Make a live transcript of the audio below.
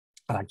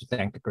I'd like to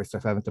thank the grace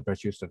of heaven, the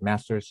virtues of the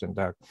masters, and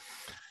the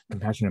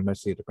compassion and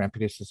mercy of the grand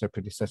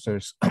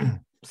predecessors,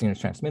 senior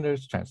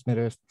transmitters,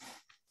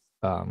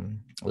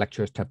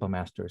 lecturers, temple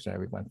masters, and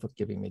everyone for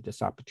giving me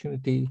this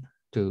opportunity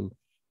to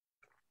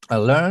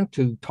learn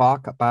to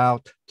talk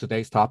about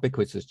today's topic,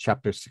 which is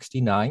chapter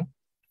 69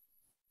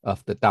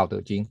 of the Tao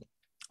Te Ching.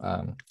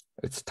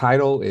 Its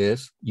title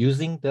is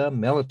Using the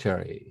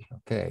Military,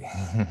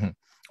 okay,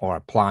 or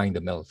applying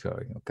the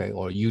military, okay,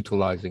 or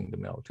utilizing the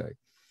military.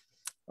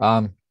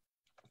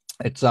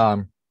 It's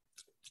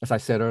as I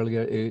said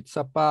earlier, it's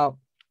about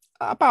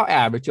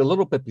average, a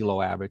little bit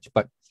below average,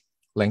 but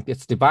length.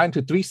 It's divided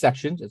into 3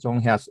 sections. It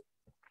only has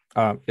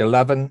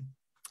 11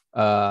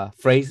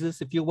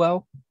 phrases, if you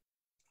will.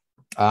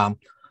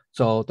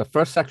 So the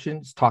first section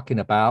is talking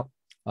about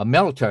a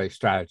military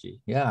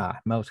strategy. Yeah,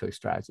 military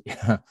strategy.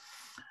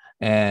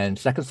 And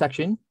second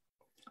section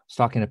is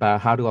talking about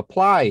how to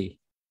apply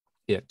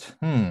it.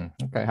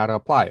 Okay, how to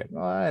apply it.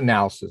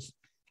 Analysis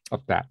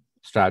of that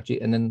strategy.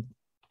 And then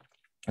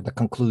the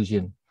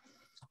conclusion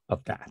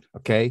of that.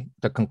 Okay,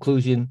 the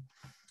conclusion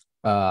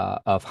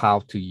of how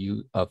to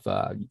use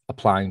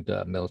applying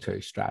the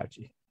military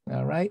strategy.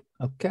 All right.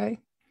 Okay.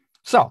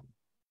 So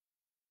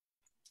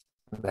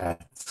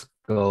let's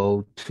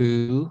go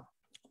to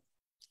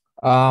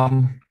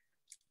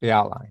the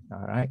outline.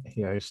 All right.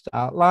 Here's the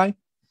outline.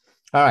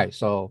 All right.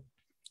 So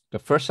the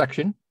first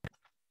section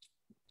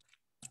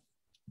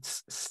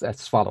is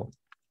as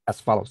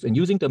follows. In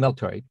using the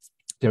military,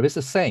 there is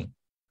a saying: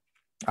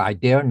 "I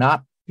dare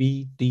not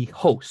be the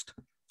host,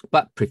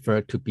 but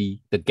prefer to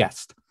be the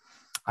guest.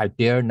 I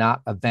dare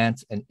not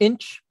advance an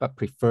inch, but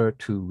prefer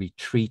to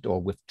retreat or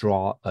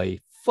withdraw a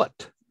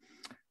foot."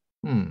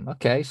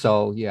 Okay,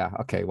 so yeah,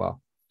 okay,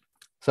 well,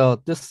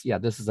 so this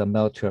is a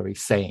military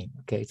saying.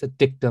 Okay, it's a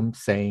dictum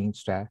saying.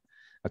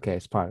 Okay,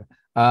 it's part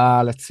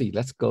of. Let's see.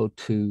 Let's go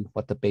to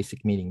what the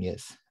basic meaning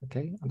is.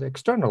 Okay, on the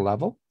external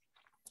level.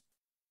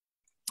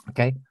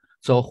 Okay,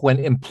 so when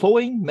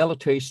employing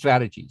military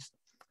strategies,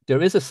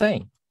 there is a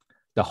saying: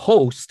 the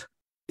host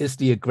is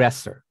the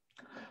aggressor,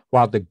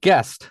 while the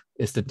guest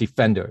is the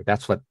defender.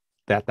 That's what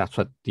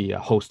the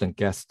host and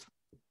guest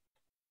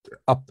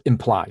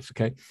implies.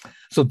 Okay,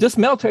 so this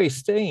military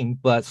saying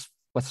was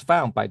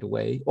found, by the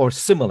way, or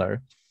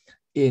similar,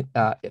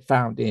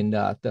 found in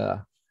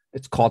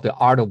it's called The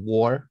Art of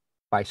War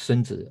by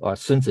Sun Tzu, or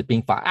Sun Tzu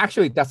Bing Fa.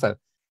 Actually,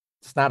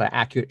 it's not an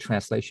accurate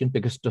translation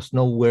because there's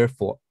nowhere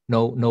for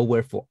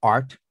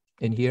art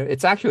in here.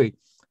 It's actually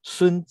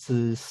Sun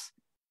Tzu's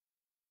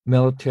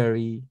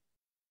military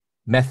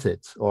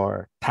methods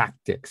or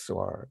tactics,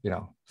 or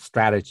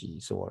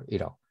strategies, or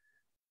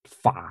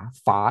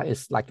fa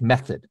is like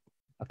method.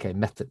 Okay,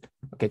 method.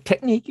 Okay,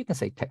 technique, you can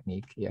say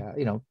technique. Yeah,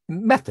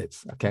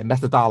 methods. Okay,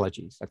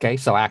 methodologies. Okay,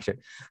 so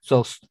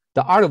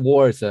the Art of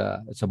War is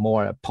a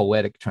more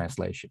poetic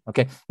translation.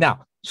 Okay,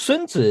 now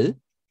Sun Tzu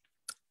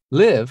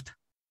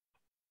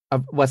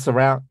was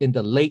around in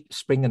the late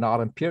spring and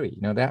autumn period.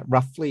 That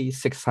roughly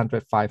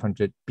 600,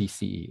 500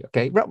 BCE.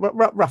 Okay,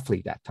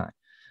 roughly that time.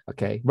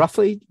 Okay,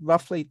 roughly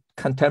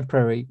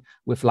contemporary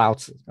with Lao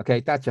Tzu. Okay,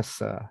 that's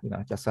just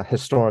just a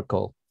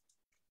historical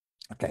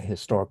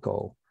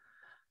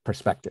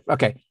perspective.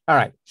 Okay, all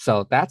right.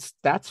 So that's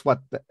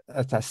what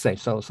that's saying.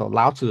 So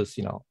Lao Tzu is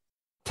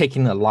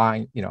taking a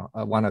line,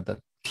 one of the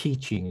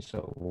teachings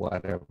or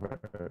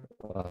whatever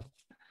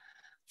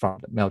from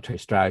the military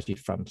strategy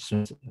from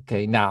Sun Tzu.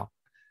 Okay, now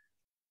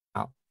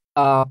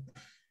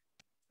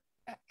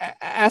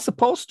as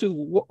opposed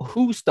to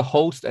who's the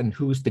host and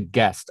who's the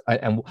guest,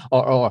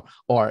 or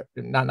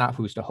not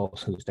who's the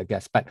host, who's the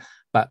guest, but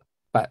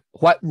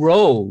what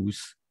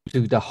roles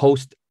do the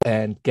host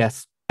and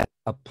guest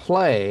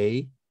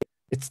play?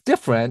 It's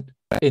different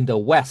in the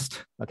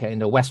West, okay, in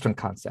the Western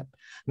concept.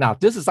 Now,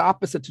 this is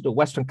opposite to the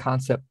Western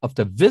concept of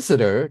the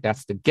visitor,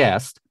 that's the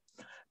guest,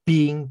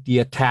 being the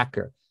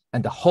attacker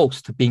and the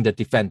host being the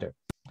defender.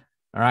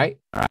 All right.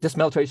 This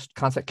military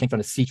concept came from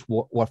the siege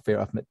warfare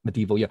of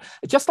medieval Europe.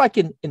 Just like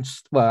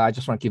well, I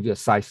just want to give you a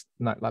size,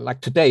 like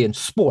today in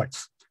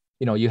sports,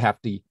 you have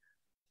the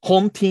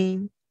home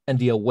team and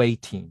the away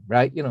team,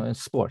 right? In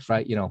sports,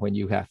 right? When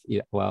you have,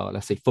 well,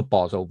 let's say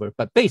football's over,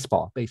 but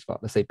baseball,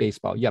 let's say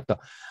baseball, you have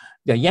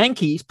the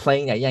Yankees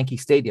playing at Yankee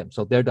Stadium.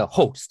 So they're the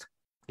host.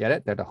 Get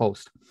it? They're the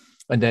host.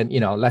 And then,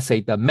 let's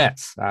say the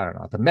Mets,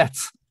 the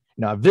Mets,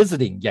 are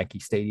visiting Yankee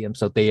Stadium.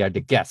 So they are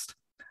the guest.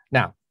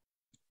 Now,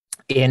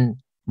 in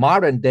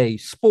modern day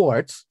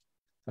sports,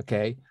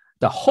 okay,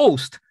 the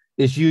host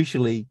is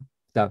usually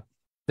the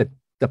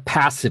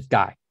passive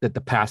guy,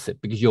 the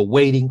passive, because you're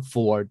waiting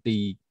for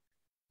the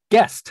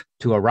guest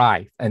to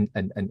arrive and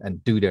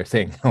do their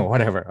thing or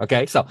whatever.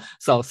 Okay, so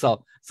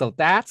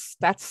that's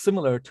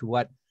similar to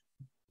what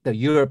the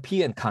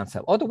European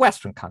concept or the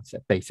Western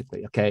concept,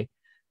 basically. Okay,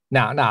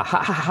 now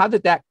how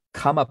did that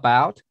come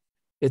about?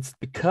 It's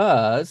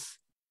because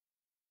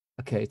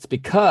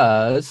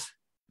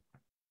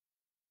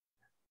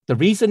the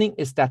reasoning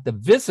is that the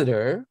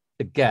visitor,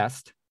 the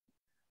guest,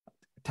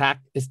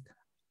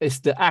 is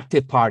the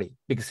active party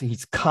because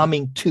he's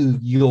coming to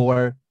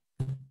your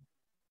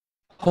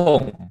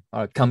home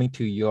or coming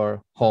to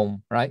your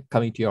home, right?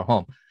 Coming to your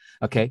home,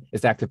 okay,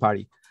 is the active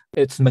party.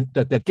 It's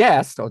the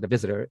guest or the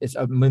visitor is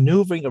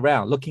maneuvering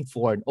around, looking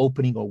for an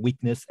opening or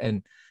weakness,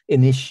 and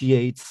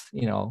initiates,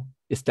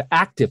 it's the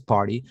active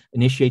party,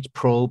 initiates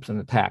probes and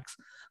attacks.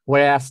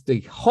 Whereas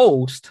the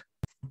host,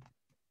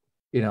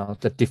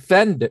 the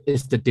defender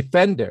is the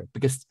defender,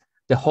 because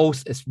the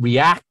host is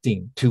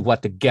reacting to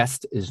what the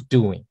guest is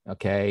doing,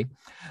 okay?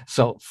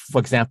 So, for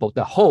example,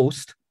 the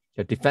host,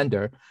 the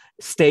defender,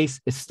 is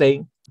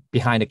staying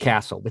behind a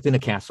castle, within a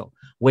castle,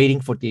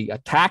 waiting for the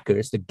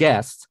attackers, the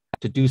guests,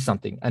 to do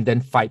something and then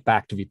fight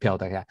back to repel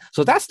the attack.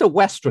 So that's the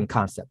Western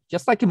concept,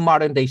 just like in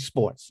modern day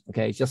sports,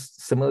 okay?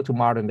 Just similar to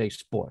modern day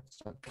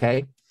sports,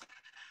 okay?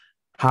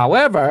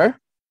 However,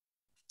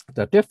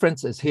 the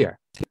difference is here.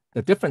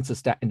 The difference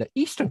is that in the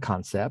Eastern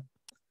concept,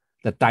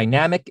 the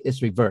dynamic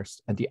is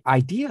reversed, and the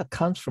idea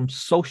comes from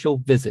social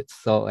visits.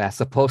 So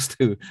as opposed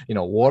to,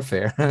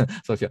 warfare,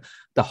 social,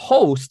 the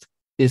host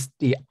is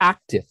the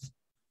active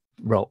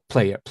role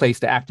player, plays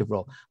the active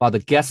role, while the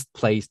guest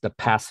plays the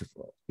passive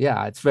role.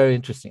 Yeah, it's very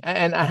interesting.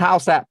 And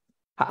how's that?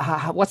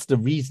 What's the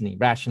reasoning,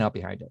 rationale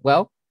behind it?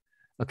 Well,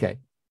 okay,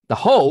 the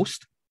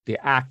host, the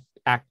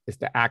is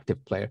the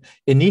active player,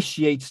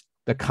 initiates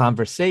the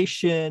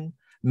conversation,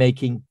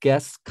 making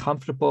guests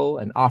comfortable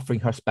and offering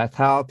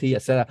hospitality,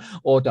 etc.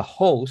 Or the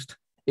host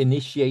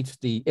initiates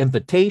the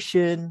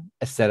invitation,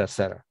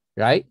 etc.,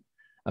 right?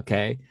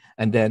 Okay,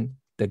 and then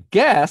the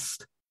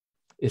guest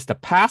is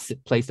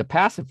plays the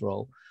passive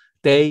role.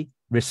 They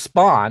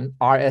respond,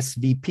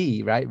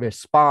 RSVP, right?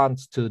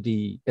 Responds to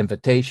the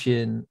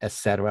invitation,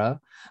 etc.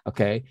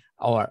 Okay,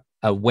 or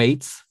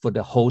waits for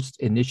the host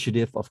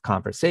initiative of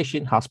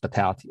conversation,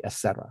 hospitality,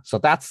 etc. So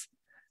that's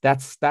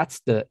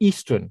the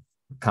Eastern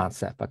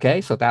concept.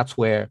 Okay, so that's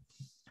where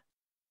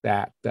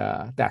that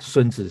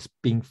Sun Tzu is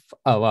being.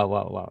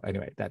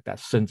 Anyway, that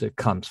Sun Tzu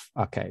comes.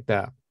 Okay,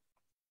 the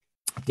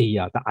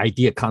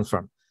idea comes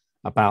from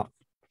about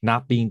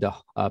not being the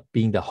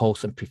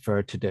host and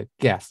preferred to the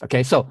guest.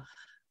 Okay, so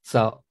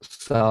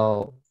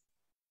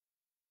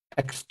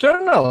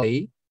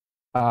externally,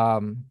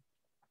 the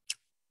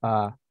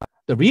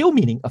real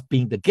meaning of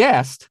being the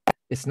guest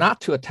is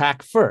not to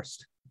attack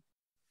first,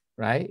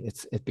 right?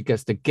 It's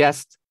because the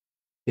guest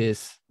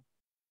is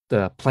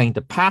playing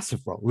the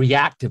passive role,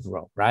 reactive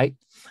role, right?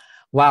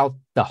 While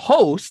the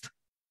host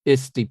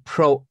is the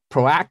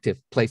proactive,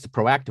 plays the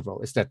proactive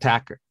role, is the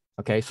attacker.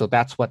 Okay, so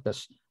that's what the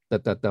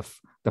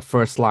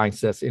first line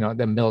says,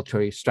 the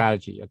military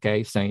strategy,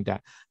 okay, saying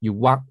that you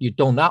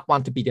do not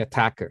want to be the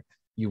attacker,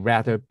 you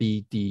rather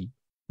be the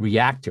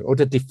reactor or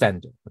the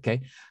defender, okay?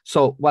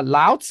 So what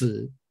Lao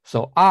Tzu,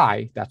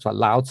 that's what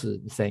Lao Tzu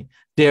is saying,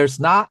 there's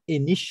not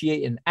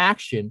initiate an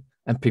action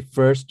and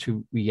prefers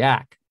to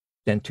react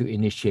than to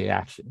initiate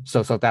action.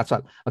 So that's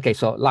what, okay,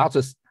 so Lao Tzu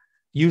is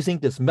using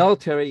this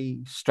military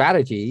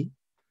strategy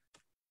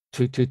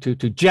to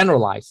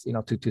generalize,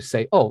 to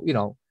say,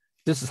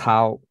 this is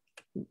how,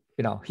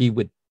 he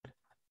would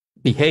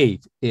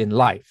behave in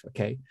life.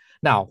 Okay.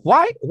 Now,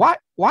 why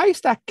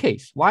is that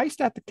case? Why is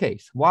that the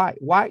case? Why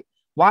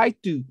does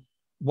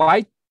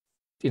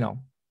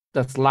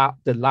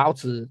the Lao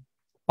Tzu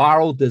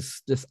borrow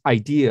this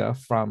idea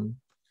from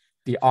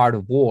the art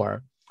of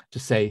war to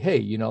say, hey,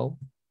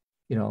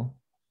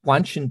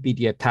 one shouldn't be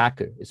the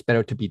attacker. It's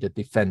better to be the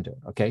defender.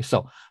 Okay.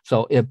 So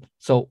in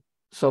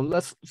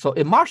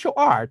martial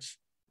arts,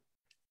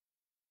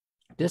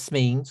 this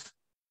means,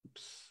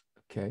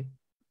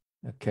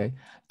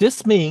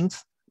 this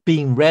means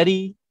being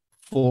ready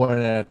for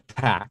an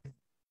attack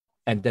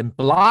and then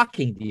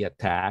blocking the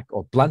attack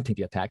or blunting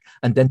the attack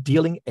and then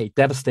dealing a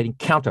devastating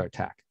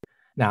counterattack.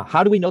 Now,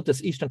 how do we know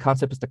this Eastern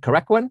concept is the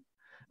correct one?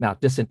 Now,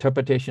 this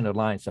interpretation of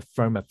lines are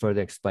firm and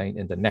further explained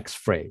in the next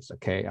phrase,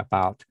 okay,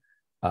 about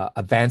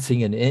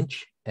advancing an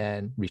inch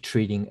and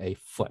retreating a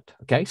foot.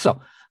 Okay,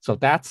 so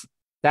that's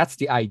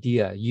the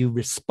idea. You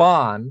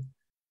respond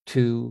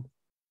to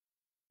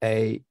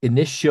a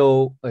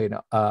initial,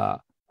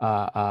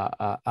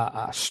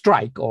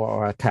 strike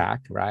or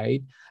attack,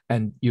 right?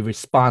 And you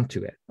respond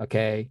to it.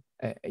 Okay,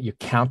 you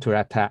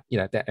counterattack,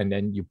 and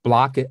then you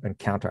block it and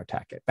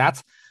counterattack it.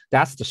 That's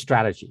the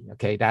strategy.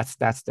 Okay, that's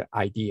the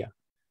idea.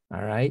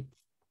 All right.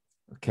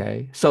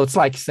 Okay, so it's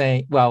like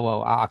saying,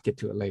 well, I'll get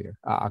to it later.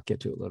 I'll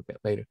get to it a little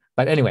bit later.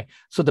 But anyway,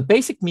 so the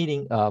basic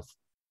meaning of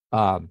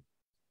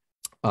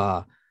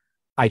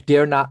I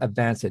dare not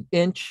advance an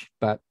inch,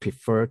 but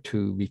prefer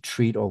to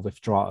retreat or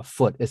withdraw a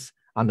foot is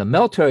on the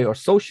military or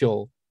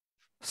social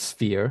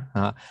sphere.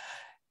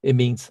 It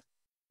means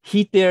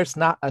he dares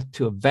not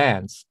to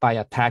advance by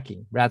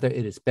attacking. Rather,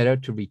 it is better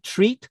to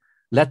retreat,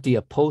 let the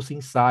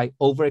opposing side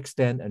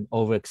overextend and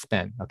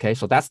overexpand. Okay,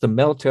 so that's the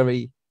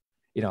military,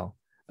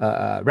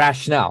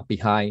 rationale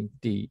behind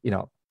the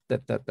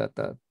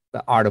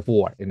art of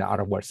war. In the art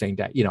of war, saying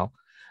that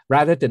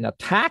rather than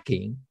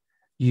attacking,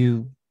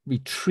 you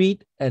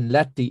retreat and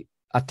let the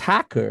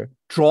attacker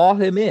draw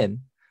him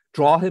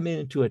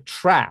into a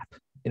trap.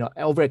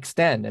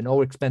 Overextend and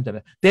overexpand them.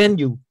 Then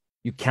you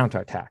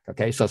counterattack.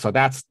 Okay, so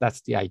that's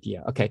the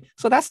idea. Okay,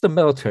 so that's the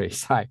military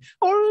side.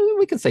 Or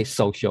we can say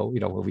social,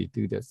 when we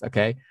do this.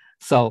 Okay.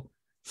 So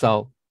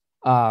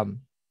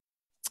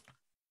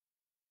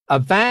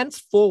advance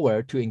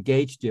forward to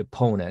engage the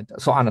opponent.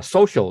 So on a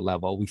social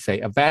level, we say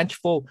advance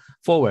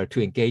forward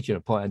to engage the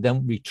opponent, and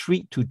then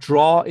retreat to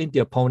draw in the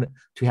opponent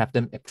to have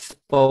them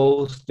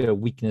expose their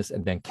weakness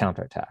and then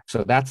counterattack.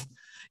 So that's,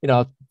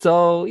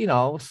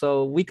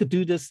 so we could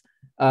do this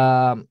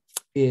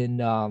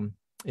in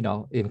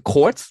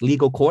courts,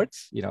 legal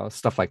courts,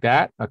 stuff like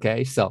that.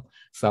 Okay. So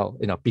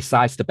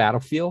besides the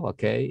battlefield,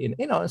 okay,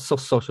 so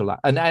social life.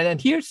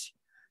 And here's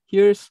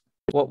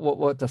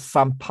what the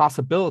some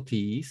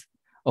possibilities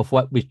of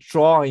what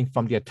withdrawing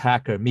from the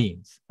attacker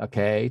means.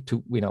 Okay,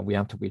 we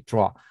have to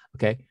withdraw.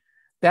 Okay,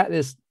 that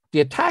is,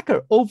 the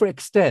attacker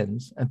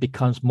overextends and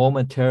becomes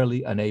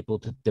momentarily unable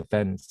to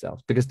defend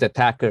himself because the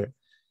attacker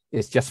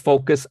is just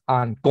focused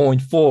on going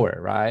forward,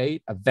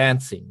 right?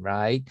 Advancing,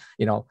 right?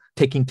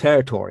 Taking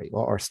territory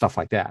or stuff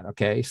like that.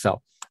 Okay,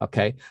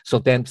 so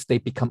then they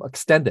become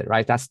extended,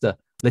 right? That's the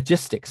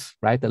logistics,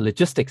 right? The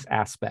logistics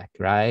aspect,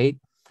 right?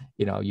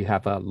 You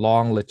have a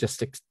long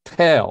logistics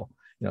tail,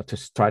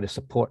 to try to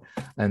support.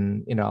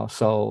 And,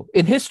 so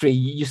in history,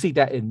 you see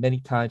that in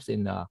many times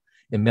in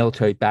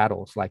military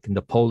battles, like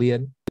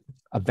Napoleon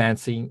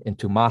advancing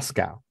into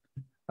Moscow.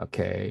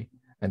 Okay.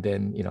 And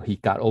then, he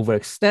got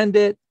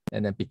overextended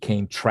and then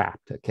became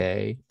trapped.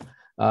 Okay.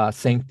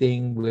 Same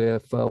thing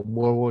with World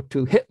War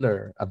II,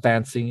 Hitler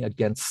advancing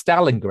against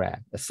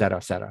Stalingrad, et cetera,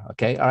 et cetera.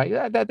 Okay. All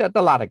right. That's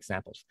a lot of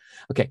examples.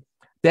 Okay.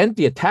 Then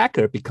the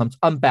attacker becomes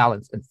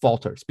unbalanced and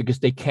falters because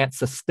they can't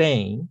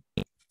sustain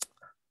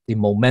the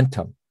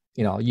momentum.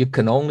 You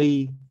can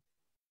only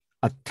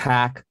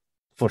attack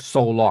for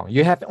so long.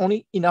 You have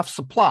only enough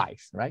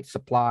supplies, right?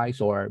 Supplies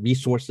or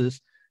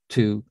resources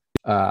to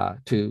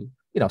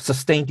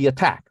sustain the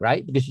attack,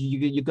 right? Because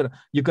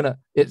you're gonna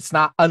it's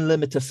not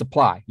unlimited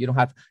supply. You don't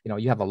have,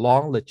 you have a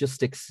long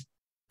logistics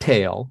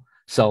tail.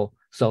 So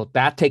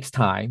that takes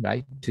time,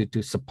 right?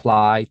 To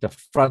supply the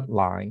front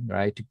line,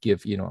 right? To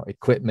give,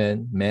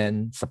 equipment,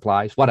 men,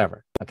 supplies,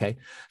 whatever. Okay.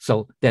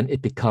 So then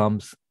it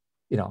becomes,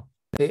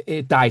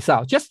 it dies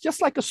out,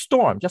 just like a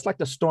storm, just like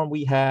the storm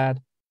we had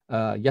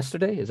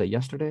yesterday. Is it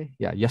yesterday?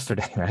 Yeah,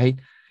 yesterday, right?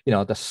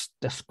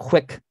 This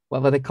quick,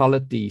 what do they call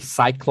it? The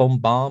cyclone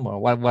bomb or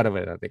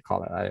whatever they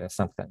call it,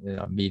 something,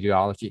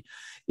 meteorology.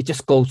 It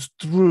just goes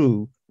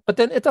through, but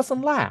then it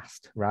doesn't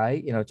last,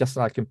 right? Just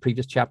like in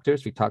previous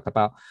chapters, we talked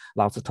about,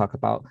 Lao Tzu talk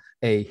about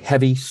a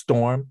heavy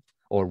storm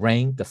or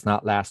rain does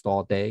not last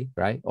all day,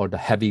 right? Or the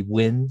heavy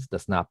winds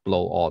does not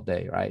blow all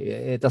day, right?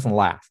 It doesn't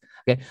last.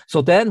 Okay.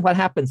 So then what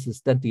happens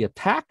is then the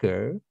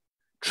attacker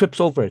trips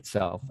over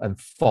itself and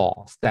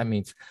falls. That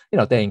means,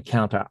 they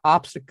encounter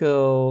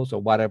obstacles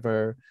or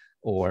whatever,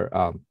 or,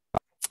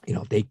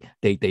 they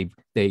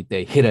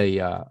hit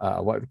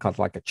a what we call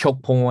like a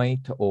choke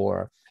point,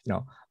 or,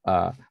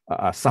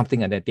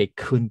 something, and that they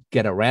couldn't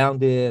get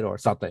around it or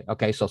something.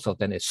 Okay, so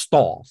then it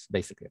stalls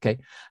basically. Okay,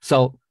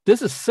 so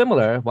this is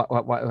similar.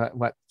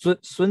 What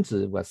Sun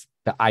Tzu was,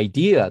 the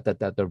idea, that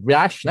the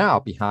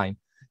rationale behind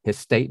his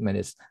statement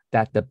is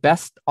that the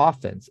best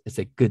offense is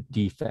a good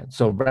defense.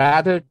 So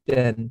rather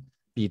than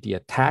be the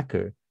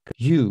attacker,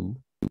 you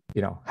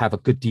have a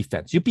good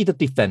defense. You be the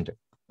defender.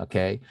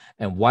 Okay,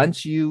 and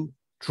once you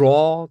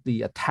draw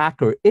the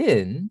attacker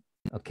in,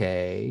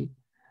 okay,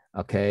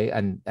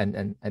 and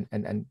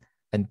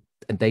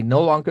they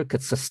no longer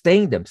could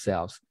sustain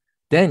themselves,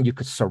 then you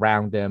could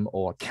surround them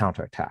or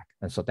counterattack.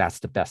 And so that's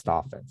the best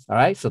offense. All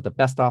right. So the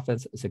best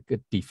offense is a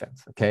good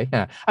defense. Okay.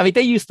 I mean,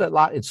 they used it a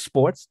lot in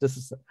sports. This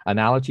is an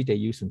analogy they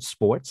use in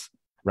sports,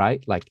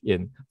 right? Like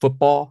in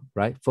football,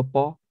 right?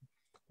 Football,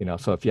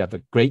 so if you have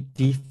a great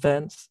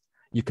defense,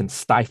 you can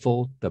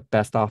stifle the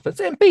best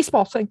offense. And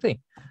baseball, same thing.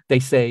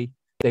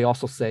 They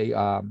also say,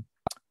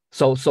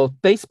 so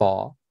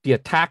baseball, the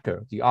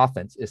attacker, the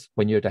offense is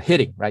when you're the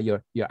hitting, right?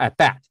 You're at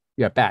bat.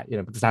 You're at bat,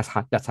 because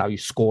that's how you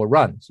score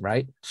runs,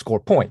 right?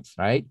 Score points,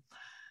 right?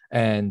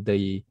 And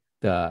the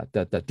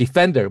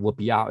defender will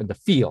be out in the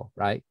field,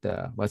 right?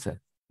 What's it?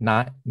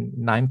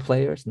 Nine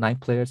players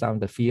out in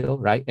the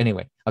field, right?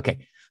 Anyway,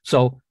 okay.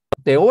 So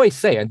they always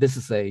say, and this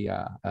is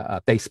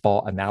a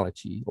baseball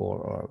analogy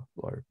or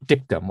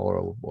dictum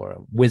or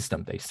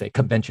wisdom. They say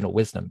conventional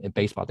wisdom in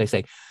baseball. They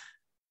say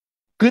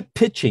good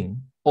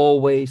pitching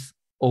always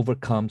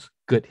overcomes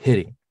good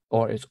hitting,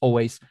 or it's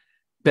always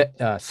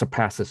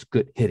surpasses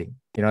good hitting.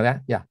 You know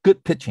that? Yeah,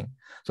 good pitching.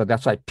 So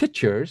that's why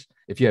pitchers,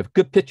 if you have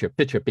good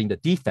pitcher being the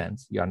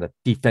defense, you're on the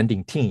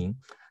defending team,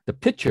 the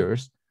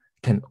pitchers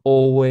can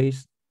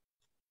always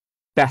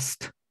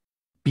best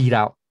beat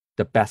out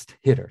the best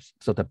hitters.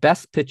 So the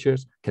best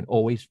pitchers can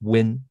always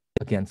win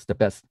against the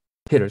best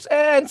hitters.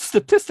 And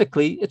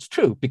statistically, it's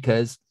true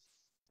because,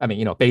 I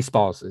mean,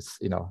 baseball is,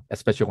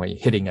 especially when you're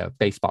hitting a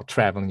baseball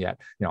traveling at,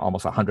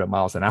 almost 100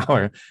 miles an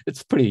hour,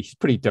 it's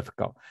pretty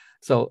difficult.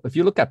 So if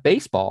you look at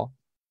baseball,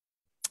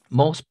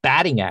 most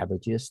batting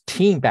averages,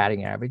 team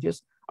batting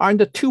averages, are in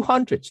the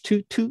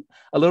 200s,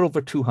 a little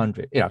over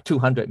 200.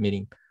 200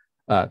 meaning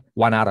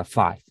 1 out of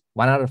 5.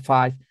 1 out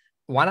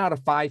of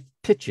 5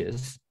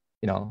 pitches,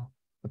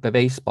 the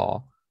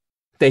baseball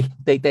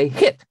they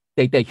hit.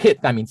 They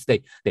hit. That means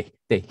they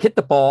hit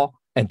the ball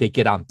and they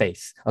get on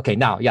base. Okay,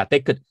 now, yeah, they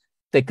could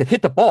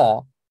hit the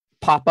ball,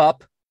 pop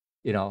up,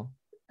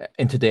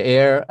 into the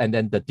air, and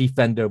then the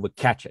defender would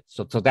catch it.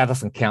 So that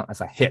doesn't count as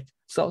a hit.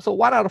 So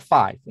 1 out of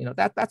 5,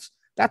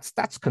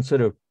 that's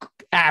considered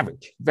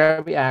average,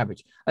 very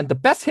average. And the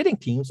best hitting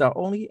teams are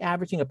only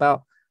averaging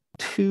about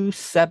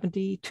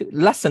 270 to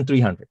less than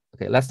 300.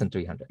 Okay, less than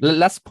 300,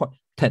 less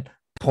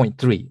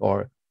 10.3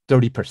 or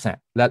 30%,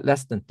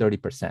 less than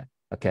 30%.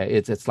 Okay,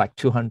 it's like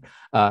 200,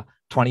 25%,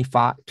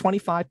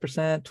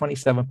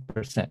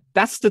 27%.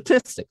 That's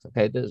statistics.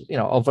 Okay, there's,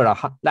 over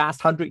the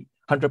last 100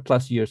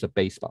 plus years of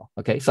baseball.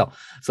 Okay, so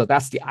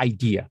that's the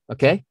idea.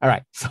 Okay, all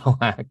right. So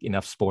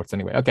enough sports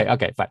anyway. Okay,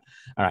 fine.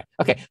 All right.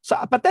 Okay. So,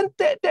 but then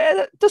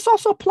this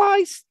also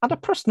applies on a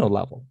personal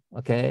level.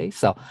 Okay,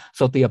 so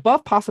the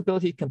above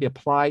possibility can be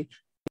applied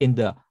in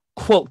the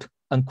quote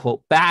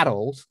unquote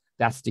battles.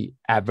 That's the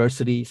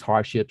adversities,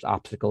 hardships,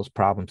 obstacles,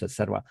 problems,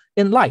 etc.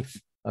 in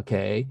life.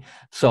 Okay,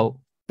 so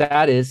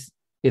that is,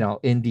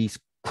 in these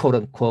quote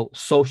unquote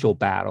social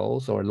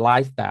battles or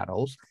life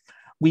battles,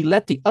 we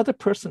let the other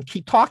person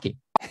keep talking.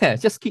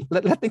 Just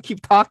let them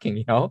keep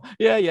talking,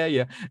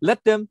 Yeah.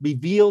 Let them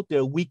reveal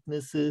their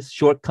weaknesses,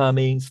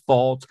 shortcomings,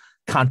 faults,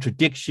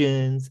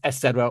 contradictions,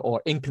 etc.,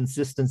 or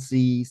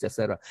inconsistencies,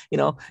 etc.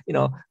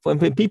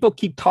 When people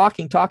keep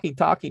talking,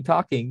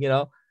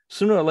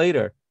 sooner or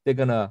later they're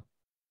gonna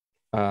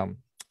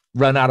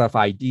run out of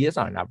ideas,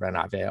 or not run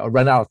out of, or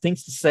run out of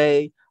things to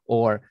say,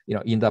 or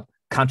end up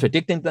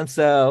contradicting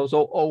themselves,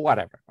 or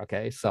whatever.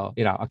 Okay, so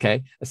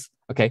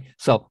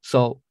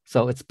so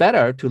it's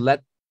better to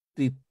let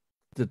the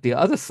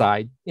other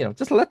side,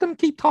 just let them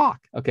keep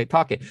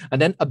talking,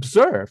 and then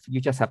observe. You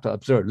just have to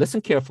observe,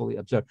 listen carefully,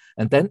 observe,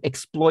 and then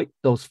exploit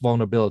those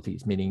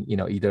vulnerabilities, meaning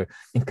either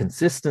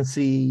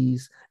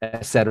inconsistencies,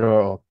 etc.,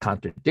 or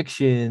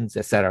contradictions,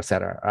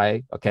 etc.,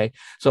 right? Okay,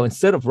 so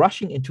instead of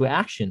rushing into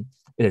action,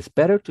 it is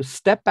better to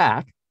step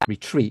back,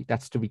 retreat.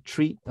 That's to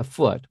retreat a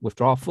foot,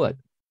 withdraw a foot.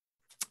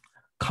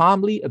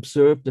 Calmly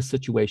observe the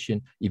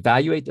situation,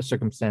 evaluate the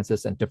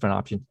circumstances and different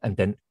options, and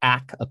then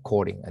act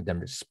accordingly, and then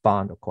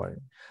respond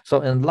accordingly. So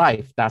in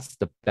life, that's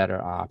the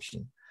better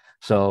option.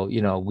 So,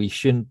 we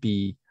shouldn't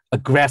be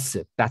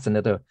aggressive. That's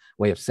another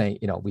way of saying,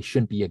 we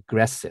shouldn't be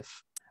aggressive,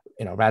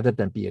 rather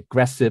than be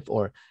aggressive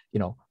or,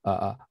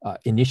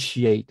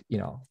 initiate,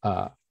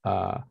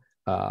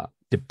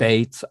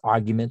 debates,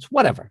 arguments,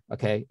 whatever.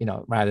 Okay,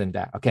 rather than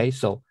that. Okay,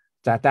 so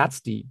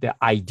that's the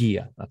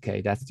idea.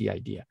 Okay, that's the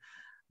idea.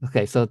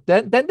 Okay, so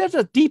then there's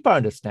a deeper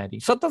understanding.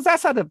 So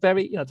that's at a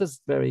very, this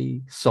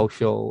very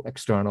social,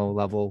 external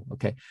level.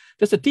 Okay,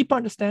 there's a deeper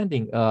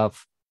understanding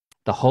of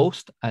the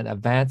host and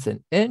advance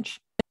an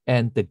inch,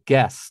 and the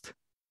guest,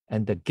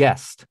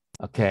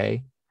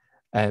 okay,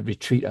 and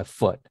retreat a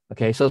foot.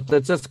 Okay, so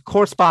there's just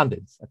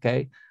correspondence.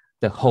 Okay,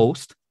 the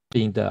host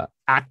being the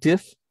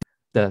active,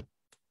 and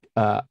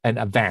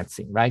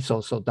advancing, right?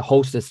 So the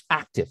host is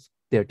active.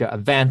 They're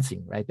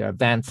advancing, right? They're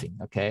advancing.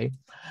 Okay,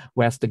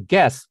 whereas the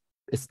guest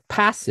is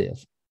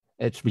passive,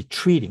 it's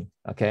retreating.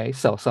 Okay,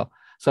 so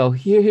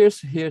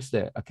here's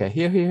the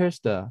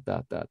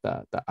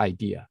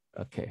idea.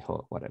 Okay,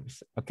 whatever.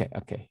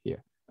 Okay,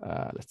 here.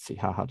 Let's see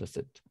how does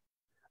it.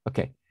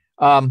 Okay,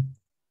 the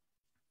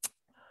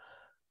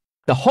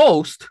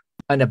host,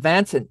 an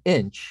advance an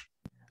inch,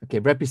 okay,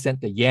 represent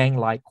the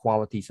yang-like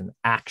qualities and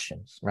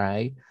actions,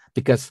 right?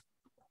 Because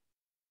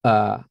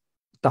the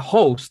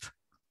host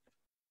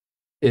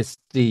is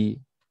the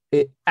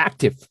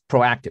active,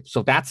 proactive.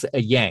 So that's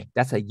a yang.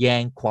 That's a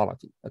yang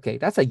quality. Okay,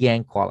 that's a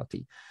yang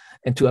quality.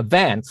 And to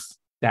advance,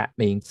 that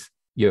means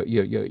you're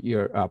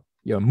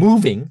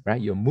moving,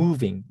 right? You're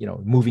moving,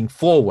 moving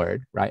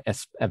forward, right?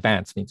 As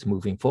advance means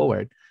moving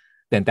forward.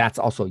 Then that's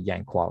also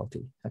yang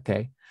quality.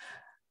 Okay.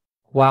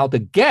 While the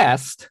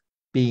guest,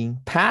 being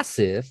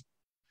passive,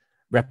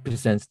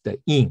 represents the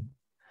yin,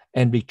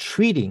 and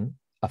retreating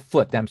a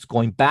foot, that's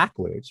going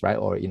backwards, right?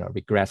 Or,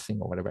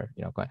 regressing or whatever,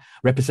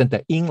 represent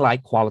the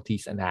yin-like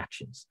qualities and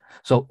actions.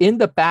 So in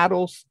the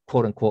battles,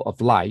 quote unquote,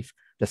 of life,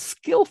 the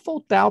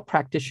skillful Tao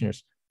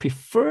practitioners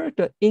prefer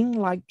the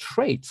yin-like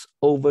traits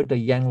over the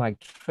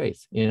yang-like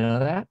traits. You know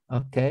that?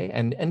 Okay.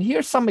 And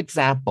here's some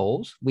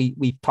examples.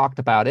 We talked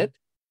about it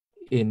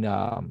in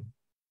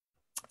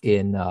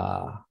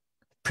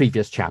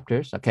previous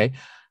chapters. Okay.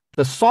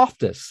 The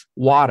softest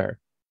water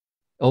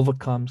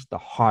overcomes the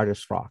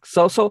hardest rock.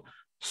 So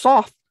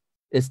soft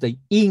is the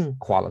yin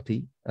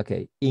quality,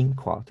 okay, yin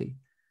quality.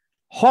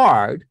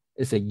 Hard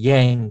is a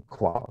yang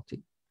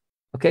quality.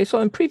 Okay, so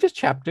in previous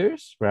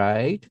chapters,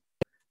 right,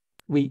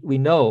 we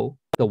know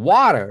the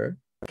water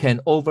can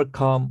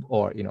overcome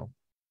or,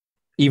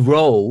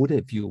 erode,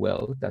 if you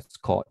will, that's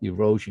called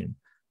erosion,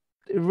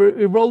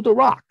 erode the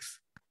rocks,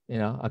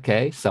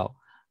 okay, so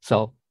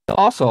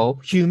also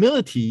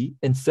humility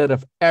instead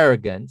of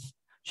arrogance.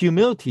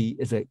 Humility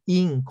is a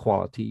yin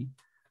quality.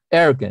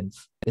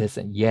 Arrogance is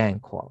a yang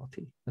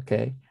quality.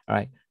 Okay. All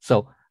right.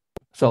 So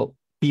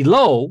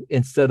below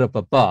instead of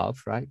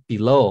above, right?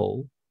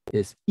 Below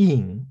is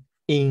yin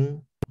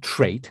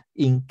trait,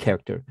 yin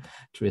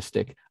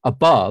characteristic.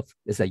 Above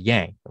is a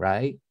yang,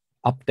 right?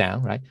 Up,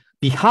 down, right?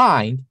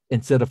 Behind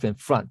instead of in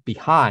front.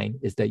 Behind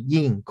is the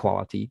yin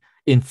quality.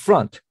 In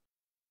front,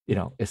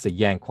 it's the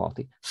yang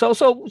quality. So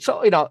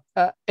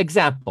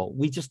example,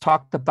 we just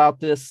talked about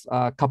this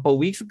a couple of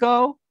weeks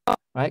ago,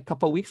 right?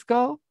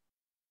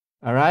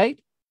 All right.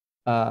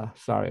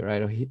 Sorry,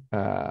 right?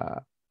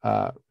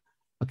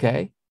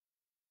 Okay.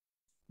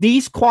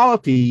 These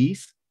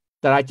qualities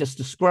that I just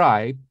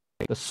described,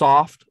 the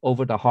soft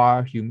over the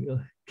hard,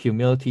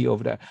 humility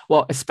over the,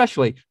 well,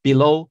 especially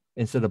below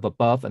instead of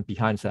above and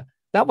behind.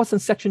 That was in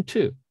section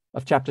 2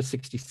 of chapter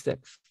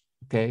 66.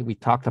 Okay, we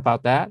talked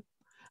about that.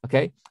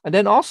 Okay, and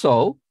then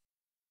also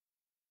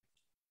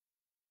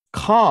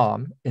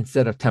calm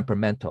instead of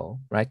temperamental,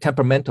 right?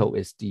 Temperamental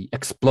is the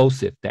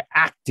explosive, the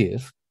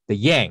active, the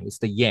yang is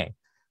the yang.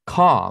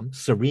 Calm,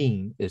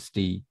 serene is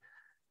the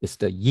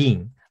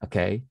yin,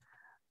 okay?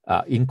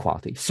 Yin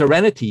quality.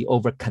 Serenity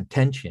over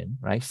contention,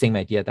 right? Same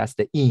idea, that's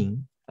the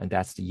yin and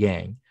that's the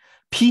yang.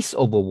 Peace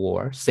over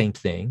war, same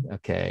thing,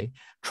 okay?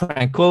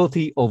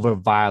 Tranquility over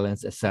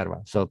violence,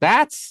 etc. So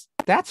that's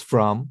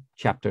from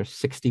chapter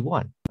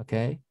 61,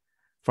 okay?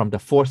 From the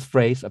 4th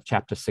phrase of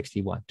chapter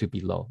 61 to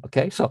below,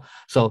 okay? So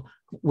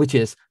which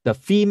is the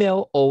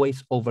female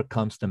always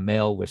overcomes the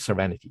male with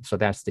serenity. So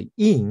that's the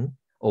yin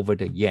over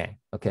the yang,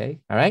 okay?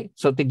 All right?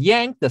 So the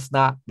yang does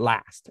not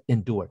last,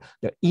 endure.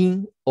 The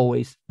yin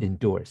always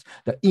endures.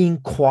 The yin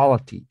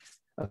qualities,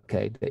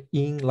 okay? The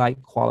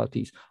yin-like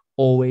qualities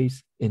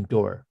always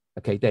endure,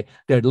 okay?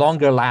 They're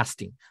longer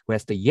lasting,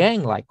 whereas the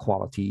yang-like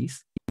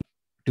qualities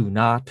do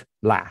not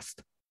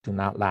last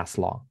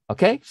long,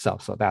 okay? So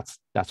that's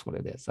what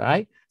it is, all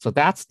right? So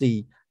that's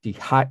the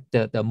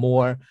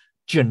more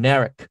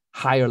generic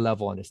higher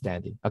level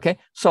understanding, okay?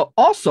 So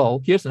also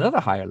here's another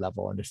higher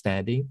level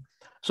understanding.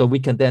 So we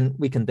can then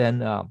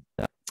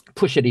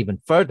push it even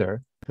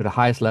further to the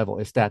highest level,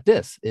 is that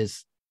this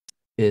is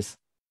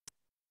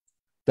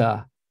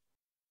the,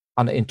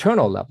 on the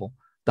internal level,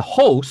 the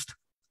host,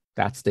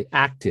 that's the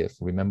active,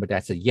 remember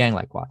that's a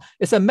yang-like quality.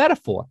 It's a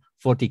metaphor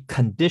for the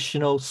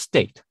conditional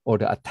state or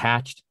the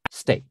attached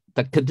state,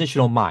 the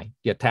conditional mind,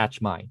 the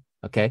attached mind,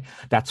 okay?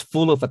 That's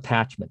full of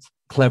attachments,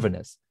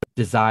 cleverness,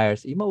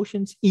 desires,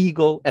 emotions,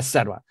 ego,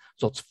 etc.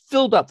 So it's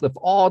filled up with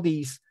all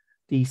these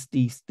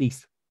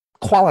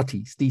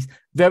qualities, these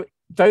very,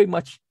 very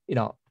much,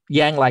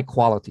 yang-like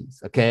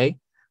qualities, okay?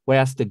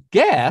 Whereas the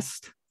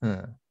guest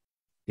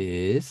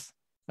is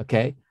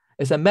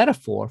a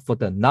metaphor for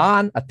the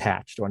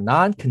non-attached or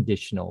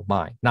non-conditional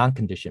mind,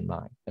 non-conditioned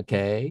mind,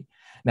 okay?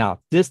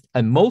 Now, this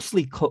and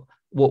mostly,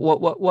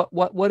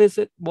 what is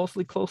it?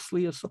 Mostly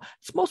closely, it's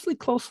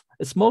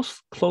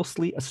most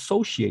closely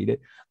associated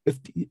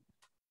with the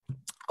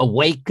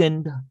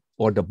awakened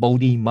or the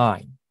Bodhi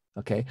mind,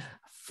 okay?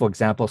 For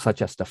example,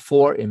 such as the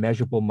 4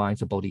 immeasurable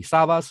minds of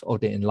Bodhisattvas or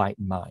the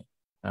enlightened mind,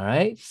 all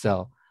right?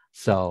 So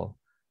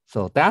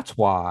that's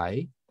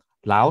why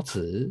Lao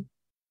Tzu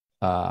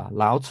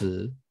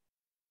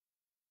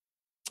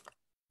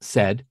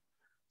said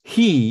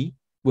he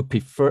would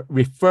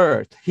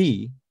refers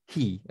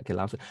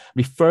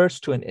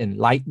to an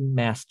enlightened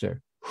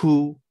master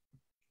who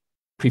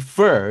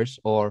prefers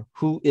or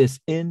who is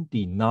in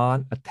the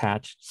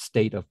non-attached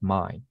state of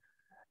mind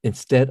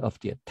instead of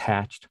the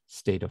attached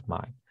state of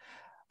mind,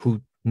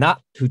 who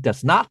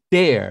does not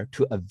dare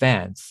to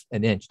advance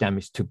an inch, that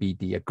means to be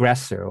the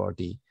aggressor or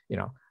the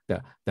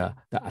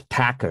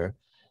attacker,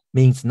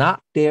 means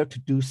not dare to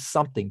do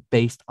something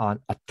based on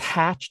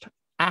attached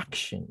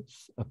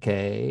actions,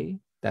 okay?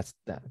 That's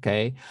that,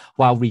 okay?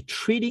 While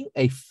retreating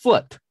a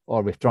foot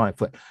or withdrawing a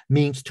foot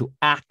means to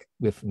act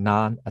with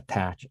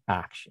non-attached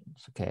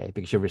actions, okay?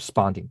 Because you're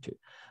responding to.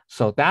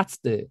 So that's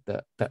the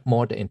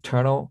more the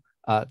internal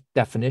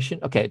definition.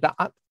 Okay,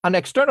 on the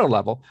external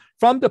level,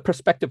 from the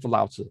perspective of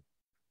Lao Tzu,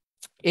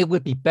 it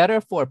would be better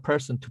for a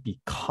person to be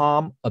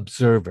calm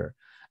observer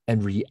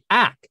and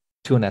react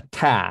to an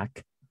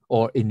attack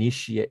or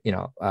initiate,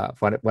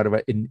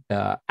 whatever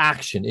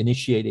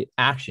initiated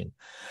action,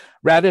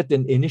 rather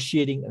than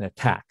initiating an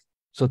attack.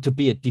 So to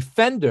be a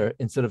defender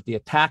instead of the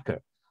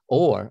attacker,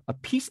 or a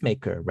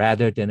peacemaker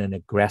rather than an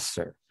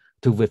aggressor,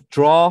 to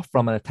withdraw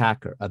from an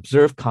attacker,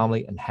 observe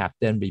calmly, and have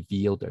them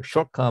reveal their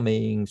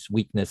shortcomings,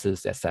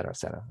 weaknesses, etc.,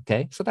 etc.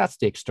 Okay, so that's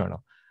the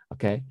external.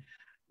 Okay,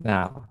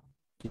 now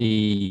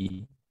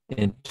the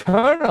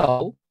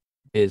internal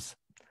is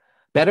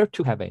better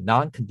to have a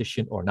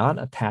non-conditioned or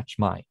non-attached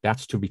mind.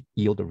 That's to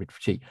yield or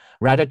retreat,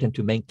 rather than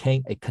to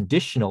maintain a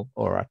conditional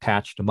or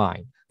attached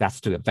mind.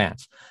 That's to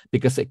advance,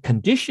 because a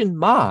conditioned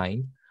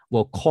mind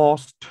will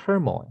cause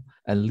turmoil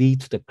and lead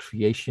to the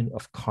creation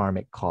of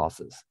karmic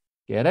causes.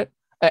 Get it?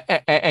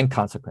 And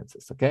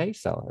consequences, okay?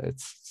 So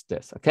it's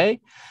this, okay?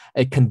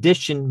 A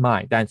conditioned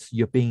mind, that's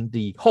you're being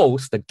the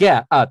host, the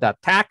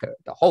attacker,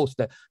 the host,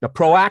 the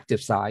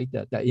proactive side,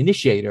 the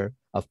initiator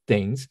of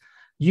things.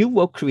 You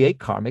will create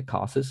karmic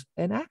causes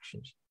and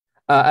actions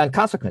and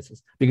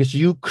consequences because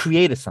you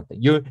created something.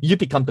 You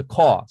become the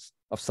cause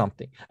of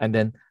something. And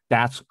then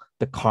that's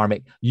the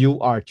karmic. You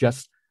are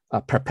just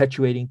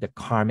perpetuating the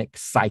karmic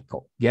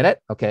cycle. Get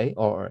it? Okay,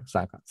 or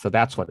cycle. So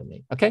that's what it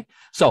means. Okay,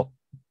 so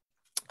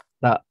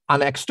on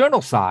the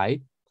external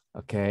side,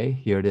 okay,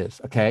 here it is.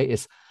 Okay,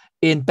 is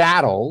in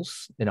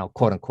battles,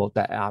 quote unquote,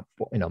 that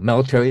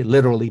military,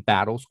 literally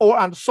battles, or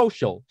on the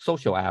social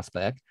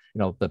aspect,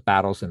 the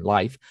battles in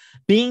life,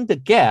 being the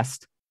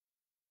guest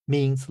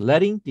means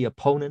letting the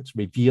opponents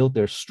reveal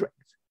their strength.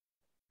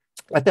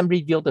 Let them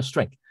reveal their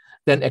strength,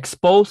 then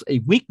expose a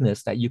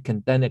weakness that you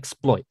can then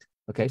exploit.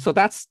 Okay, so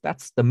that's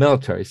the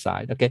military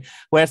side. Okay,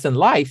 whereas in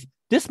life,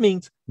 this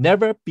means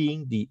never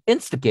being the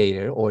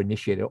instigator or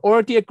initiator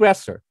or the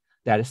aggressor.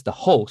 That is the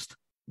host,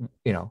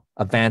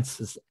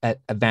 advance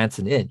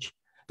an inch.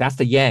 That's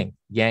the yang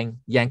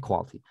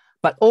quality.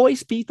 But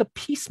always be the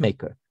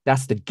peacemaker.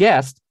 That's the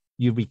guest.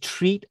 You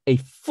retreat a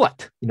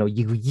foot. You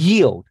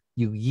yield,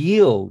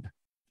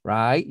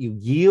 right? You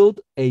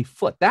yield a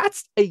foot.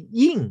 That's a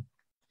yin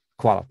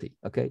quality.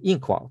 Okay, yin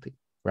quality,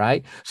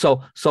 right?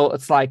 So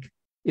it's like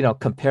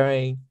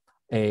comparing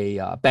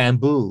a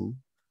bamboo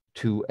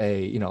to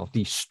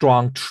these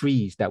strong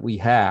trees that we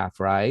have,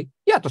 right?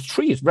 Yeah, the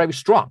tree is very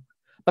strong.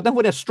 But then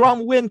when a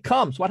strong wind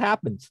comes, what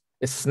happens?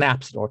 It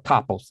snaps or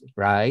topples,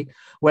 right?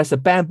 Whereas the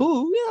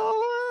bamboo,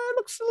 it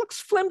looks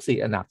flimsy,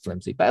 and not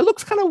flimsy, but it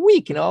looks kind of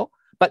weak,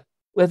 But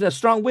when a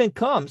strong wind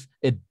comes,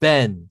 it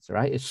bends,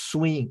 right?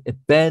 It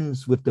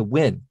bends with the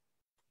wind,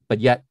 but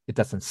yet it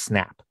doesn't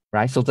snap,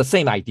 right? So it's the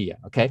same idea,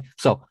 okay?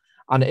 So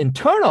on the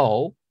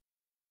internal,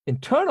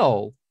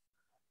 so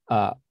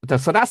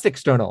that's the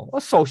external,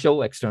 or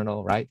social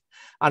external, right?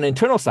 On the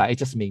internal side, it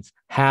just means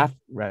have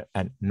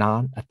a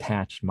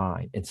non-attached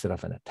mind instead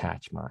of an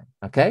attached mind.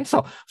 Okay,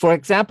 so for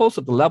examples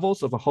of the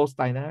levels of a host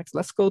dynamics,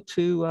 let's go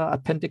to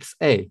Appendix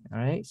A. All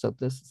right, so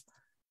this is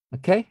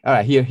okay. All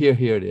right, here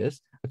it is.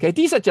 Okay,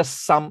 these are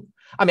just some.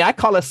 I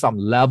call it some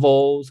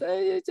levels.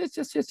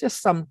 It's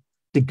just some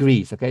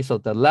degrees. Okay, so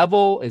the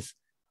level is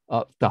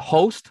the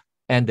host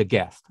and the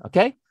guest.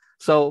 Okay,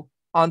 so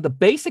on the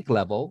basic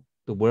level,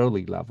 the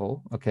worldly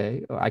level,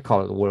 okay, I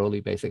call it the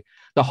worldly basic.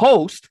 The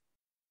host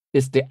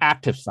is the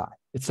active side.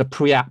 It's a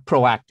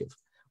proactive,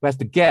 whereas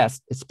the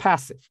guest is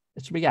passive.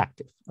 It's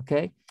reactive,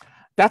 okay?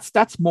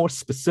 That's more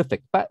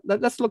specific, but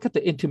let's look at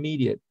the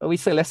intermediate.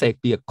 Let's say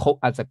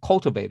as a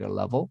cultivator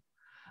level,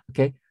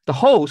 okay? The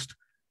host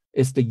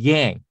is the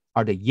yang,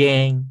 are the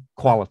yang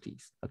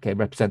qualities, okay,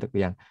 representative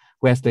yang,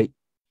 whereas the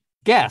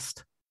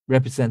guest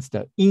represents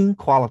the yin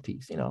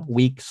qualities,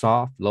 weak,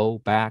 soft, low,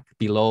 back,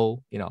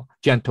 below,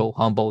 gentle,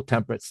 humble,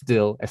 temperate,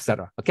 still,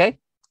 etc. Okay,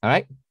 all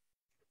right.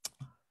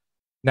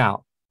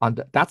 Now,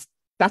 that's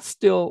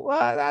still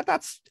I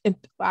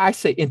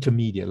say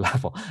intermediate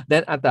level.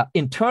 Then at the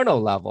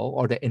internal level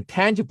or the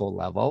intangible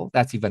level,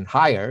 that's even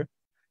higher.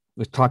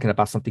 We're talking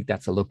about something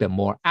that's a little bit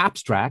more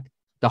abstract.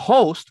 The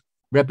host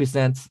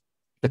represents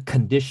the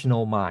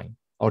conditional mind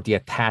or the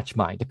attached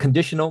mind, the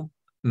conditional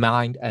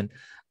mind and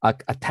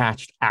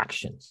attached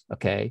actions,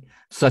 okay,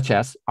 such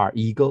as our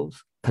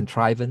egos,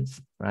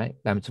 contrivance, right?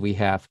 That means we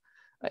have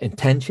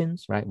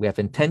intentions, right? We have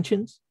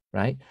intentions,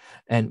 right?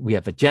 And we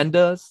have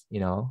agendas,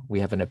 we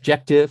have an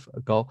objective, a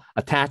goal,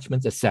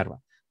 attachments, etc.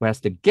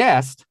 Whereas the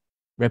guest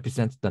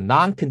represents the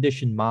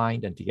non-conditioned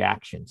mind and the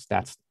actions.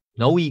 That's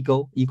no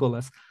ego,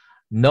 egoless,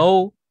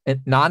 no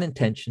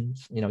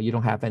non-intentions, you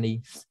don't have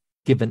any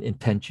given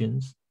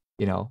intentions,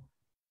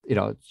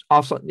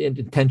 also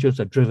intentions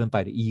are driven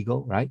by the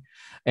ego, right?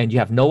 And you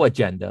have no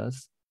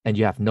agendas and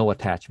you have no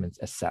attachments,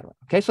 etc.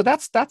 Okay, so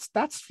that's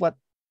what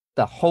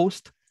the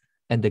host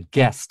and the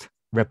guest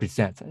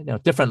represents,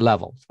 different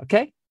levels.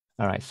 Okay,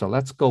 all right, so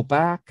let's go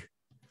back.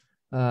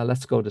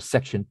 Let's go to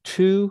section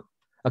 2.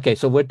 Okay,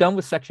 so we're done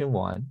with section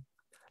 1.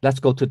 Let's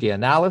go to the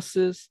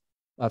analysis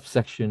of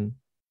section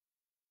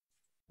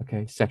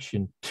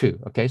 2.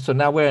 Okay, so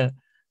now we're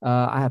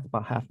I have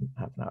about half an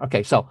hour.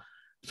 Okay, so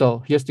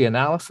here's the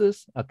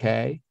analysis,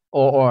 okay,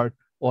 or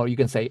you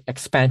can say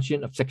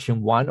expansion of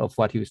section 1 of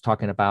what he was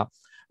talking about.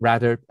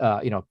 Rather,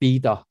 be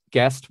the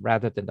guest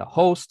rather than the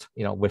host.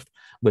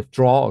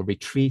 Withdraw or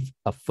retreat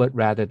a foot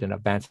rather than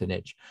advance an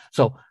inch.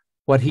 So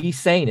what he's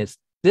saying is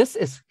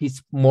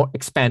he's more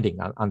expanding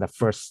on the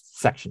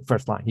first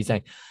line. He's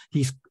saying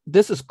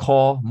this is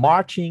called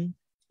marching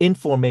in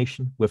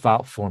formation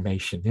without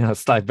formation.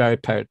 It's like very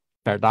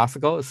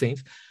paradoxical, it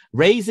seems.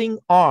 Raising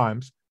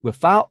arms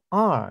without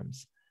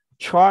arms,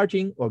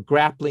 charging or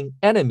grappling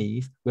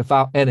enemies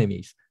without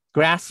enemies,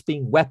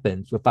 grasping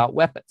weapons without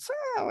weapons.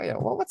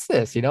 Well, what's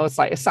this? It's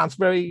like, it sounds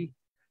very,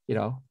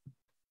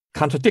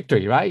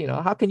 contradictory, right?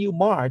 How can you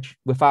march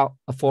without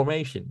a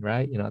formation,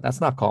 right?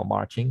 That's not called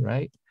marching,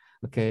 right?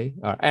 Okay,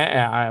 all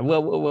right.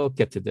 We'll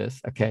get to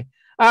this. Okay,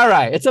 all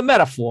right. It's a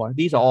metaphor.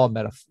 These are all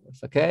metaphors.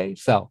 Okay,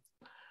 so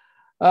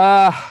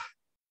on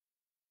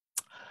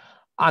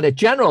a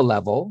general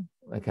level,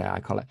 okay, I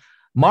call it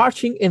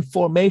marching in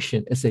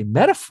formation is a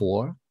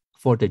metaphor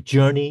for the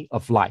journey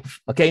of life.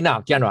 Okay,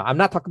 now general. I'm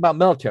not talking about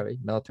military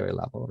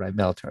level, right?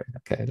 Military.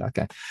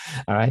 Okay.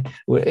 All right.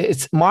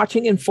 It's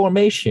marching in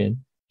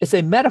formation is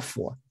a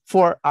metaphor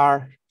for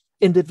our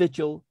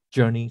individual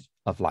journeys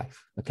of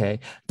life. Okay.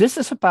 This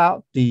is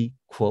about the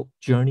quote,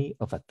 journey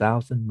of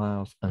 1,000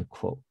 miles,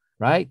 unquote.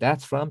 Right?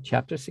 That's from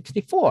chapter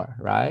 64,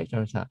 right?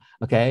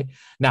 Okay.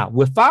 Now,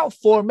 without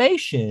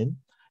formation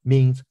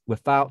means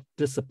without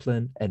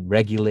discipline and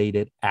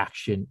regulated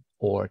action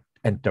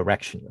and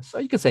directionless. So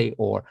you could say,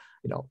 or,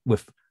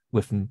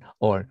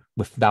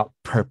 without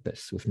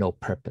purpose, with no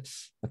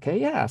purpose. Okay.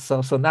 Yeah.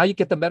 So now you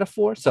get the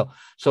metaphor. So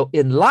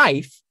in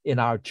life, in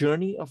our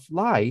journey of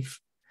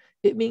life,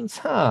 it means,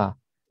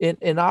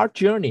 in our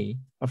journey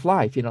of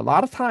life, a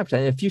lot of times,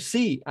 and if you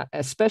see,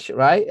 especially,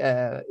 right,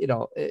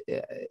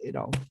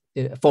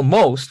 for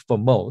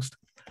most,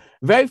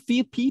 very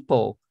few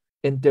people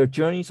in their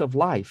journeys of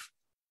life,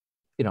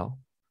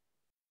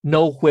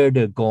 know where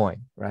they're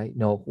going, right?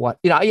 Know what,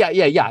 they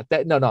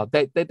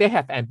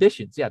have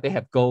ambitions. Yeah, they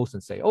have goals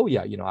and say, oh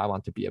yeah, I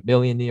want to be a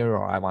millionaire,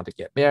 or I want to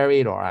get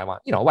married, or I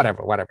want,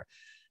 whatever.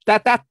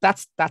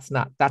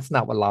 That's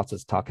not what Lao Tzu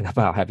is talking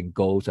about, having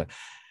goals.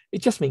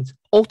 It just means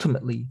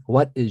ultimately,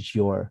 what is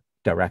your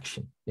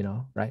direction?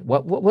 Right?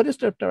 What is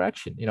the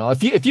direction?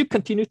 If you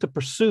continue to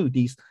pursue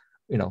these,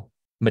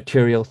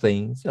 material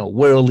things,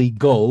 worldly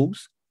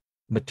goals,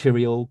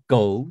 material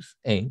goals,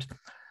 aims,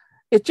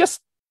 it's just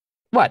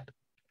what?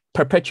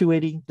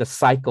 Perpetuating the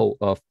cycle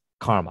of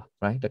karma,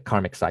 right? The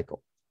karmic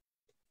cycle.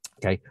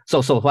 Okay.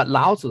 So what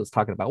Lao Tzu is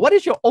talking about, what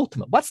is your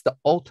ultimate? What's the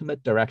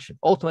ultimate direction,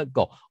 ultimate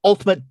goal,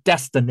 ultimate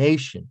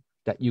destination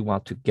that you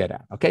want to get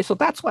at? Okay. So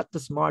that's what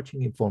this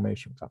marching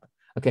information is about.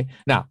 Okay.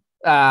 Now,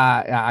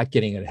 I'm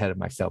getting ahead of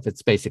myself.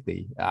 It's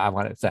basically, I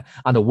want to say,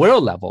 on the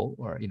world level,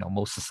 or,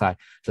 most society,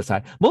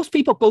 most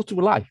people go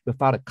through life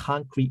without a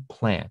concrete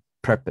plan,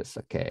 purpose.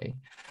 Okay.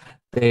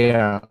 They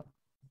are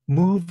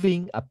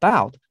moving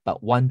about,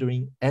 but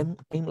wandering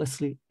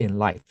aimlessly in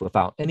life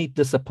without any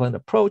disciplined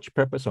approach,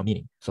 purpose, or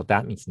meaning. So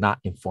that means not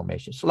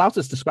information. So Lao Tzu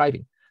is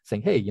describing,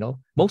 saying, hey,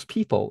 most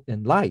people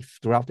in life,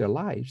 throughout their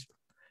lives,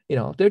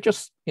 they're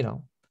just,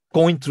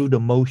 going through the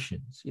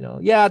motions.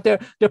 They're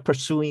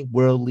pursuing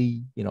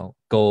worldly,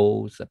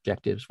 goals,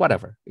 objectives,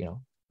 whatever,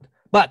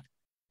 but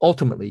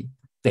ultimately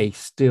they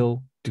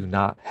still do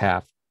not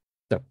have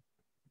the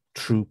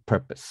true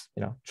purpose,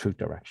 true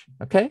direction.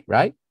 Okay,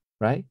 right?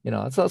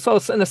 So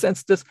in a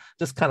sense, this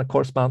kind of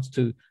corresponds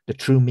to the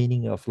true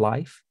meaning of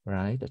life,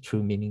 right? The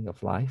true meaning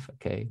of life.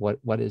 Okay,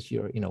 what is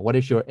your, what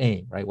is your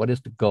aim, right? What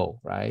is the goal,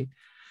 right?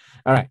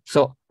 All right.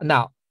 So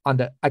now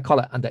I call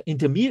it on the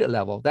intermediate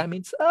level, that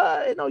means,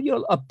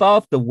 you're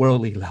above the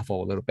worldly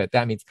level a little bit.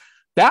 That means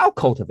Tao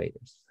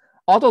cultivators.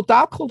 Although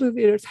Tao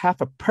cultivators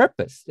have a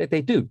purpose, that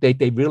they do,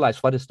 they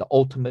realize what is the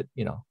ultimate,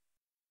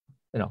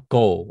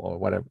 goal, or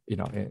whatever,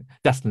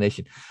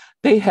 destination.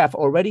 They have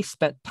already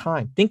spent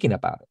time thinking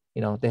about it.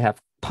 They have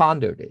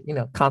pondered it,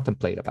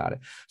 contemplate about it.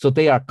 So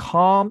they are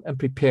calm and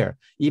prepared,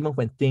 even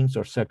when things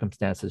or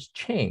circumstances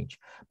change,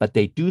 but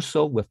they do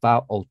so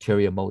without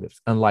ulterior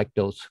motives, unlike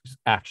those whose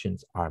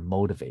actions are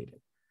motivated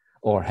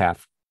or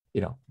have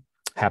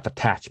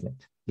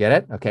attachment. Get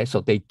it? Okay. So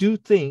they do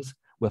things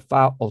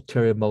without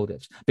ulterior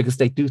motives, because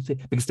they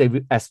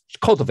as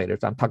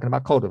cultivators, I'm talking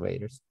about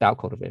cultivators, Tao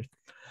cultivators,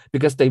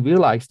 because they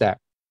realize that,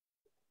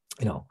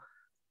 you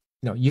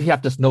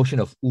have this notion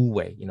of wu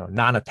wei,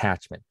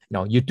 non-attachment.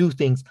 You do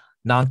things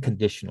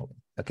non-conditionally.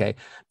 Okay.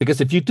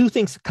 Because if you do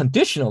things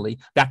conditionally,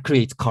 that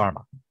creates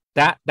karma.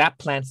 That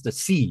plants the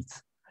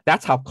seeds.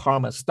 That's how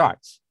karma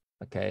starts.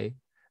 Okay.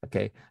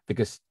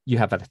 Because you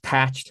have an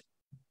attached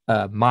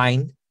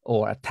mind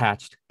or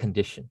attached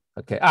condition.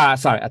 Okay.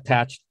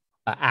 Attached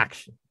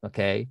action.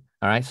 Okay.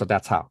 All right. So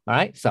that's how. All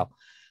right. So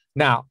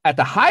now at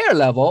the higher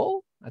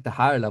level,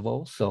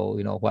 so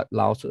what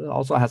Lao Tzu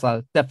also has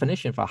a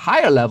definition for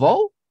higher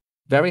level,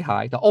 very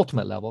high, the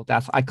ultimate level.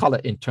 I call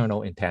it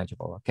internal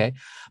intangible. Okay.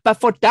 But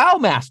for Tao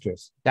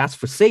masters, that's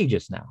for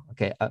sages now.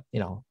 Okay.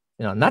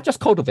 Not just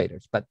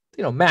cultivators, but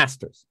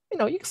masters.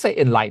 You can say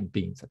enlightened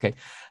beings. Okay.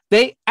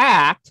 They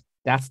act.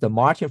 That's the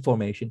march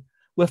information,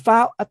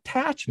 without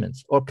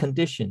attachments or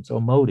conditions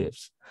or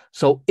motives.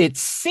 So it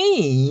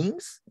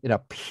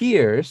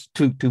appears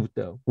to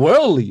the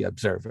worldly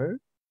observer,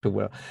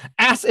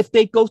 as if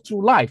they go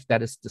through life,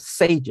 that is the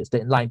sages,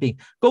 the enlightened being,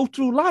 go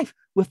through life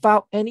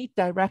without any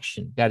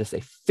direction. That is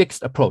a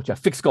fixed approach, a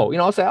fixed goal.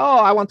 Say, oh,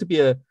 I want to be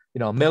a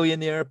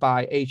millionaire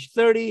by age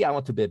 30. I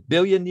want to be a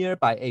billionaire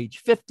by age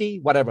 50,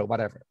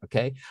 whatever.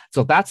 Okay.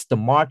 So that's the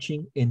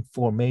marching in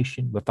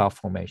formation without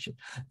formation.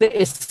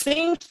 It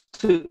seems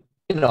to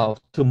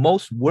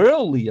most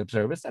worldly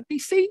observers that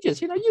these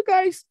sages, you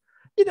guys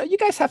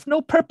have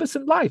no purpose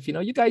in life.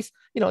 You guys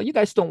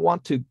don't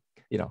want to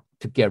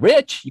get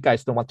rich. You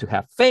guys don't want to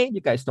have fame.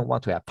 You guys don't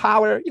want to have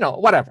power,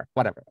 whatever.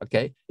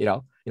 Okay. You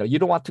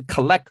don't want to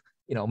collect,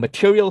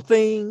 material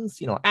things,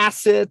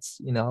 assets,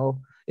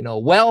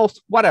 wealth,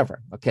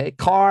 whatever. Okay.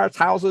 Cars,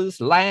 houses,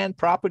 land,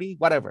 property,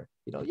 whatever.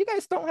 You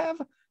guys don't have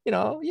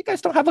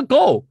a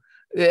goal.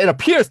 It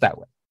appears that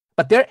way.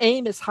 But their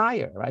aim is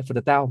higher, right? For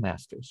the Tao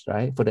masters,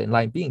 right? For the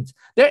enlightened beings,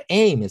 their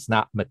aim is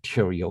not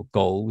material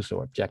goals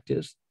or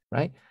objectives,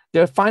 right?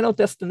 Their final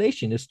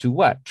destination is to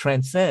what?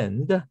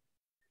 Transcend,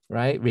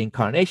 right?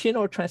 Reincarnation,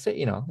 or transcend,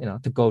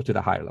 to go to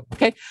the higher level.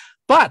 Okay.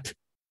 But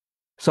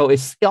so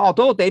it's,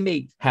 although they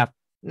may have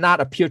not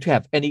appear to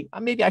have any,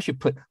 maybe I should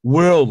put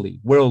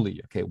worldly,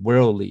 okay,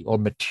 worldly or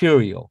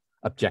material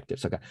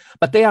objectives, okay,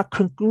 but they are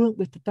congruent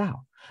with the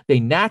Tao. They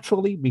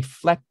naturally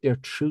reflect their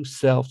true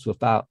selves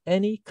without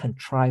any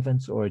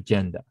contrivance or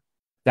agenda.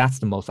 That's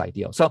the most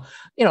ideal. So,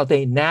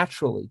 they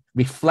naturally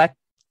reflect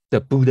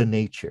the Buddha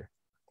nature,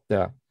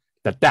 the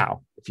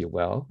Tao, if you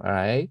will, all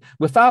right,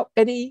 without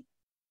any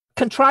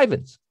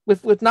contrivance,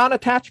 with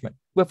non-attachment,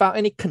 without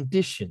any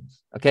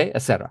conditions, okay,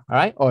 etc., all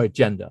right, or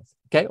agendas,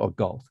 okay, or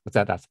goals.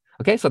 That's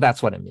okay. So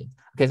that's what I mean.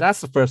 Okay, so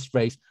that's the first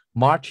phrase: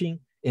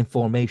 marching in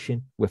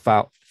formation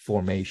without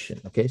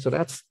formation. Okay, so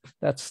that's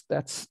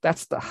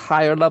the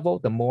higher level,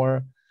 the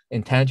more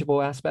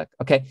intangible aspect.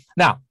 Okay,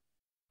 now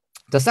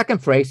the second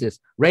phrase is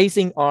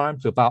raising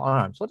arms without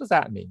arms. What does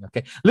that mean?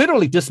 Okay,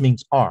 literally this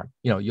means arm.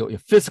 Your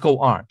physical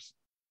arms.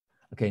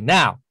 Okay,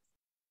 now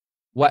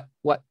what?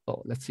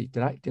 Oh, let's see.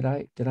 Did I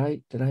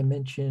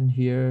mention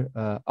here?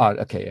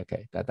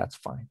 Okay. That's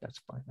fine.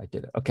 I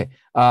did it. Okay.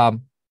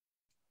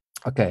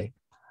 Okay.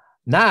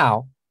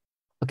 Now,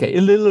 okay.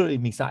 It literally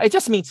means, it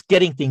just means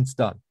getting things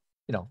done.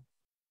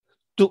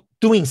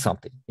 Doing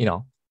something.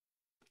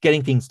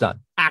 Getting things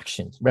done.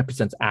 Actions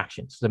represents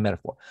actions. It's a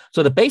metaphor.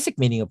 So the basic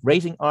meaning of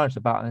raising arms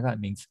about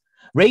that means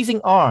raising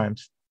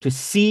arms to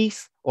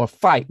seize or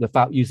fight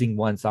without using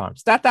one's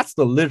arms. That's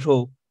the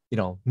literal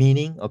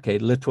meaning. Okay,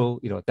 literal.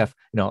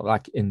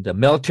 Like in the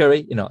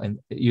military. And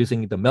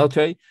using the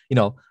military.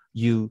 You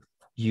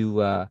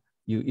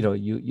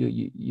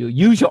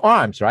use your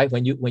arms, right?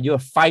 When you're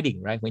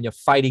fighting, right? When you're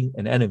fighting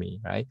an enemy,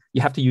 right?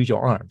 You have to use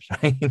your arms,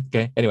 right?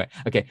 Okay. Anyway,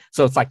 okay.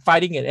 So it's like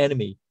fighting an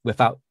enemy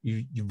without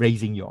you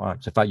raising your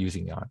arms, without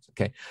using your arms.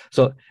 Okay.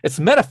 So it's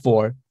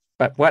metaphor,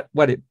 but what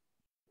it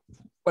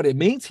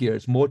means here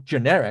is more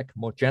generic,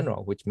 more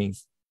general, which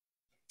means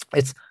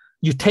it's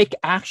you take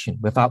action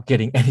without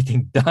getting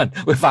anything done,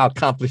 without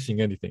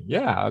accomplishing anything.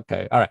 Yeah.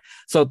 Okay. All right.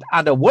 So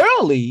on the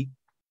worldly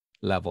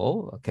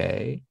level,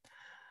 okay,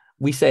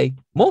 we say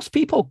most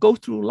people go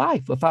through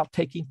life without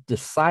taking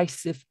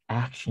decisive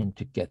action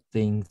to get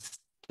things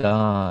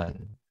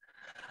done.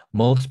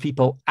 Most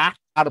people act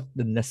out of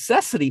the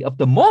necessity of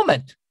the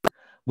moment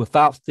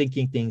without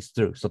thinking things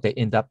through. So they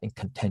end up in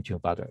contention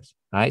with others.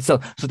 All right. So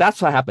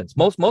that's what happens.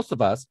 Most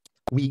of us,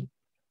 we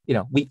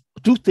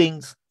do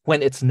things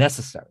when it's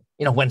necessary,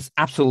 when it's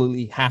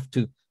absolutely have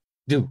to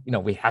do,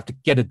 we have to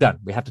get it done.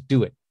 We have to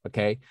do it.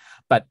 Okay.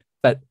 But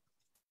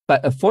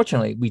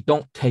unfortunately, we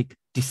don't take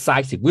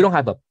decisive. We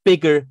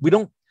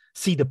don't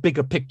see the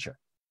bigger picture.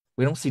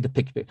 We don't see the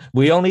picture.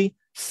 We only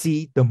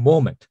see the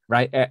moment,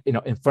 right?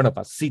 In front of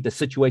us, see the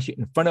situation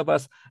in front of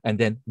us, and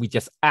then we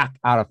just act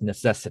out of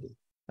necessity.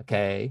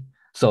 Okay.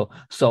 So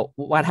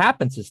what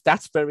happens is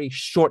that's very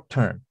short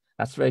term.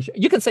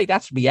 You can say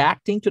that's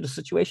reacting to the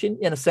situation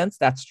in a sense.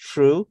 That's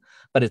true,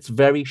 but it's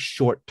very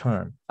short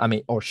term.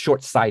 Or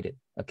short sighted.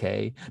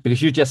 Okay.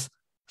 Because you're just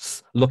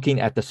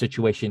looking at the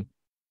situation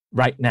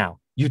right now.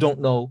 You don't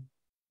know.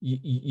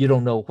 You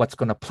don't know what's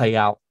going to play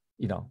out,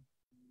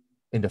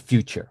 in the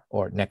future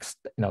or next,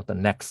 the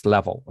next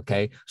level.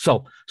 Okay.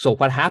 So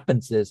what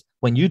happens is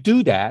when you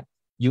do that,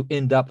 you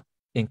end up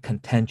in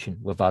contention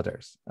with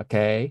others.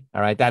 Okay.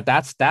 All right.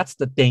 That's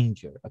the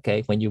danger.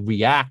 Okay. When you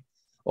react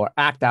or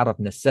act out of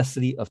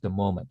necessity of the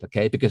moment.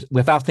 Okay. Because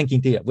without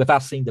thinking through it,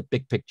 without seeing the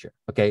big picture.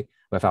 Okay.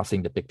 Without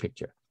seeing the big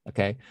picture.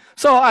 Okay.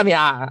 So, I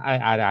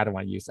don't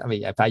want to use,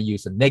 if I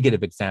use a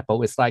negative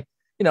example, it's like,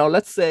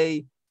 let's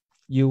say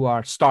you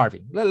are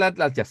starving.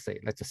 Let's just say.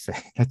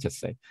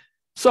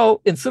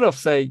 So instead of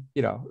say,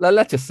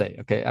 let's just say,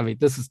 okay.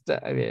 This is,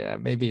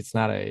 maybe it's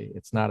not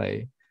an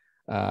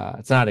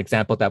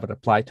example that would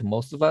apply to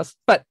most of us,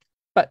 but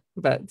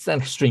it's an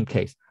extreme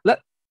case.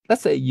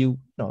 Let's say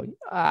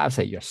I'll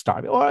say you're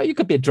starving, or you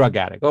could be a drug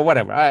addict or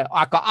whatever,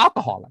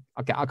 alcoholic.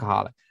 Okay,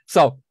 alcoholic.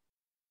 So,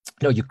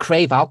 you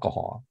crave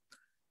alcohol.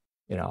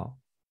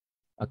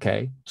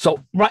 Okay.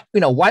 So right,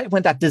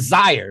 when that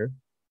desire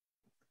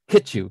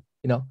hits you,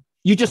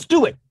 you just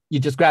do it. You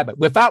just grab it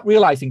without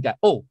realizing that,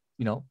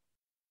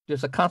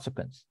 there's a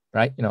consequence,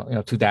 right?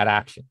 To that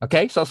action.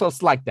 Okay. So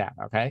it's like that.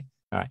 Okay.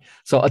 All right.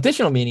 So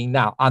additional meaning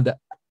now on the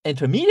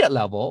intermediate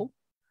level,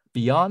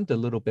 beyond the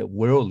little bit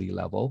worldly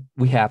level,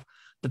 we have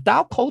the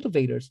Tao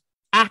cultivators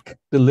act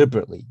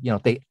deliberately.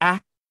 They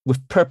act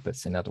with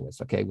purpose, in other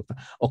words, okay,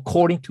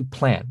 according to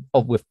plan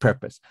or with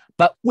purpose,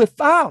 but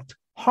without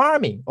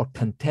harming or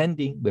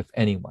contending with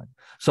anyone.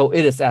 So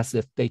it is as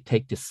if they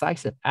take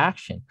decisive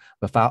action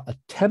without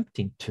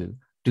attempting to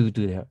due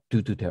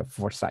to their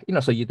foresight.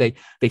 So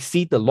they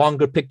see the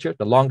longer picture,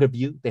 the longer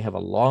view. They have a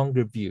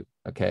longer view.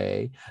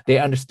 Okay, they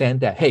understand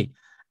that, hey,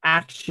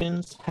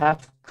 actions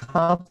have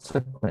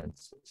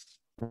consequences,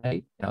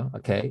 right?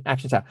 Okay,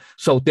 actions have.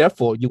 So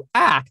therefore, you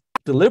act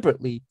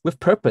deliberately with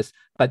purpose,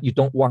 but you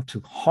don't want to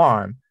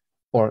harm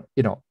or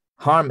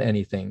harm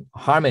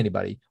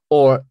anybody,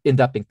 or end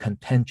up in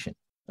contention.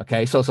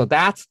 Okay, so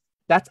that's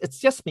it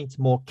just means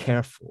more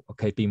careful.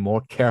 Okay, be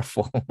more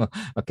careful.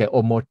 Okay,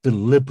 or more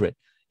deliberate.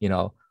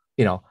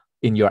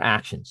 In your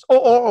actions,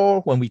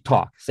 or when we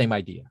talk, same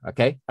idea.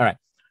 Okay, all right.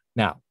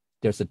 Now,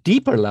 there's a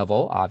deeper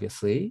level,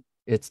 obviously.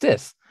 It's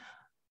this.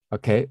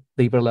 Okay,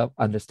 deeper level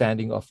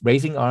understanding of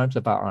raising arms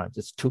about arms.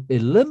 It's to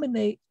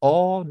eliminate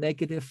all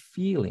negative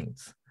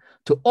feelings,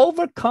 to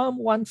overcome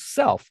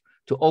oneself,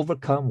 to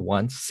overcome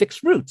one's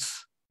six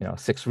roots.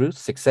 Six roots,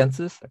 six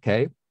senses.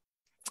 Okay,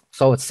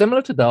 so it's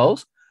similar to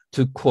those.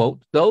 To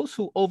quote, those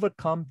who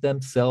overcome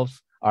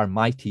themselves are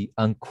mighty,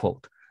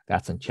 unquote.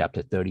 That's in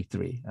chapter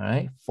 33. All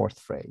right, fourth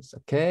phrase.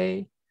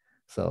 Okay,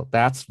 so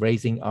that's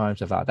raising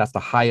arms about. That's the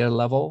higher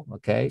level.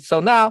 Okay, so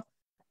now,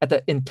 at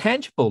the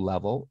intangible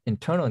level,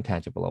 internal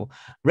intangible level,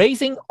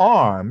 raising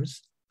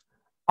arms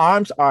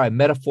are a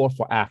metaphor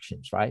for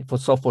actions, right?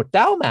 So for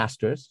Tao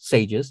masters,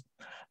 sages,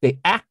 they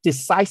act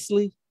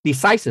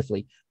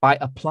decisively by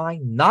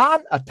applying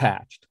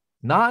non-attached,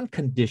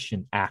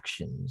 non-conditioned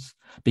actions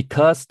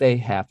because they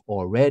have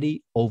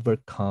already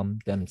overcome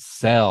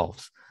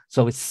themselves.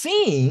 So it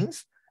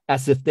seems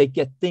as if they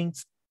get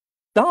things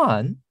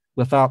done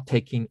without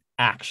taking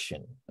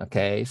action.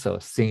 Okay, so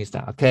it seems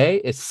that. Okay,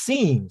 it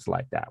seems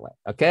like that way.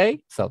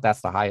 Okay, so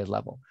that's the highest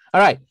level.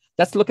 All right,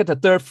 let's look at the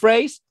third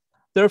phrase.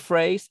 Third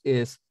phrase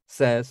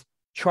says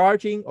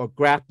charging or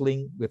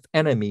grappling with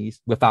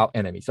enemies without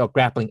enemies. So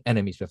grappling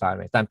enemies without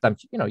enemies.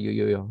 Sometimes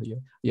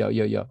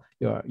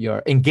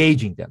you're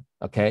engaging them.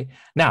 Okay,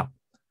 now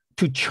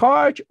to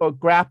charge or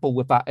grapple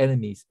without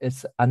enemies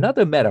is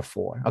another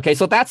metaphor. Okay,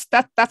 so that's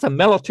a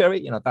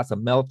military, that's a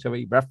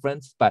military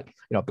reference, but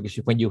because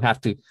when you have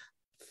to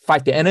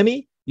fight the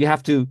enemy, you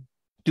have to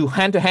do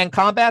hand-to-hand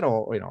combat,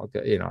 or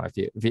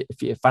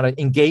if you finally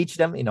engage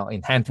them,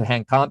 in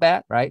hand-to-hand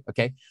combat, right?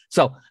 Okay,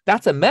 so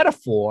that's a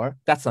metaphor.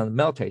 That's on the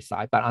military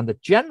side, but on the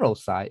general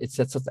side,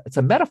 it's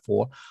a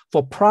metaphor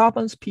for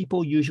problems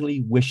people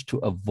usually wish to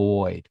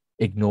avoid,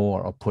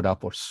 ignore, or put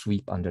up or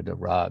sweep under the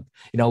rug.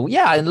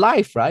 In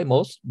life, right?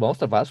 Most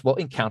of us will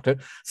encounter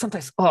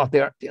sometimes. Oh,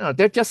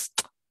 they're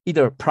just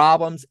either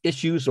problems,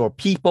 issues, or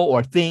people,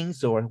 or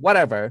things, or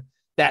whatever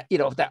that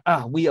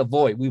we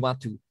avoid. We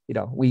want to,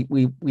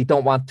 we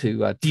don't want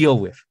to deal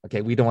with.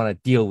 Okay, we don't want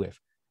to deal with.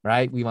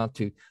 Right? We want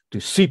to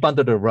sweep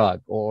under the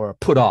rug or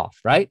put off.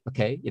 Right?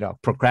 Okay,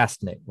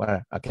 procrastinate.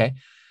 Whatever. Okay.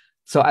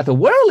 So at the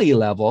worldly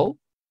level,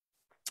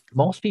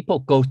 most people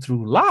go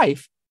through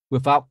life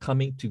without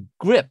coming to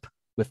grip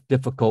with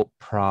difficult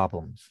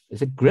problems.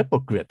 Is it grip or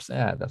grips?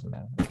 It doesn't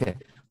matter. Okay,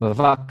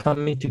 without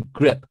coming to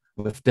grip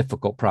with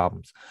difficult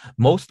problems.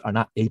 Most are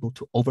not able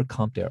to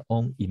overcome their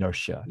own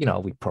inertia.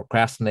 We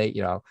procrastinate,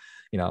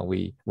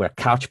 we're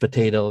couch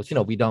potatoes,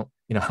 we don't,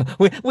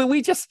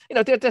 we just,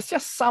 there's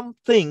just some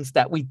things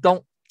that we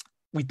don't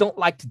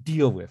like to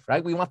deal with,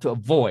 right? We want to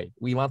avoid.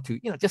 We want to,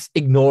 just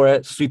ignore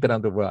it, sweep it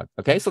under the rug.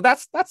 Okay, so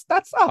that's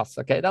us.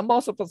 Okay, now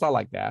most of us are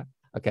like that.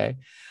 Okay,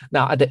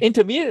 now at the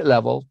intermediate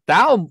level,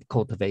 Tao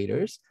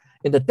cultivators,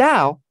 in the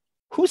Tao,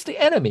 who's the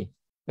enemy?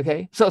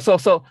 Okay, so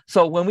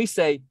when we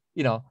say,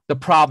 the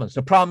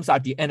problems are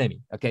the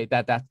enemy. Okay,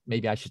 that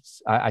maybe I should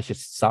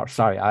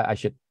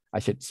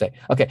say.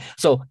 Okay,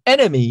 so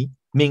enemy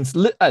means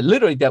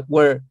literally that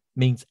word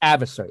means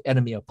adversary,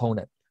 enemy,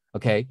 opponent.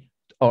 Okay,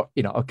 or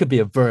it could be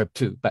a verb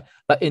too. But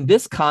in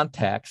this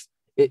context,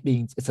 it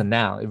means it's a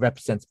noun. It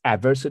represents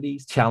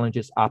adversities,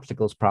 challenges,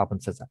 obstacles,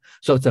 problems, etc.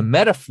 So it's a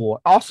metaphor.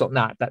 Also,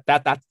 not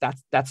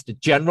that's the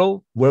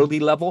general worldly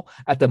level.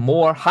 At the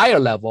more higher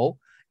level,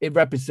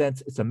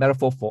 it's a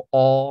metaphor for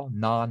all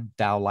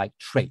non-Tao-like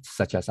traits,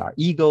 such as our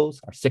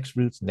egos, our six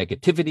roots,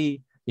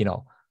 negativity,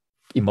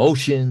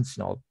 emotions,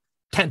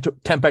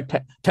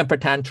 temper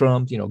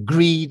tantrums,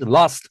 greed,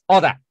 lust, all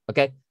that.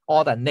 Okay,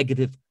 all that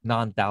negative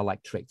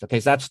non-Tao-like traits. Okay,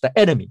 so that's the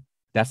enemy.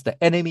 That's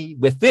the enemy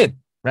within,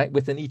 right?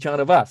 Within each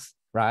one of us,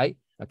 right?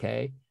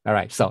 Okay. All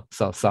right. So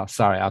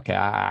sorry. Okay,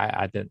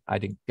 I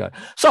didn't go.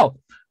 So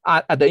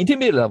at the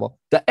intermediate level,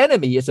 the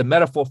enemy is a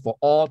metaphor for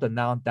all the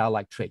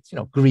non-Tao-like traits,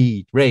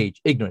 greed,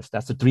 rage, ignorance.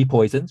 That's the three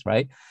poisons,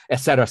 right?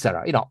 Etc.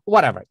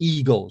 Whatever,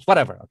 egos,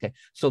 whatever. Okay.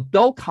 So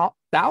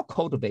Tao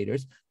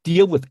cultivators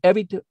deal with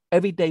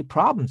everyday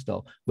problems,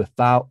 though,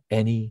 without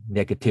any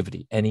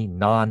negativity, any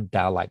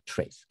non-Tao-like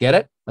traits. Get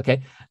it?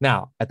 Okay.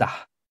 Now,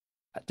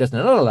 just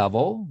another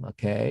level,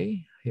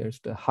 okay,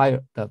 here's the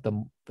higher,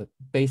 the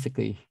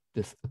basically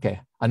this, okay,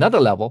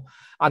 another level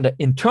on the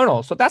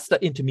internal. So that's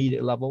the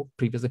intermediate level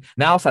previously.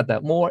 Now it's at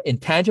the more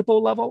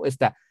intangible level, is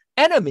that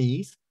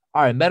enemies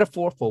are a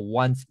metaphor for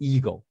one's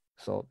ego.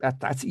 So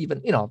that's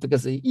even,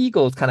 because the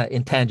ego is kind of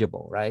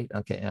intangible, right?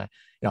 Okay,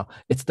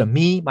 it's the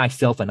me,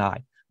 myself, and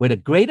I, where the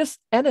greatest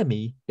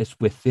enemy is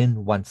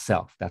within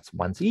oneself. That's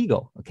one's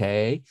ego,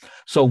 okay?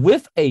 So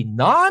with a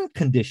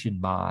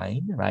non-conditioned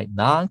mind, right?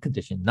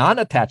 Non-conditioned,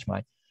 non-attached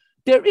mind,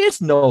 there is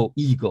no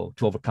ego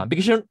to overcome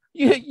because you're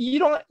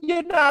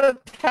not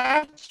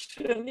attached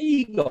to an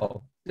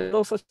ego. There's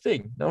no such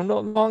thing, no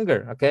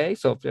longer. Okay,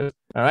 so all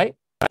right.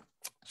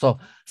 So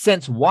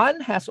since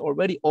one has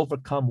already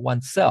overcome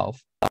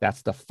oneself,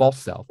 that's the false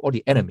self or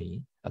the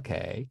enemy.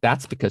 Okay,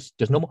 that's because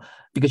there's no more,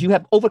 because you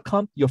have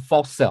overcome your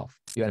false self,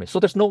 your enemy. So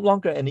there's no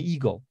longer an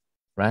ego,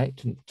 right?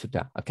 To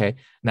that. Okay.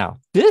 Now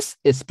this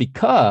is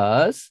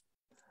because,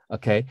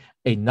 okay,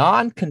 a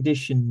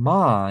non-conditioned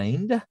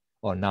mind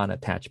or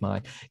non-attached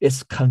mind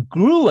is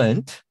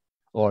congruent,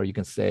 or you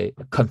can say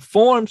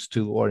conforms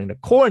to, or in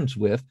accordance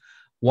with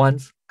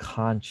one's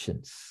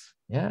conscience.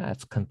 Yeah,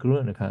 it's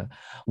congruent,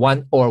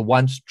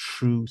 one's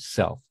true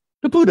self,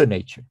 the Buddha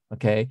nature,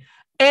 okay,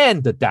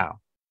 and the Tao.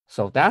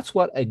 So that's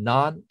what a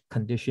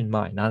non-conditioned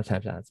mind,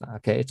 non-attached mind,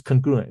 okay, it's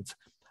congruent,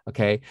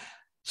 okay.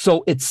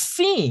 So it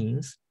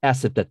seems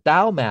as if the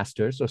Tao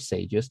masters or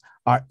sages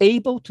are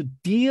able to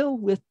deal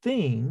with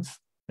things,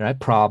 right,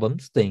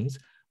 problems, things,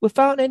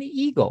 without any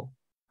ego.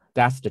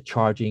 That's the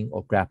charging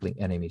or grappling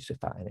enemies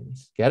without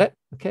enemies. Get it?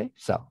 Okay.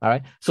 So, all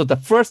right. So the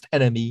first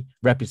enemy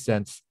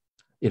represents,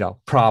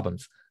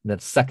 problems. And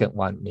the second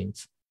one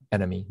means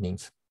enemy,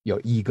 means your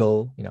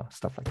ego,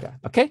 stuff like that.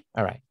 Okay.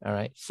 All right. All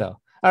right. So,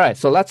 all right.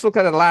 So let's look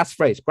at the last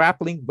phrase,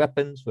 grappling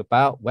weapons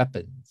without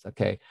weapons.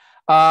 Okay.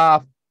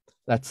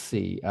 Let's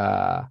see.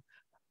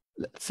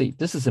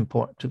 This is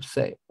important to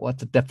say.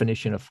 What's the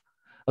definition of,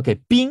 okay,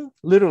 Bing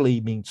literally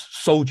means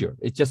soldier.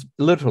 It just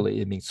literally,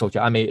 it means soldier.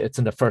 I mean, it's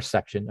in the first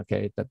section,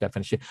 okay, the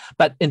definition.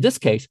 But in this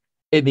case,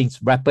 it means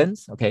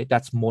weapons, okay,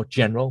 that's more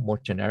general, more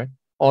generic,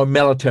 or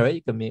military.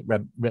 It can mean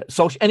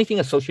anything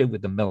associated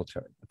with the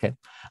military, okay.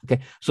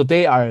 So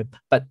they are,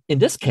 but in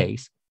this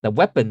case, the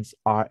weapons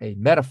are a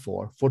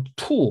metaphor for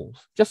tools,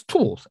 just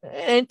tools,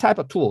 any type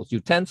of tools,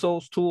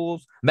 utensils,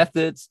 tools,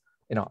 methods,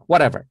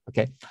 whatever,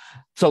 okay.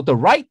 So the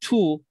right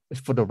tool is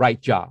for the right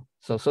job.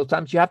 So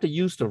sometimes you have to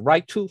use the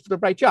right tool for the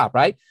right job,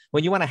 right?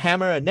 When you want to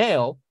hammer a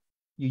nail,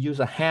 you use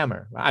a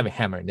hammer. I mean,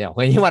 hammer and nail.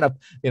 When you want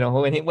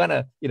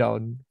to,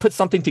 put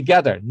something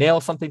together,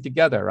 nail something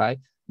together, right?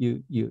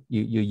 You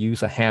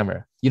use a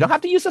hammer. You don't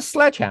have to use a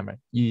sledgehammer.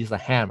 You use a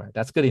hammer.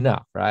 That's good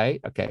enough, right?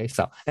 Okay.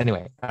 So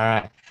anyway, all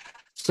right.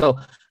 So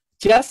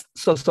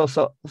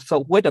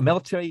so where the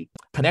military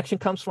connection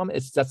comes from,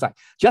 it's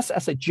just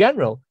as a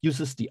general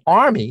uses the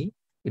army,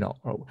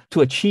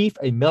 to achieve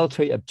a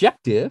military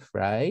objective,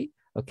 right?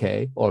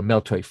 Okay, or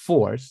military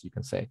force, you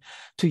can say,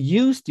 to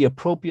use the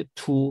appropriate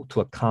tool to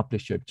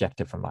accomplish your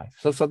objective in life.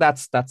 So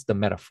that's the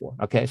metaphor.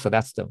 Okay, so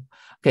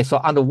so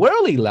on the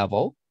worldly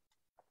level,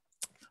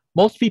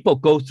 most people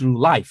go through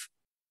life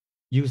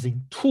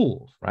using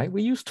tools, right?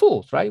 We use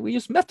tools, right? We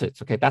use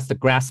methods. Okay, that's the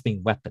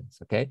grasping weapons.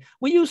 Okay,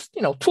 we use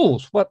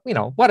tools,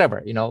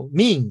 whatever,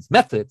 means,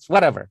 methods,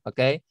 whatever.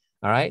 Okay,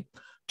 all right,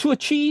 to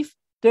achieve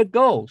their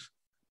goals.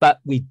 But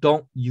we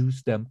don't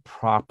use them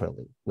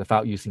properly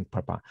without using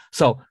proper.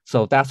 So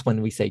that's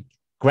when we say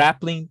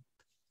grappling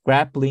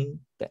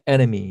the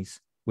enemies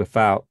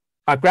without,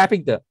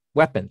 grabbing the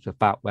weapons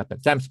without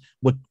weapons. That means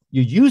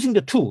you're using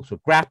the tools, we're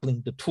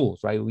grappling the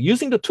tools, right? We're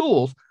using the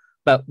tools,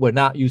 but we're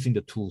not using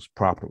the tools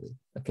properly.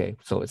 Okay,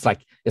 so it's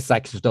like as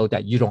though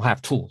that you don't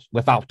have tools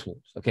without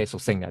tools. Okay, so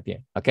saying that at the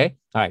end. Okay,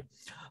 all right.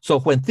 So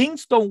when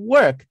things don't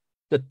work,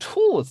 the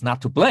tool is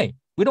not to blame.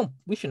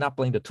 We should not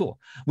blame the tool.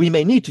 We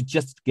may need to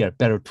just get a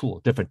better tool,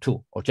 different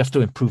tool, or just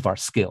to improve our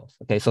skills.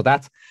 Okay, so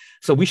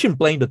we shouldn't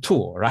blame the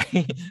tool, right?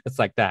 It's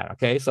like that.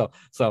 Okay, so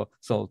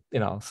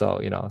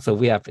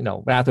we have,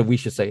 rather we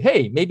should say,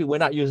 hey, maybe we're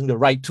not using the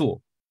right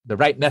tool, the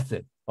right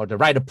method, or the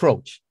right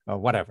approach, or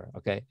whatever.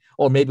 Okay,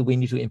 or maybe we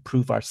need to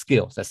improve our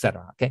skills,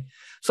 etc. Okay,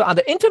 so on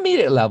the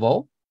intermediate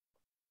level,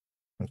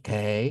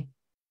 okay,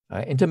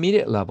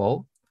 intermediate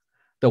level,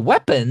 the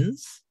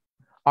weapons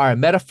are a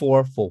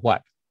metaphor for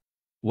what?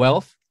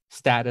 Wealth,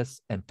 status,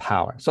 and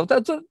power. So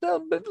that's a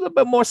little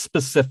bit more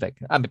specific.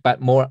 I mean,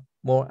 but more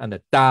on the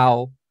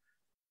Tao,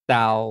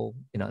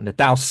 in the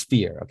Tao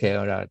sphere, okay,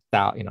 or the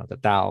Tao,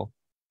 the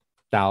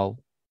Tao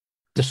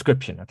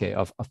description, okay,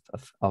 of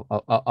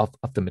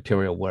the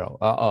material world,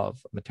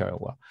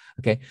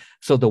 okay.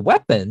 So the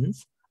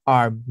weapons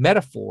are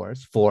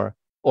metaphors for,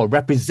 or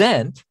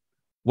represent,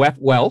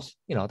 wealth.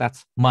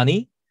 That's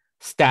money,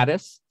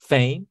 status,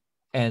 fame,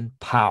 and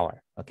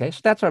power. Okay,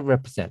 so that's what it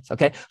represents.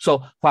 Okay,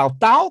 so while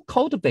Tao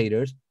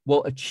cultivators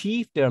will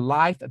achieve their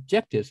life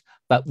objectives,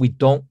 but we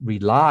don't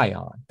rely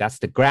on, that's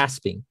the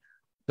grasping,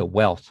 the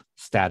wealth,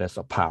 status,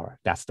 or power.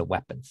 That's the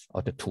weapons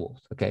or the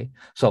tools. Okay,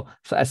 so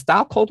as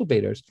Tao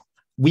cultivators,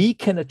 we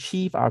can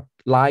achieve our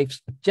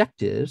life's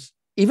objectives,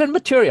 even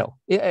material,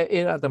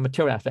 the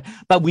material aspect,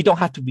 but we don't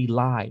have to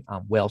rely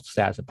on wealth,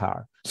 status, and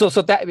power. So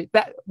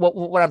that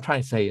what I'm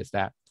trying to say is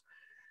that,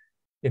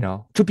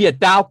 to be a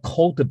Tao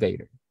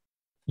cultivator,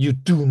 you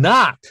do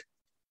not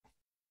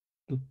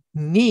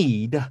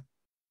need,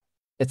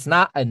 it's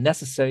not a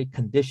necessary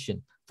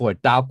condition for a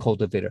Tao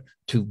cultivator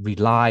to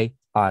rely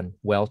on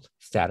wealth,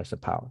 status,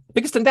 and power.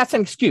 Because then that's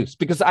an excuse.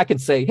 Because I can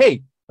say,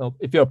 hey,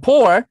 if you're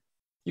poor,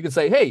 you can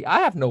say, hey, I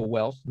have no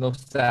wealth, no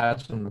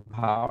status, no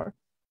power.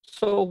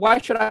 So why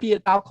should I be a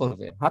Tao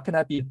cultivator? How can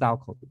I be a Tao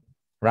cultivator?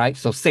 Right?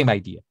 So same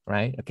idea,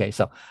 right? Okay,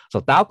 so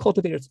Tao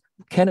cultivators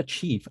can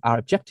achieve our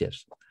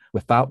objectives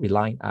without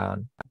relying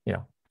on,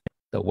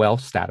 the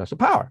wealth, status, or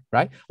power,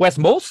 right? Whereas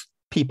most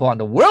people on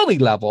the worldly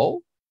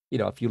level,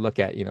 if you look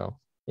at, I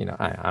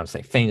don't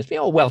say famous,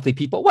 wealthy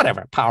people,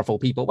 whatever, powerful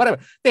people, whatever,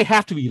 they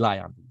have to rely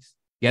on these.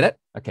 Get it?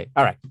 Okay.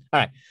 All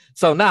right.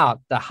 So now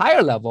the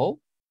higher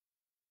level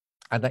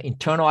and the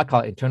internal, I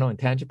call it internal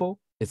intangible,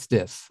 it's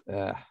this.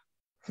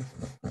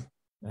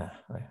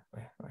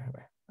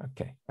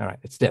 Okay, all right,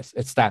 it's this.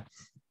 It's that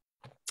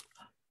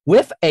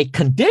with a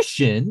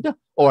conditioned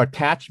or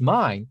attached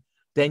mind,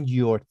 then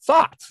your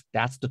thoughts,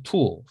 that's the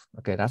tools,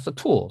 okay, that's the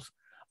tools,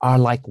 are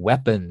like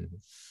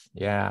weapons.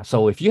 Yeah,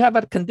 so if you have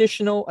a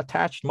conditional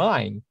attached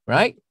mind,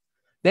 right,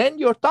 then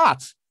your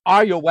thoughts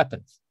are your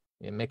weapons.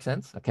 It makes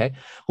sense, okay?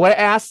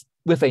 Whereas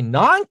with a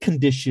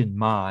non-conditioned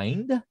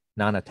mind,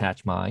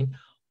 non-attached mind,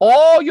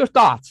 all your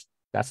thoughts,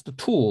 that's the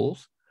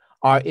tools,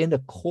 are in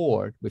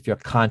accord with your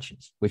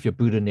conscience, with your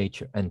Buddha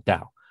nature and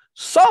Tao.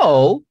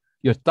 So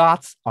your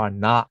thoughts are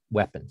not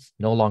weapons,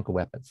 no longer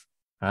weapons.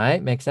 All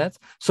right, makes sense?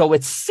 So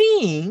it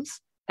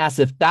seems as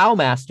if Tao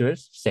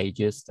masters,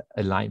 sages,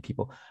 enlightened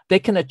people, they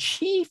can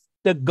achieve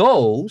the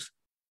goals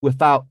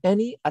without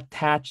any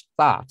attached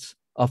thoughts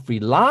of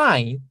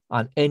relying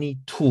on any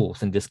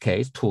tools. In this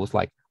case, tools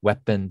like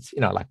weapons,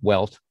 like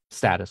wealth,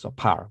 status, or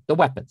power, the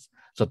weapons.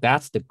 So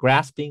that's the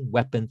grasping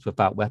weapons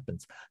without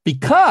weapons.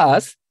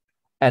 Because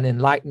an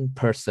enlightened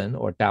person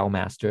or Tao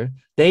master,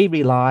 they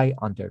rely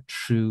on their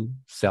true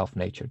self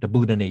nature, the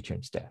Buddha nature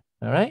instead.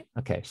 All right.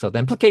 Okay. So the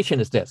implication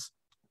is this.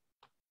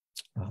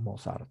 I'm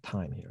almost out of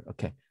time here.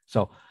 Okay.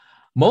 So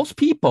most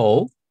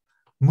people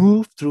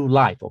move through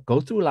life or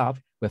go through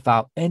life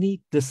without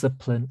any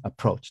disciplined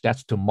approach.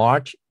 That's to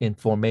march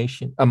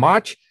information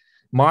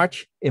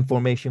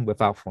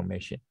without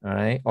formation. All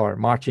right. Or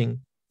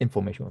marching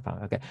information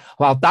without. Okay.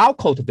 While Tao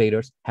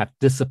cultivators have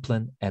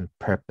discipline and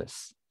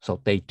purpose.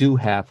 So they do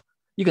have,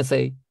 you can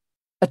say,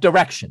 a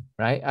direction,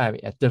 right? I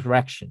mean, a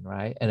direction,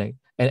 right? And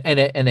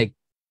a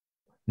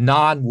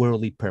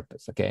non-worldly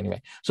purpose. Okay,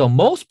 anyway. So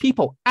most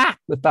people act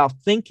without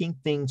thinking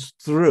things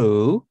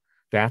through.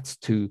 That's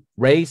to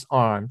raise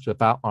arms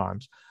without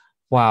arms,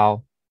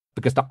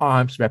 because the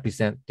arms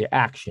represent their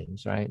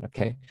actions, right?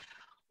 Okay.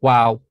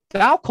 While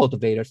Tao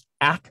cultivators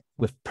act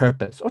with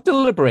purpose or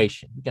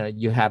deliberation.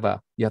 You have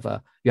a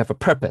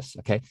purpose,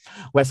 okay?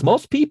 Whereas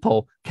most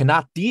people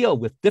cannot deal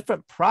with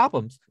different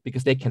problems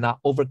because they cannot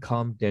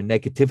overcome their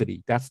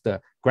negativity. That's the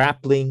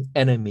grappling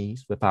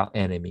enemies without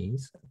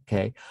enemies,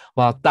 okay?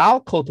 While Tao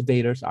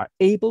cultivators are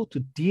able to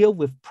deal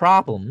with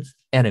problems,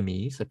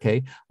 enemies,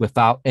 okay,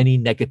 without any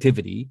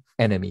negativity,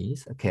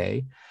 enemies,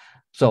 okay?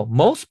 So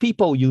most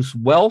people use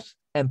wealth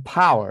and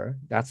power,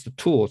 that's the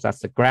tools, that's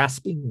the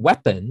grasping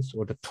weapons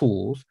or the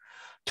tools,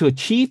 to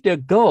achieve their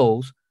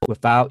goals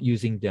without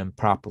using them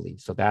properly.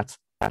 So that's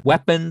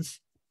weapons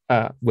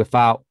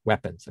without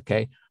weapons,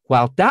 okay?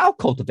 While Tao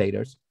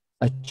cultivators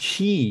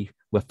achieve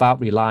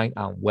without relying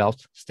on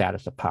wealth,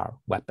 status, or power,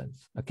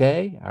 weapons,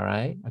 okay? All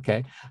right,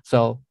 okay?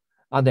 So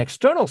on the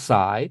external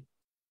side,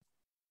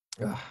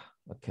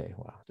 okay,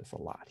 wow, there's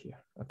a lot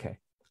here, okay.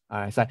 All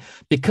right, so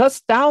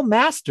because Tao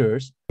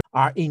masters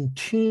are in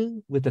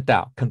tune with the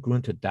Tao,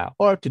 congruent to Tao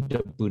or to the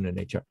Buddha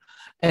nature,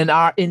 and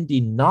are in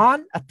the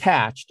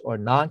non-attached or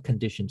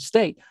non-conditioned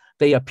state,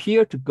 they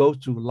appear to go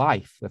through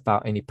life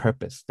without any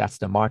purpose. That's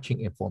the marching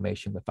in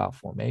formation without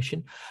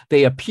formation.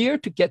 They appear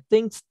to get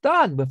things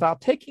done without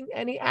taking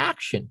any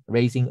action,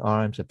 raising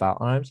arms without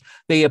arms.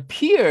 They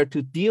appear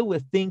to deal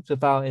with things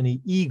without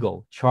any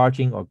ego,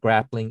 charging or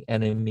grappling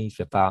enemies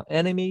without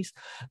enemies.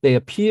 They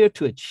appear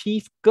to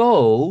achieve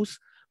goals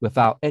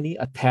without any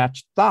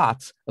attached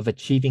thoughts of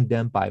achieving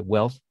them by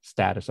wealth,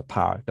 status, or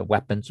power, the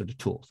weapons or the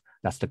tools.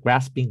 That's the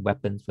grasping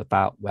weapons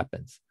without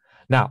weapons.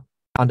 Now,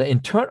 on the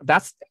internal,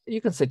 you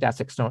can say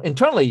that's external.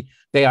 Internally,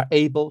 they are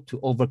able to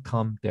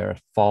overcome their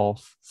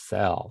false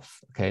selves.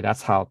 Okay,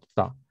 that's how it's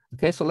done.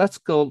 Okay, so let's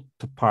go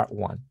to part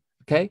one.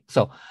 Okay,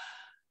 so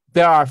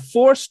there are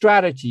 4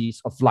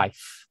 strategies of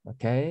life.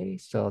 Okay,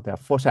 so there are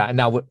 4 strategies.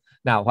 Now,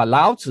 what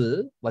Lao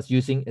Tzu was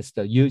using is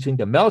using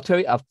the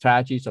military of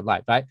strategies of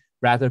life, right?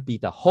 Rather be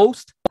the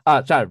host,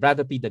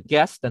 rather be the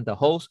guest than the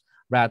host,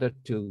 rather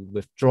to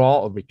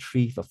withdraw or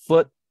retrieve a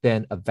foot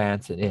than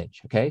advance an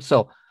inch. Okay,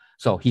 so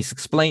he's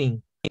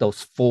explaining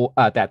those 4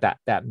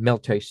 that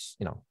military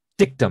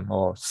dictum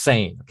or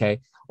saying.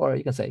 Okay, or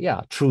you can say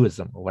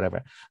truism or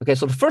whatever. Okay,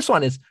 so the first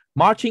one is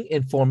marching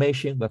in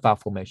formation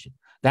without formation.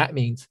 That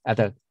means at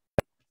the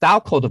Tao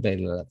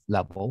cultivator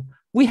level,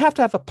 we have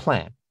to have a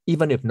plan,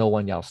 even if no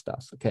one else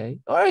does, okay?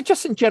 Or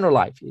just in general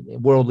life,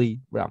 in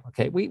worldly realm,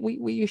 okay?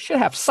 We should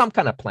have some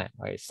kind of plan,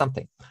 right?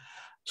 Something.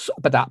 So,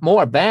 but that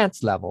more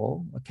advanced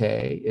level,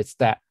 okay, it's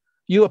that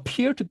you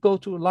appear to go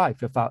through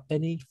life without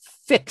any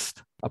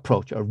fixed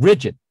approach or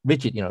rigid, you're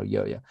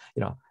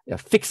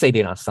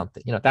fixated on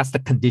something. That's the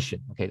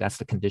condition, okay? That's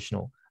the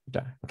conditional,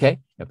 okay?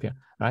 Up here,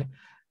 right?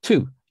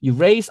 2, you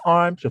raise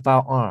arms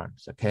without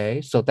arms,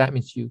 okay? So that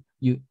means you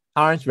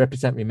arms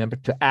represent, remember,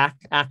 to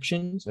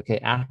actions, okay?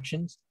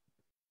 Actions.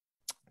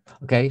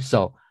 Okay,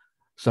 so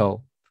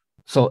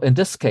in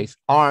this case,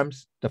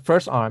 arms, the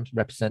first arms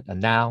represent a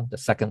noun, the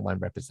second one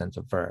represents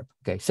a verb.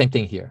 Okay, same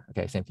thing here.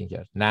 Okay, same thing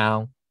here.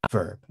 Noun,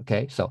 verb.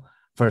 Okay, so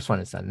first one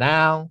is a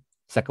noun,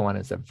 second one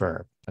is a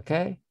verb.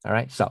 Okay, all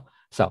right. So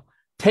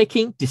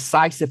taking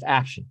decisive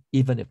action,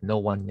 even if no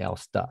one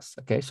else does.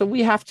 Okay, so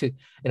we have to,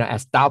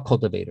 as Tao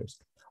cultivators,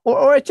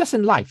 or just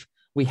in life,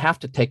 we have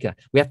to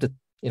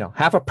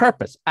have a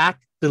purpose,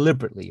 act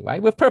deliberately,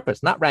 right? With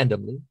purpose, not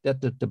randomly,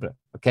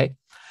 okay?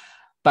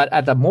 But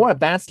at the more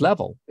advanced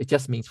level, it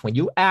just means when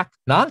you act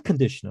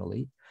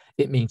non-conditionally,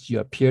 it means you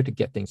appear to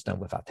get things done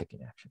without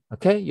taking action,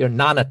 okay? You're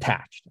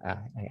non-attached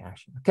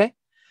action, okay?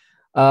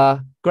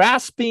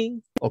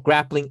 Grasping or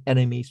grappling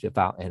enemies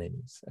without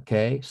enemies,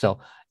 okay? So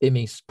it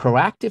means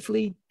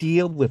proactively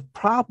deal with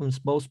problems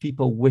most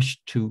people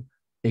wish to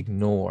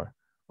ignore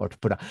or to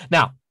put out.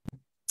 Now,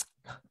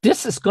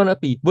 this is going to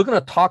be, we're going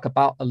to talk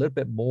about a little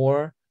bit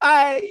more.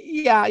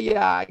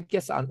 I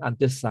guess on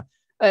this,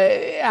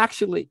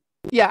 actually,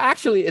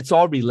 it's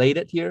all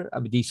related here. I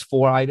mean, these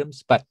 4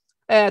 items, but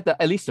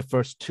at least the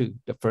first 2,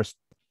 the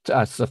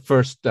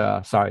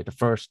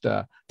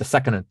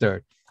second and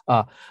third.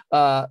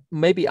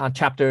 Maybe on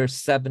chapter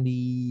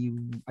 70,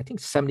 I think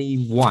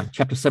 71,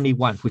 chapter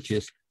 71, which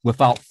is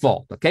without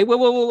fault. Okay,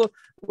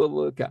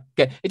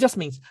 okay. It just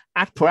means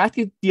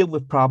proactively deal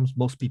with problems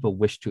most people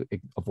wish to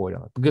avoid,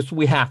 because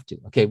we have to.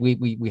 Okay,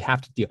 we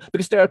have to deal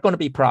because there are going to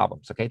be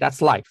problems. Okay,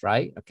 that's life,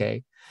 right?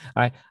 Okay,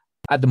 all right.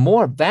 At the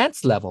more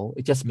advanced level,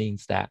 it just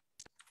means that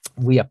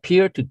we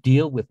appear to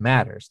deal with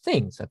matters,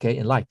 things, okay,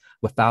 in life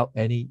without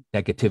any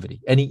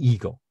negativity, any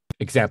ego.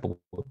 Example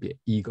would be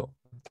ego.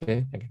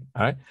 Okay,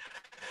 all right.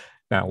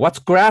 Now, what's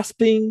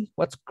grasping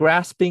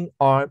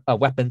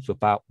weapons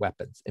without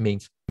weapons? It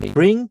means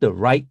bring the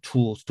right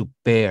tools to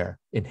bear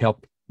and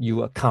help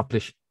you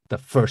accomplish the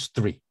first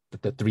 3,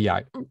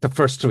 the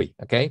first 3.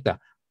 Okay,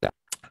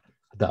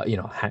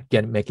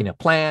 making a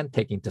plan,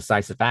 taking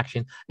decisive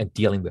action, and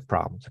dealing with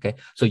problems. Okay,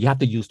 so you have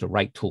to use the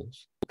right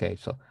tools. Okay,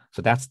 so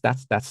that's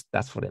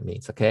what it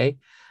means. Okay,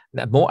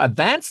 at more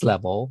advanced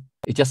level,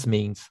 it just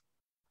means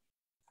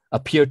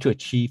appear to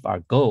achieve our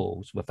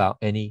goals without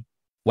any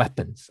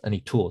weapons, any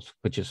tools,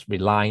 which is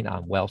relying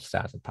on wealth,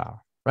 status, and power.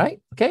 Right?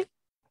 Okay.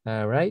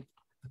 All right.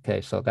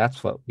 Okay, so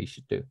that's what we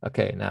should do.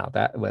 Okay, now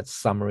that was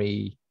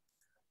summary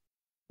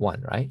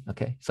 1, right?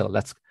 Okay, so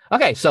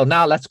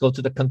now let's go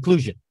to the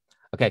conclusion.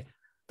 Okay,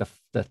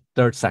 the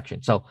third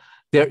section. So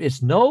there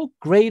is no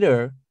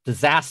greater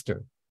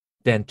disaster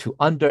than to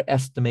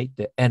underestimate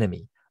the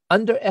enemy.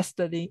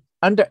 Underestimating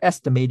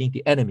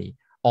the enemy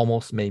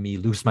almost made me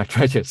lose my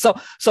treasure. So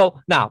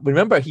now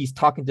remember, he's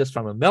talking just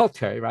from a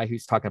military, right?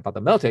 He's talking about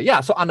the military.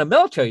 Yeah. So on the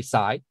military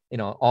side,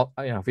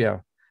 if you're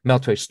a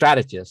military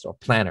strategist or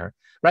planner,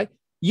 right?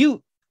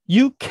 You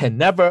can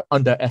never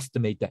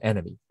underestimate the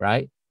enemy,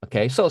 right?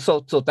 Okay. So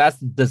that's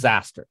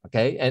disaster.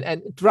 Okay.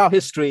 And throughout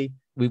history,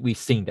 we've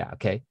seen that.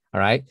 Okay. All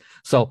right.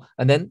 So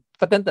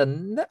but then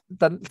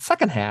the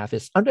second half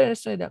is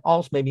underestimated and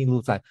almost made me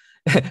lose time.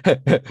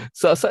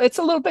 so it's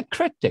a little bit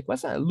cryptic.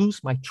 What's that?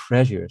 Lose my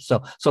treasure.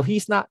 So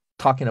he's not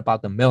talking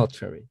about the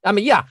military. I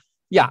mean, yeah.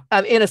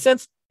 In a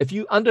sense, if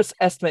you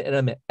underestimate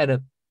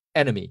an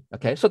enemy,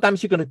 okay,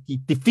 sometimes you're going to be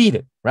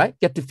defeated, right?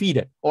 Get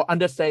defeated or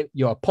underestimate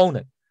your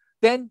opponent.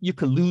 Then you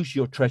could lose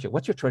your treasure.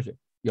 What's your treasure?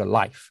 Your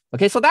life.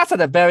 Okay, so that's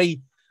at a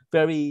very,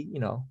 very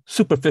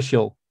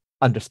superficial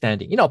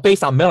understanding,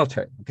 based on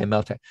military. Okay,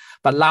 military.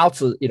 But Lao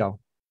Tzu,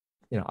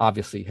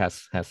 obviously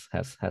has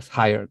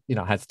higher,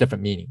 has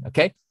different meaning.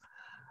 Okay.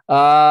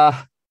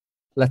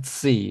 Let's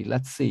see.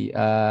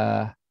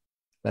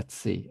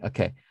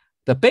 Okay.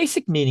 The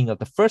basic meaning of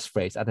the first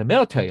phrase at the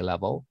military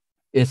level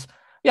is,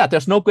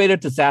 there's no greater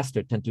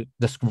disaster than to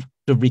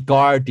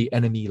regard the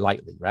enemy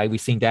lightly, right?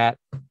 We've seen that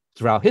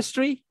throughout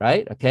history,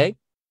 right? Okay.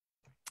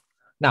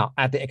 Now,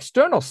 at the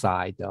external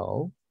side,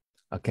 though,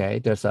 okay,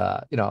 there's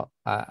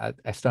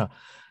external,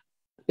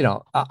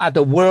 at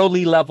the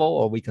worldly level,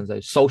 or we can say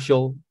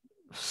social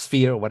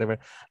sphere or whatever,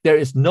 there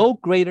is no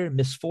greater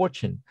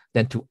misfortune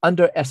than to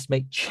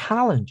underestimate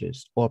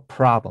challenges or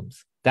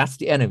problems. That's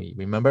the enemy.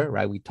 Remember,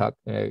 right? We talked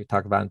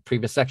about in the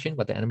previous section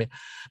what the enemy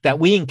that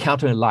we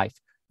encounter in life.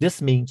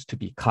 This means to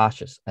be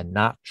cautious and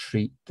not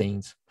treat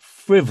things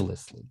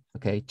frivolously.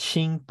 Okay,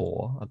 轻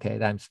薄. Okay,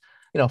 that's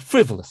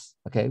frivolous.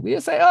 Okay, we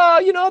just say,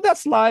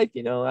 that's life.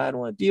 I don't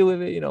want to deal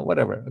with it.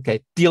 Whatever.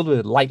 Okay, deal with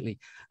it lightly.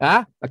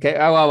 Okay.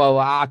 Well,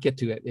 I'll get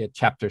to it in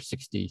chapter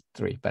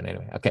 63. But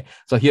anyway, okay.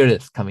 So here it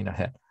is coming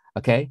ahead.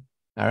 Okay.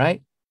 All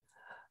right.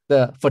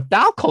 For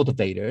Tao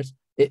cultivators,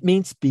 it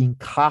means being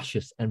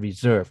cautious and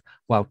reserved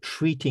while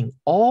treating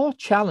all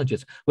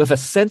challenges with a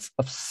sense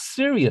of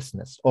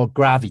seriousness or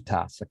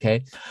gravitas.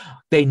 Okay.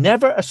 They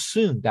never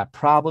assume that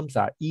problems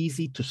are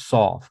easy to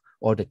solve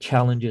or the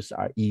challenges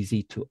are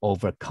easy to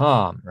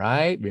overcome,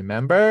 right?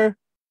 Remember?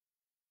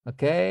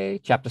 Okay,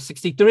 chapter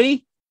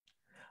 63.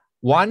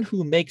 One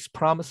who makes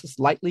promises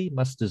lightly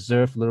must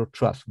deserve little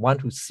trust. One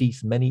who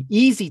sees many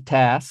easy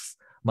tasks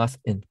must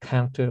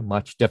encounter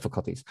much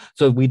difficulties.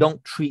 So we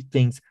don't treat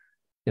things,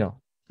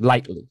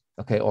 lightly,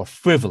 okay, or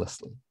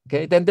frivolously.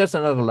 Okay, then there's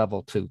another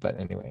level too. But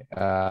anyway,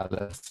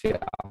 let's see.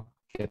 I'll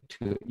get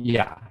to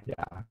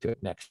to it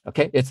next.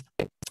 Okay, it's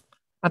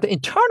at the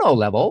internal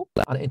level,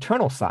 on the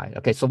internal side.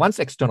 Okay, so one's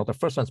external. The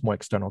first one's more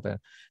external than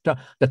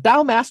the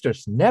Tao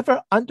masters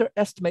never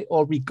underestimate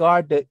or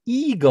regard the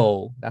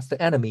ego, that's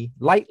the enemy,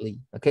 lightly.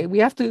 Okay, we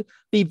have to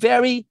be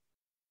very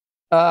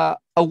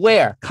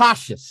aware,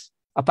 cautious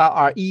about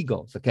our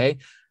egos. Okay,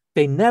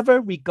 they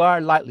never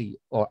regard lightly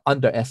or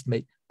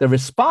underestimate the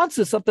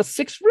responses of the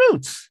six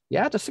roots.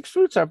 Yeah, the six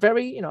roots are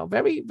very,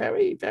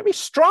 very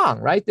strong,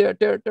 right?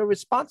 Their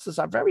responses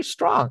are very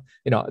strong.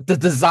 The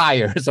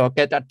desires,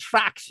 okay, the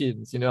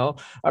attractions,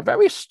 are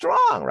very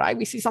strong, right?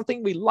 We see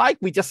something we like,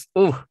 we just,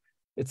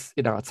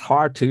 it's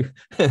hard to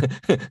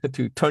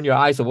to turn your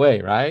eyes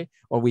away, right?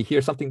 Or we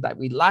hear something that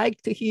we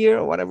like to hear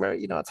or whatever,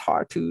 it's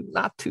hard to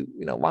not to,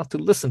 want to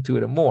listen to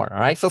it more. All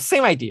right. So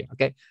same idea.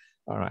 Okay.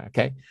 All right.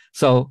 Okay.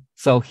 So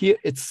here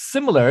it's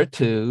similar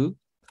to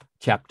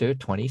chapter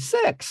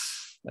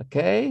 26,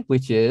 okay,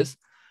 which is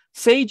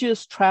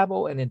sages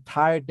travel an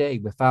entire day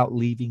without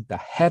leaving the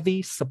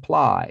heavy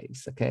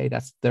supplies. Okay.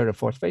 That's third or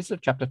fourth phase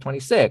of chapter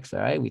 26. All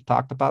right. We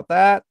talked about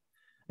that.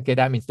 Okay.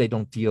 That means they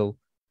don't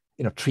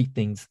treat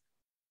things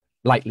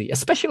lightly,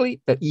 especially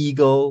the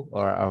ego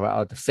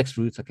or the six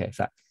roots. Okay.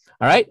 So,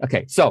 all right.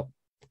 Okay. So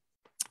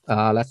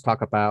let's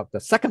talk about the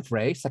second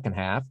phrase, second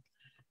half.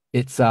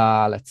 It's,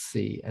 let's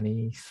see,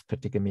 any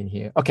particular meaning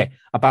here? Okay.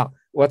 About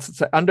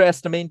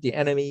underestimate the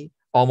enemy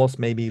almost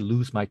made me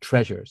lose my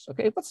treasures.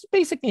 Okay. What's the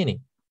basic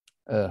meaning?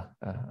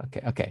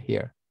 Okay.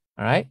 Here.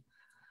 All right.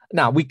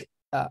 Now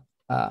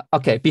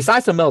okay.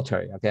 Besides the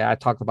military, okay. I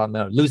talked about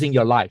losing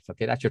your life.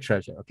 Okay. That's your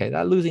treasure. Okay.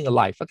 Losing a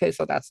life. Okay.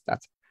 So that's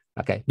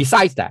okay.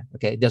 Besides that,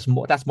 okay, there's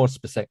more. That's more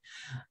specific.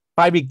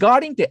 By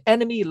regarding the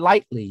enemy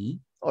lightly,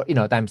 or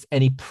times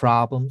any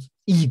problems,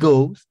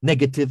 egos,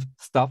 negative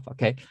stuff.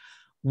 Okay,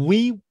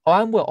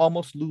 one will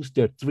almost lose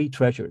their three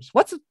treasures.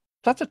 What's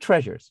the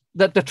treasures?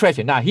 The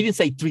treasure. Now he didn't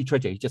say three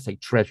treasures. He just said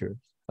treasures.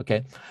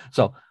 Okay,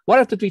 so what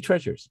are the three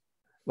treasures?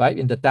 Right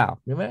in the Tao.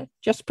 Remember,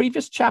 just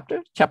previous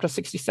chapter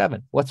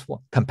 67. What's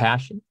one?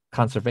 Compassion,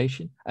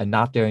 conservation, and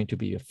not daring to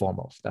be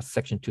foremost. That's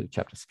section 2,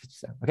 chapter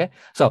 67. Okay,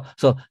 so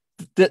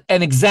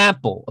an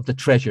example of the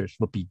treasures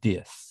would be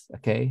this,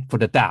 okay, for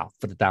the Tao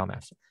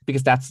master,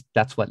 because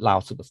that's what Lao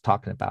Tzu was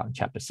talking about in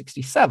chapter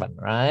 67,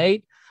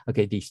 right?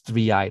 Okay, these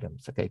three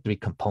items, okay, three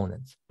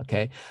components,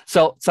 okay.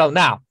 So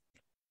now,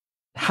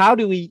 how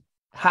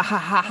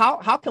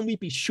can we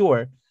be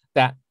sure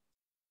that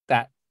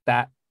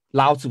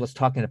Lao Tzu was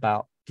talking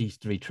about these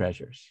three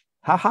treasures?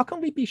 How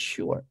can we be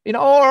sure?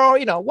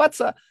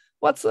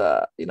 What's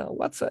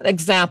an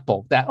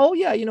example that,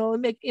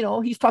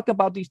 he's talking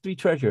about these three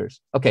treasures.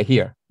 Okay,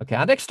 here. Okay,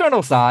 on the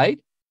external side,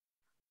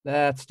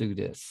 let's do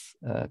this.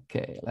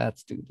 Okay,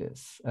 let's do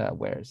this.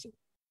 Where is it?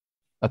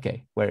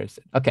 Okay, where is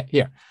it? Okay,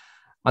 here.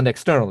 On the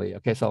externally.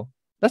 Okay, so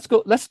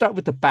let's start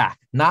with the back.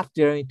 Not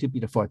daring to be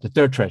the fourth, the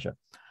third treasure.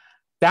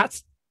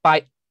 That's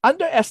by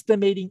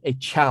underestimating a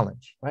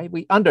challenge, right?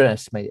 We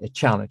underestimate a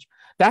challenge.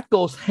 That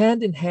goes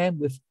hand in hand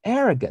with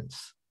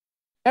arrogance.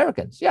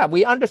 Arrogance, yeah,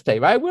 we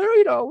understate, right?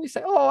 We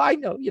say, oh, I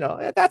know,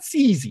 that's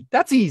easy,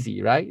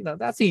 right?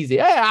 That's easy.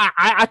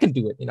 I can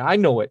do it, I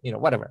know it,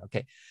 whatever.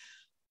 Okay,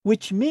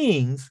 which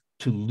means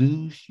to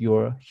lose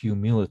your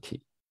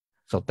humility.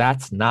 So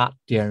that's not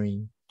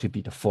daring to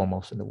be the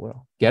foremost in the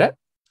world. Get it?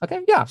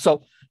 Okay, yeah.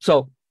 So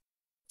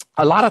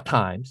a lot of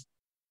times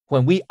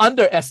when we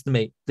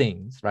underestimate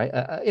things, right?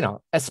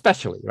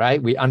 Especially, right?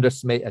 We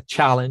underestimate a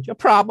challenge, a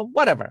problem,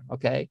 whatever.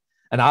 Okay,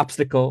 an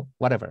obstacle,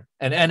 whatever,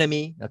 an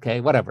enemy. Okay,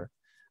 whatever.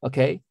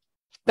 Okay,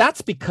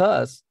 that's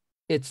because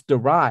it's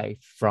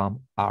derived from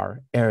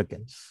our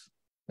arrogance.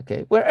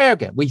 Okay, we're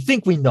arrogant. We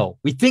think we know.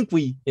 We think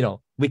we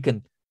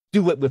can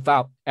do it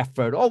without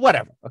effort or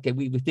whatever. Okay,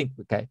 we think,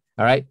 okay,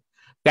 all right.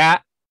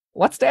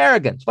 What's the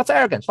arrogance? What's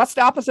arrogance? What's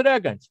the opposite of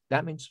arrogance?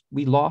 That means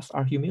we lost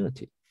our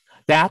humility.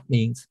 That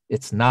means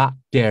it's not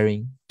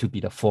daring to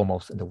be the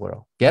foremost in the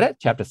world. Get it?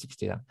 Chapter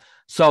 69.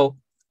 So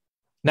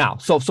now,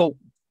 so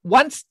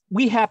once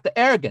we have the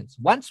arrogance,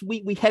 once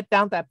we head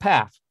down that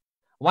path,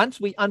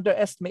 once we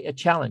underestimate a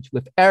challenge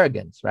with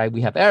arrogance, right?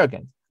 We have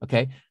arrogance,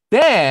 okay?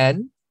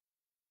 Then,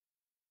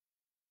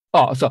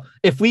 so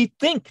if we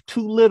think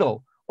too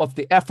little of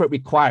the effort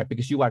required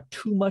because you are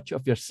too much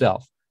of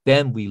yourself,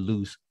 then we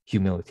lose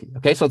humility,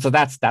 okay? So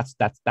that's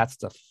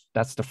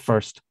the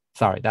first,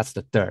 that's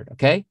the third,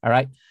 okay? All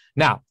right?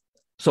 Now,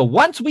 so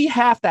once we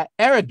have that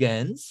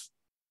arrogance,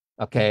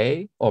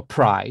 okay, or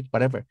pride,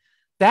 whatever,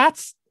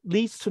 that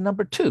leads to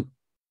number 2.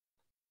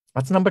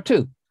 What's number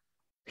 2?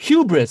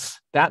 Hubris,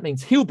 that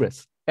means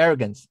hubris.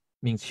 Arrogance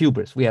means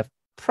hubris. We have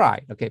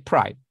pride, okay,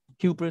 pride.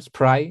 Hubris,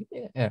 pride.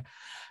 Yeah.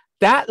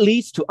 That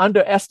leads to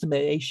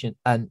underestimation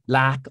and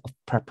lack of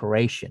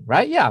preparation,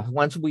 right? Yeah,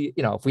 once we,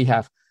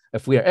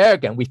 if we are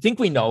arrogant, we think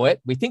we know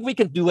it, we think we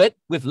can do it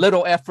with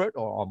little effort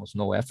or almost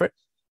no effort,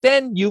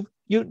 then you're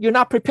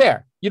not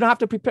prepared. You don't have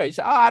to prepare. You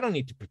say, I don't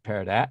need to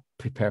prepare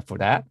for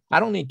that. I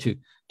don't need to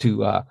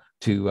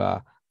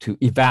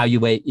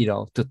evaluate,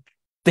 to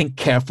think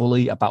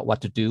carefully about what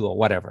to do or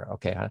whatever.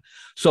 Okay.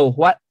 So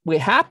what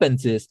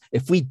happens is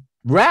if we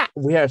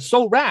are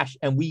so rash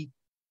and we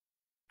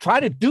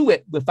try to do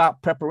it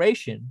without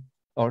preparation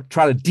or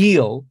try to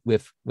deal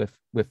with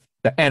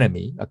the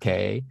enemy,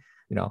 okay,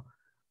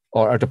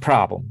 or the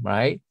problem,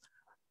 right?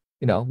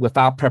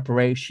 Without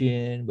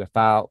preparation,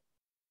 without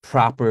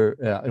proper,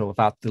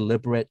 without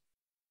deliberate,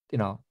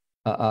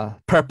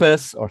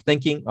 purpose or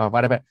thinking or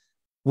whatever,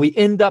 we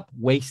end up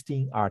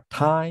wasting our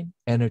time,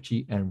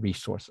 energy, and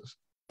resources.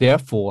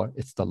 Therefore,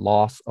 it's the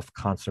loss of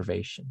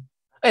conservation.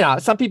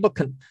 Some people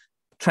can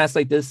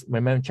translate this,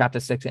 remember in chapter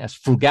 6, as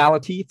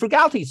frugality.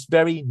 Frugality is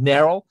very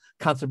narrow.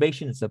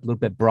 Conservation is a little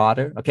bit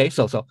broader. Okay,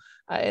 so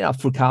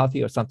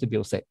frugality, or some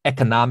people say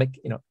economic,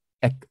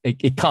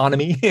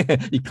 economy,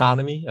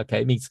 economy.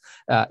 Okay, means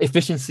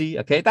efficiency.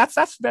 Okay,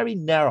 that's very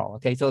narrow.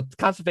 Okay, so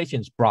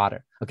conservation is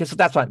broader. Okay, so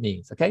that's what it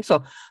means. Okay,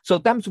 so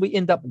that means we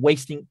end up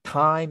wasting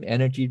time,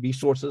 energy,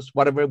 resources,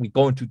 whatever. We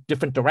go into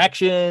different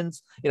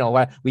directions.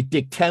 We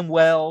dig 10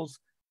 wells,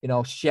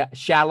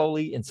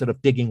 shallowly instead of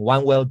digging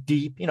one well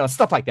deep.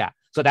 Stuff like that.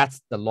 So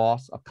that's the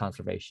loss of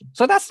conservation.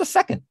 So that's the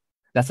second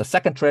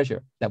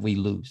treasure that we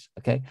lose.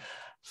 Okay.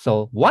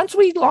 So once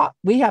we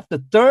have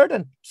the third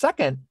and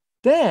second,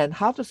 then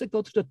how does it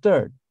go to the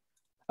third?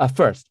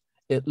 First,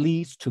 it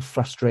leads to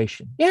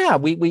frustration. Yeah,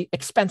 we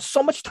expend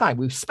so much time.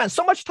 We spend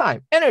so much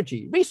time,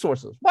 energy,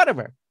 resources,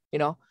 whatever,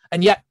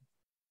 and yet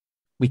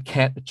we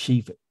can't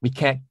achieve it. We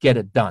can't get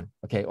it done.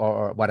 Okay.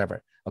 Or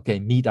whatever.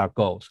 Okay. Meet our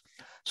goals.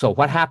 So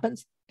what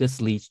happens? This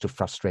leads to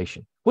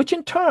frustration, which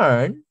in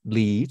turn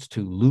leads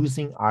to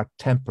losing our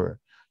temper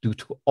due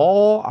to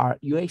all our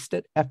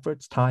wasted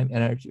efforts, time,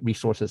 energy,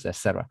 resources,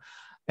 etc.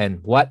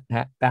 And what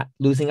that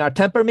losing our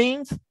temper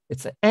means?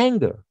 It's an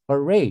anger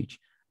or rage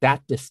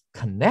that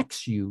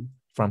disconnects you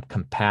from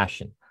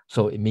compassion.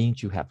 So it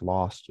means you have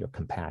lost your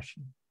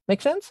compassion.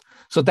 Make sense?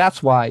 So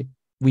that's why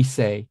we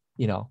say,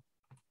 we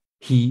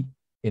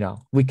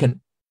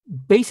can,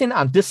 basing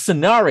on this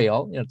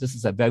scenario, this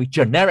is a very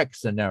generic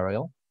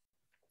scenario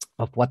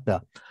of what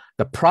the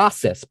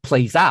process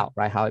plays out,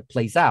 right? How it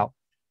plays out.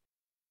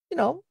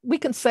 We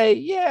can say,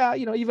 yeah,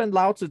 even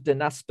Lao Tzu did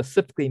not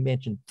specifically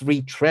mention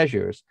 3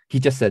 treasures.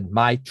 He just said,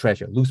 my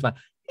treasure, lose my,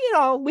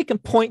 we can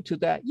point to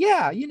that.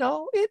 Yeah,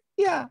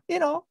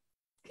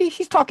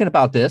 he's talking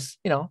about this,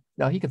 he can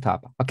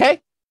talk about,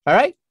 okay. All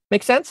right.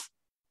 Makes sense.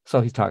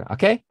 So he's talking,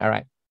 okay. All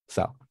right.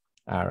 So,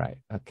 all right.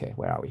 Okay.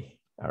 Where are we?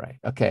 All right.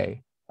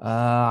 Okay.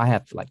 I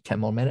have like 10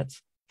 more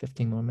minutes.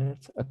 15 more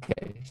minutes.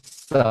 Okay,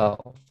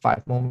 so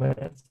 5 more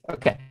minutes.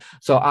 Okay,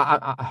 so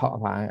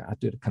I'll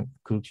do the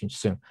conclusion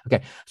soon.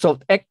 Okay, so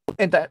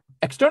and the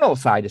external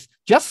side is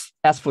just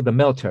as for the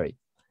military,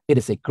 it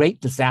is a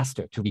great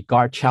disaster to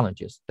regard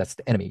challenges, that's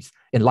the enemies,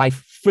 in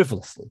life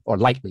frivolously or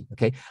lightly.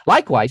 Okay,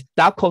 likewise,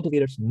 Tao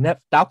cultivators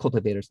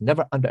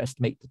never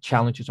underestimate the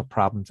challenges or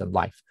problems in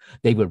life.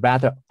 They would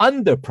rather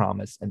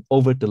under-promise and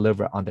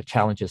over-deliver on the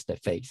challenges they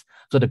face.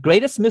 So the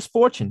greatest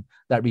misfortune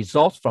that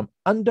results from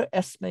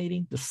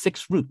underestimating the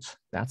 6 roots,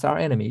 that's our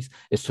enemies,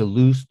 is to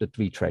lose the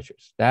 3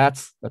 treasures.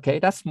 That's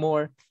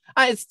more,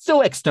 it's still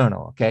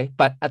external, okay,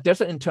 but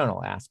there's an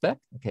internal aspect,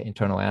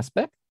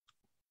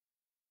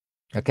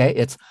 okay,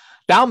 it's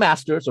Tao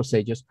masters or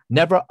sages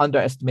never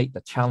underestimate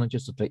the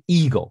challenges of the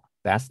ego.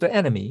 That's the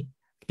enemy,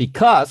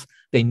 because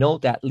they know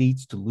that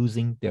leads to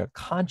losing their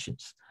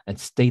conscience and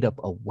state of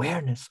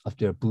awareness of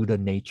their Buddha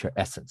nature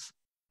essence.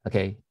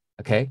 Okay,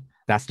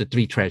 that's the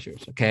 3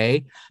 treasures.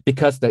 Okay,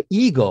 because the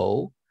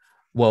ego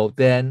will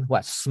then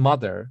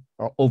smother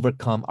or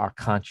overcome our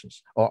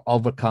conscience or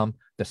overcome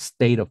the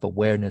state of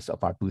awareness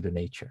of our Buddha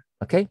nature.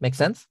 Okay, makes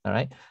sense. All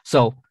right,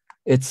 so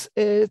it's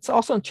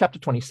also in chapter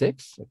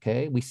 26.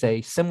 Okay, we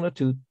say similar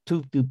to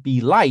be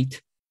light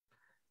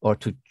or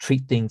to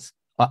treat things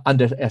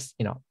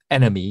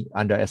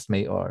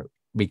underestimate or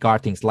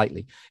regard things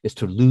lightly is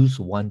to lose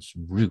one's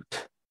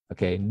root.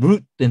 Okay,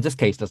 root in this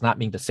case does not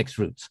mean the 6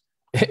 roots.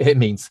 It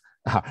means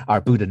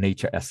our Buddha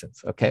nature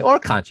essence. Okay, or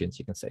conscience,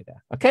 you can say that.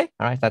 Okay,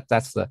 all right,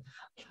 that's the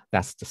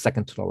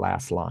second to the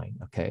last line.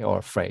 Okay,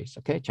 or phrase.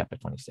 Okay, chapter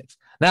 26.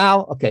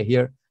 Now, okay,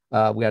 here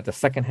we have the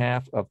second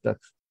half of the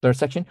 3rd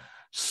section.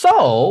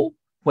 So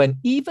when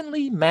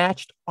evenly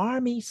matched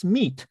armies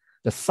meet,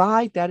 the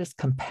side that is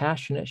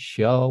compassionate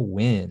shall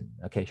win,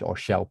 okay, or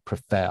shall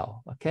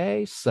prevail.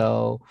 Okay,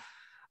 so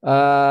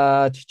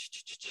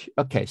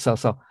okay,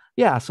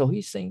 so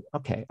he's saying,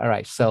 okay, all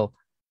right, so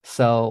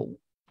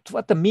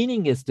what the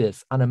meaning is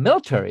this on a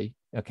military,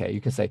 okay, you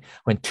can say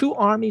when 2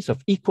 armies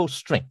of equal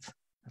strength,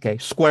 okay,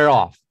 square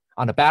off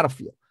on a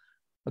battlefield.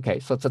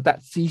 Okay, so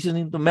that's he's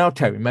using the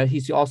military.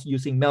 He's also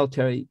using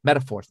military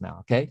metaphors now.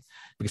 Okay,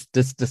 because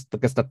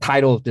because the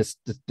title of this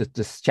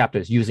chapter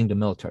is using the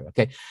military.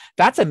 Okay,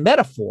 that's a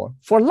metaphor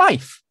for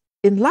life.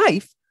 In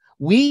life,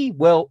 we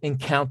will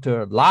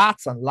encounter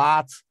lots and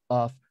lots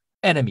of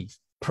enemies,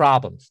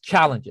 problems,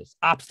 challenges,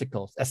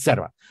 obstacles,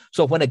 etc.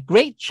 So when a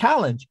great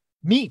challenge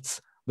meets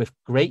with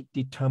great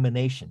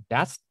determination,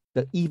 that's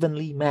the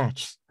evenly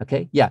matched.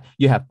 Okay, yeah,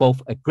 you have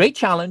both a great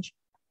challenge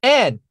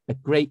and a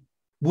great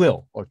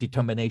will or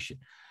determination,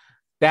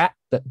 that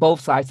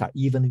both sides are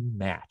evenly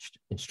matched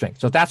in strength.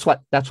 So that's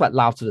what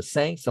Lao Tzu is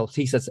saying. So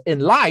he says in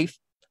life,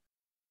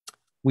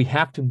 we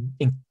have to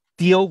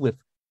deal with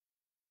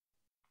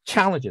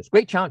challenges,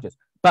 great challenges,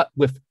 but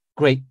with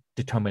great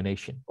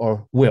determination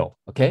or will.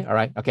 Okay, all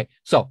right, okay.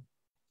 So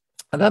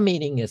another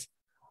meaning is,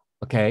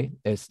 okay,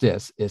 is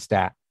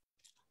that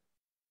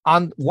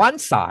on one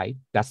side,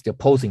 that's the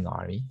opposing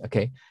army,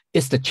 okay,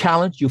 is the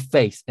challenge you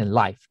face in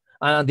life.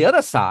 And on the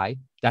other side,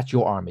 that's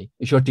your army.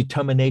 It's your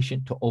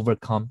determination to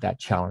overcome that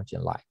challenge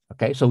in life.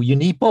 Okay, so you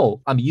need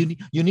both. I mean,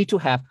 you need to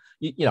have,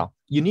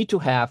 you need to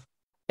have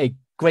a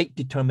great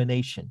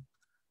determination,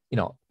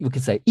 you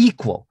can say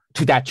equal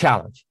to that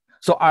challenge.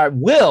 So our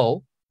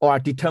will or our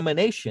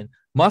determination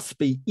must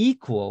be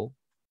equal,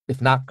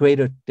 if not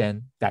greater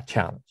than that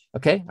challenge.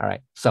 Okay, all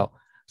right. So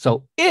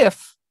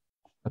if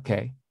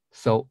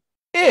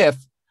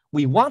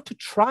we want to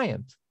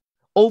triumph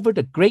over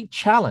the great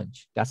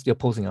challenge, that's the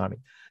opposing army,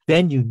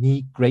 then you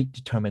need great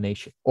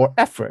determination or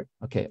effort,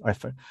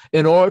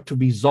 in order to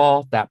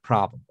resolve that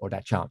problem or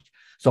that challenge.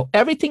 So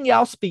everything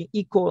else being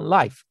equal in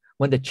life,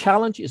 when the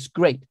challenge is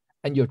great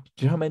and your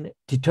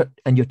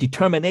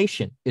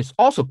determination is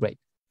also great,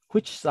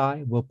 which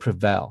side will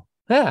prevail?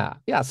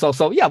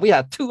 So we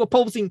have two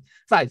opposing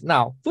sides.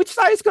 Now, which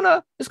side is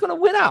gonna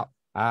win out?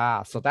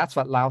 So that's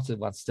what Lao Tzu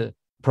wants to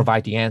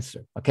provide the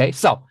answer. Okay,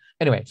 so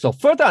anyway, so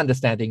further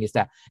understanding is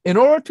that in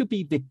order to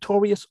be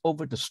victorious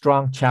over the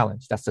strong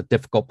challenge, that's a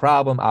difficult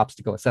problem,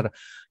 obstacle, etc.,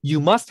 you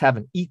must have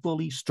an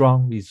equally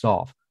strong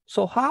resolve.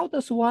 So how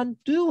does one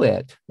do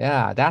it?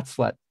 Yeah, that's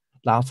what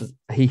Lao Tzu,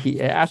 he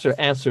actually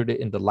answered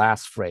it in the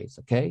last phrase.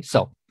 Okay,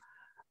 so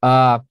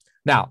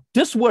now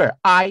this word,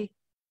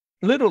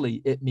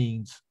 literally it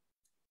means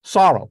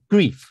sorrow,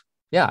 grief.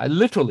 Yeah,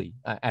 literally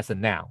as a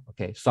noun.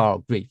 Okay,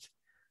 sorrow, grief.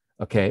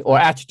 Okay, or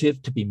adjective,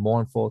 to be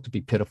mournful, to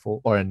be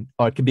pitiful, or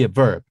it could be a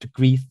verb, to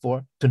grieve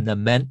for, to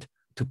lament,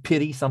 to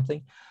pity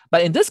something.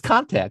 But in this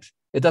context,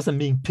 it doesn't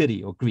mean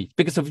pity or grief,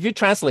 because if you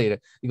translate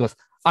it, it goes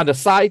on the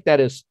side that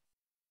has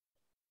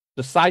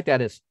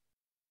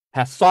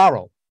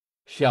sorrow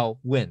shall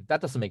win.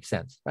 That doesn't make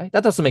sense, right?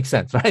 That doesn't make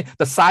sense, right?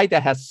 The side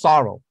that has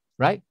sorrow,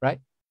 right?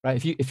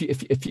 If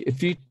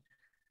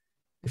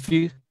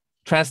you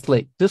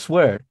translate this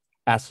word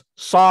as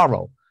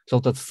sorrow, so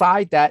the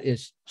side that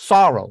is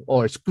sorrow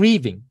or is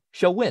grieving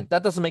shall win.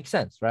 That doesn't make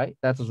sense, right?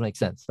 That doesn't make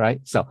sense, right?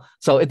 So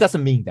it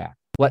doesn't mean that.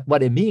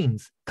 What it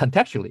means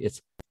contextually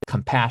is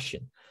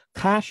compassion,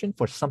 passion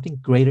for something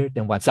greater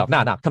than oneself.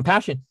 Now,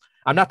 compassion,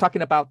 I'm not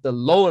talking about the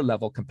lower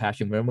level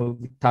compassion. Remember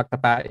we talked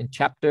about in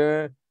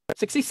chapter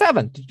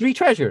 67, the three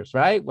treasures,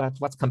 right?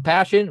 What's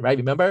compassion, right?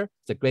 Remember,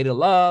 it's a greater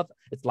love.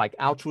 It's like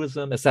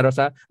altruism,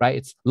 etc., right?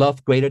 It's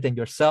love greater than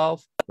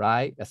yourself,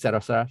 right?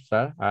 Etc.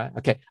 All right.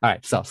 Okay. All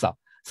right.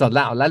 So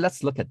now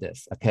let's look at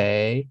this.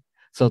 Okay.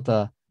 So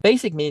the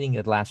basic meaning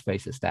of the last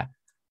phrase is that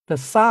the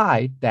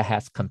side that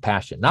has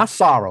compassion, not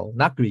sorrow,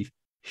 not grief,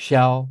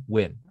 shall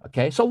win.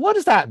 Okay. So what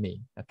does that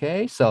mean?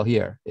 Okay. So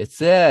here it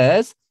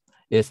says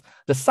is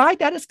the side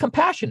that is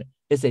compassionate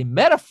is a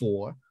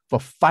metaphor for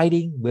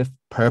fighting with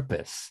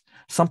purpose,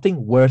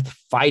 something worth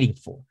fighting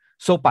for.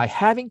 So by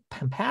having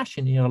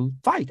compassion in your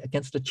fight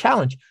against the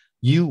challenge,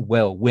 you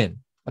will win.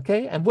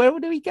 Okay, and where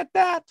do we get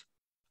that?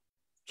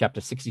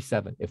 Chapter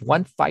 67. If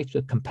one fights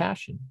with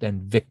compassion,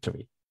 then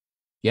victory.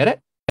 Get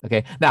it?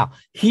 Okay. Now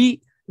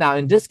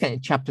in this kind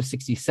of chapter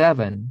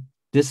 67,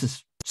 this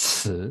is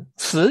慈.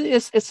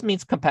 慈 it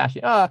means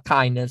compassion,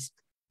 kindness,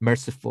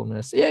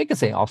 mercifulness. Yeah, you can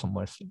say also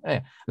mercy.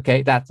 Yeah.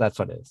 Okay, that's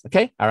what it is.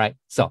 Okay. All right.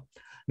 So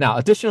now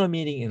additional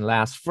meaning in the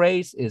last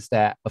phrase is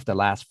that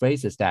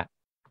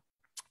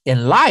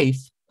in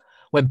life,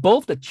 when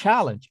both the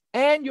challenge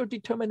and your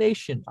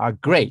determination are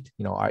great,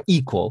 are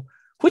equal,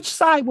 which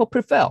side will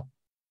prevail?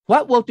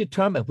 What will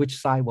determine which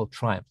side will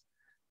triumph?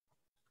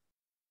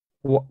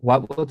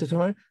 What will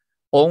determine?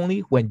 Only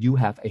when you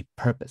have a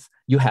purpose,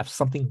 you have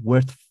something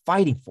worth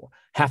fighting for,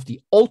 have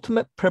the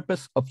ultimate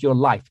purpose of your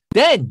life,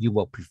 then you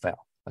will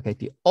prevail. Okay,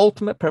 the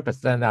ultimate purpose.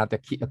 Then now the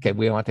key. Okay,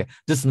 we want to.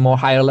 This is more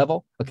higher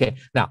level. Okay,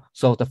 now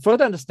so the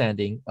further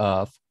understanding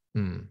of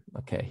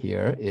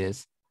here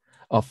is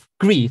of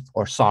grief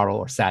or sorrow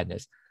or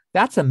sadness.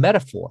 That's a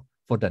metaphor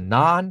for the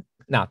non.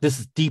 Now this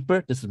is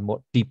deeper. This is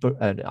more deeper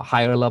and a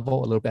higher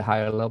level, a little bit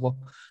higher level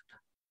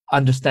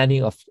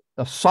understanding of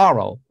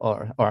sorrow,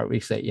 or we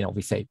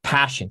say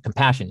passion,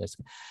 compassion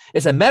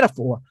is a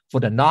metaphor for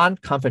the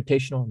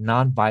non-confrontational,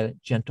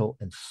 non-violent, gentle,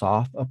 and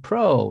soft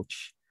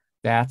approach.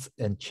 That's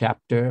in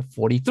chapter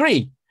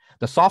 43.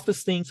 The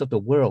softest things of the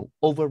world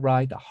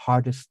override the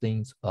hardest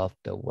things of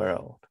the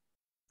world.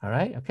 All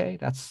right. Okay.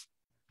 That's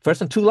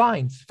first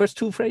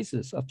two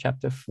phrases of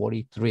chapter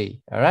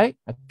 43. All right.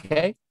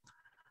 Okay.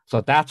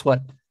 So that's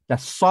what that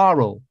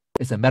sorrow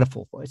is a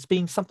metaphor for. It's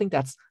being something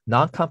that's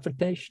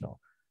non-confrontational,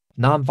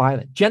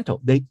 non-violent, gentle,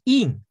 the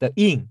yin.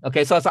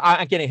 Okay. So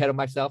I'm getting ahead of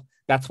myself.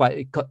 That's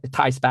why it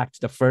ties back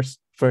to the first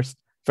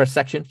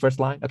section, first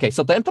line. Okay.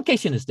 So the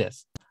implication is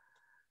this: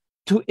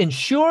 to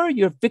ensure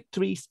your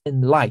victories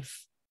in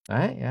life,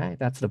 right?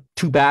 That's the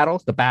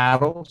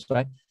battles,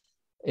 right?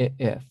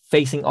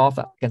 Facing off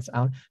against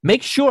out.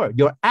 Make sure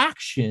your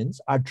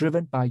actions are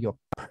driven by your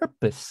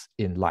purpose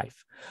in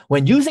life.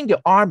 When using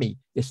the army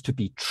is to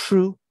be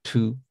true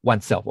to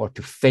oneself or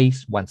to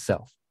face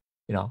oneself,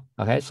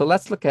 okay? So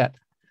let's look at,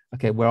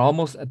 okay, we're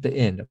almost at the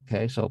end,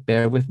 okay? So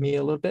bear with me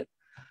a little bit.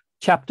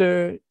 Part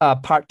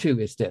 2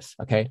 is this,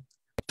 okay?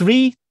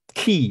 3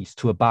 keys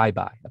to abide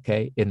by,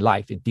 okay, in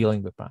life, in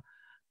dealing with.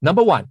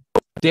 Number 1,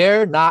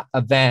 Dare not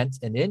advance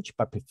an inch,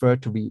 but prefer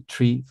to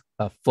retreat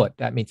a foot.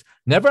 That means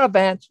never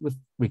advance with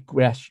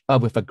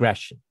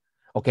aggression,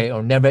 okay,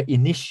 or never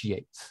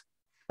initiates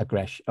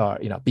aggression, or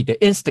be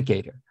the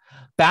instigator.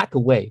 Back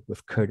away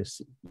with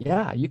courtesy.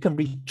 Yeah, you can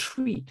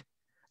retreat.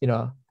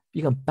 You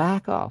can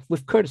back off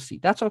with courtesy.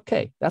 That's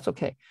okay. That's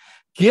okay.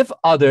 Give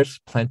others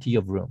plenty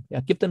of room.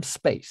 Yeah, give them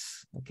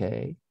space.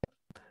 Okay.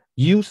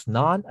 Use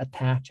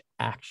non-attached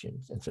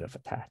actions instead of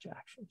attached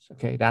actions.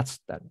 Okay, that's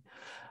that.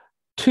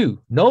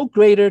 2, no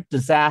greater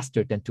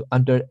disaster than to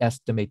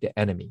underestimate the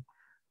enemy.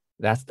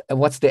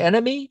 What's the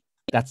enemy?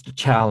 That's the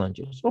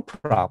challenges or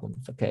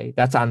problems. Okay,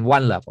 that's on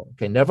one level.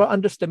 Okay, never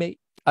underestimate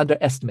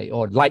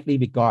or lightly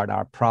regard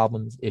our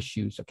problems,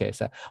 issues. Okay,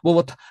 so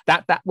we'll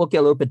get a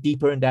little bit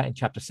deeper in that in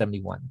chapter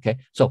 71. Okay,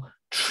 so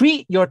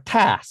treat your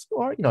task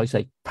or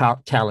say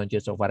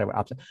challenges or whatever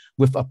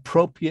with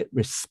appropriate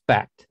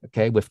respect.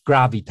 Okay, with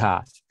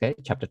gravitas. Okay,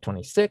 chapter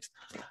 26.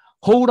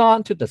 Hold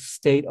on to the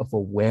state of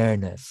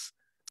awareness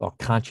or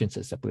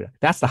consciousness of Buddha.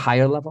 That's the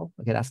higher level.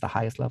 Okay, that's the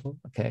highest level.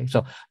 Okay,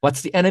 so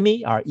what's the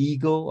enemy? Our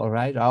ego, all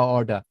right,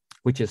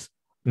 which is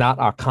not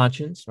our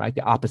conscience, right?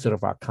 The opposite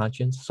of our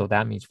conscience. So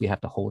that means we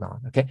have to hold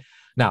on. Okay,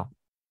 now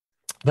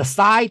the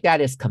side that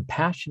is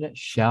compassionate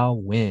shall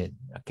win.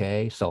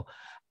 Okay, so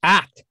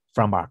act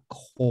from our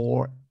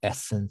core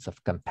essence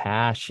of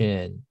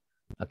compassion.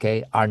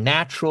 Okay, our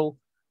natural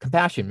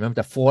compassion.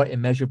 Remember the 4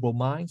 immeasurable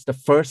minds? The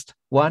first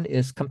one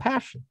is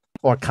compassion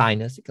or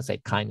kindness. You can say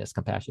kindness,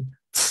 compassion.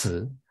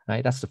 慈,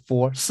 right? That's the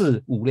 4.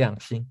 四无量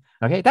心.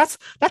 Okay, that's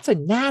a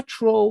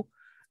natural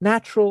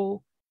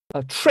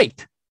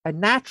trait, a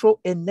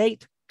natural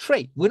innate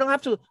trait. We don't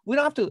have to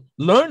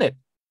learn it.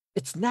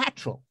 It's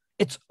natural.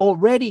 It's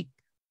already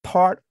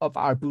part of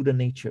our Buddha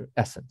nature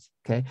essence.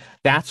 Okay,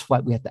 that's why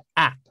we have to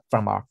act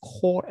from our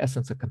core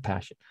essence of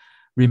compassion.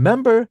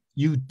 Remember,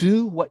 you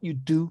do what you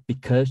do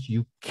because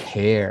you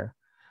care.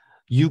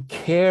 You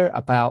care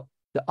about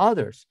the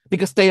others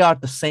because they are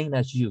the same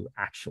as you,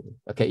 actually.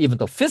 Okay, even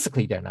though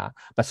physically they're not,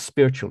 but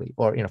spiritually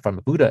or from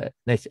a Buddha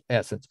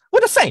essence,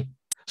 we're the same.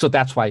 So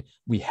that's why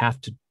we have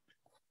to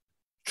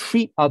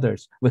treat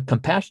others with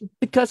compassion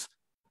because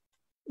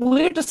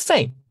we're the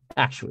same,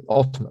 actually,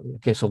 ultimately.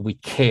 Okay, so we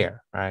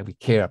care, right? We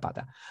care about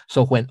that.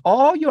 So when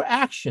all your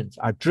actions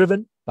are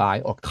driven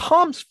by or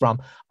comes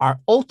from our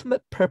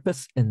ultimate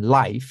purpose in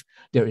life,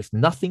 there is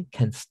nothing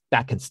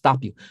that can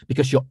stop you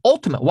because your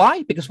ultimate,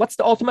 why? Because what's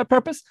the ultimate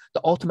purpose?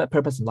 The ultimate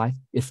purpose in life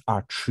is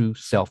our true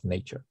self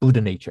nature,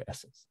 Buddha nature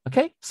essence.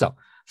 Okay, so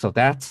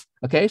that's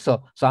okay.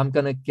 So I'm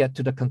gonna get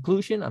to the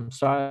conclusion. I'm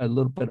sorry, a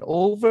little bit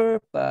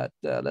over, but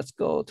let's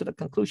go to the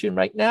conclusion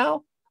right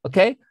now.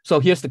 Okay, so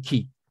here's the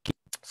key.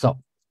 So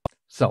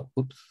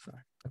oops,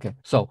 sorry. Okay,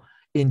 so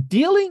in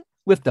dealing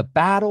with the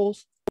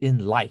battles in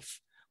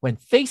life, when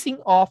facing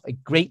off a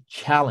great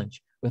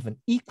challenge with an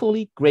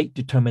equally great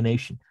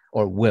determination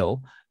or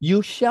will,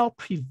 you shall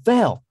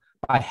prevail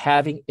by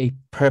having a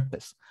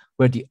purpose,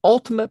 where the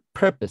ultimate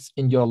purpose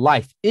in your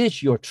life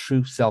is your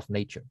true self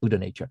nature, Buddha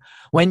nature.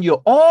 When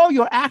all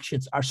your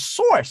actions are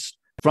sourced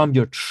from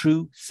your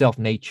true self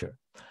nature,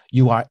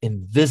 you are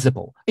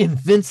invincible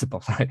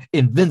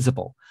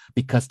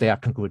because they are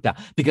congruent.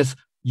 Because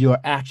your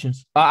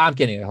actions, I'm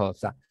getting a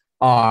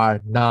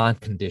are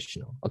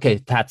non-conditional.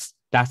 Okay, that's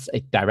a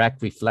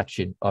direct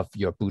reflection of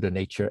your Buddha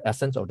nature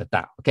essence or the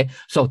Tao. Okay,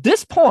 so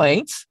this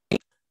points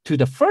to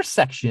the first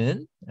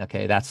section.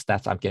 Okay, that's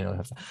I'm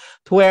getting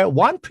to where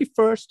one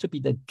prefers to be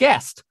the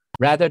guest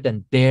rather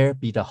than dare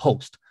be the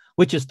host,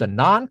 which is the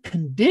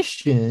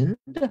non-conditioned,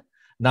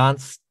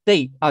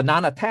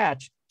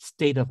 non-attached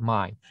state of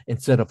mind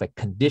instead of a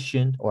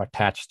conditioned or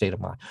attached state of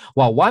mind.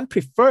 While one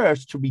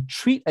prefers to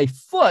retreat a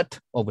foot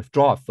or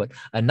withdraw a foot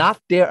and not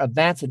dare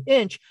advance an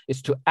inch,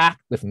 is to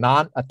act with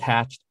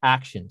non-attached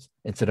actions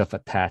instead of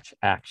attached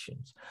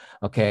actions.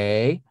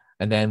 Okay,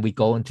 and then we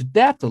go into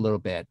depth a little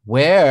bit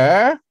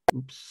where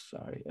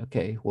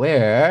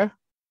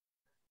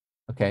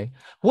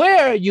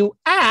you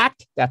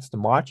act, that's the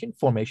marching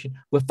formation,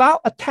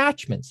 without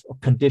attachments or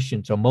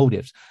conditions or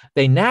motives.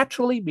 They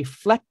naturally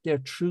reflect their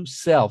true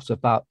selves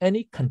without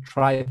any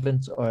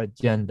contrivance or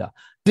agenda.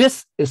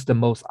 This is the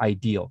most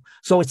ideal.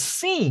 So it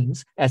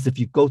seems as if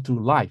you go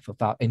through life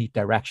without any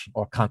direction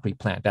or concrete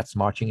plan. That's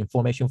marching in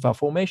formation without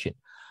formation.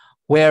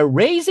 Where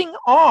raising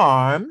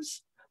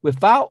arms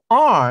without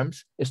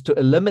arms is to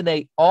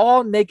eliminate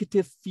all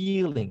negative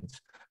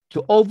feelings,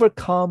 to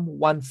overcome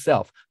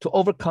oneself, to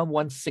overcome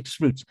one's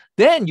 6 roots.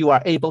 Then you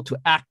are able to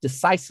act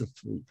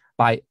decisively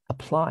by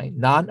applying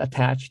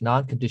non-attached,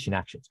 non-conditioned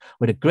actions,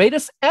 where the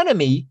greatest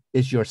enemy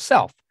is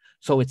yourself.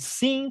 So it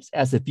seems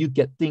as if you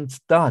get things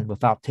done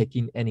without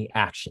taking any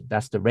action.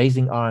 That's the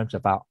raising arms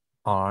without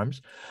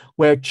arms,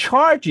 where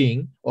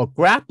charging or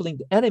grappling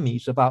the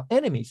enemies without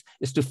enemies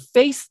is to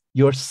face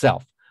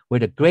yourself where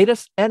the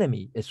greatest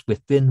enemy is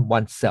within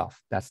oneself.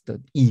 That's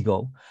the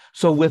ego.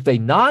 So with a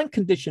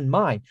non-conditioned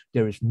mind,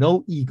 there is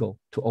no ego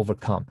to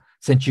overcome,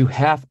 since you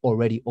have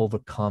already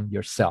overcome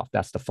yourself.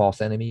 That's the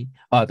false enemy,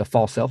 the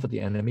false self of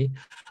the enemy.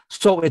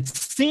 So it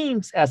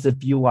seems as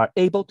if you are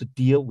able to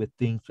deal with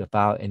things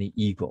without any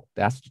ego.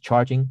 That's the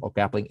charging or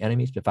grappling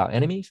enemies without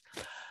enemies.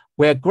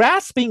 Where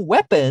grasping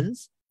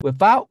weapons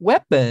without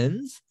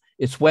weapons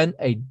is when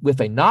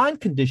with a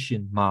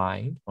non-conditioned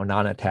mind or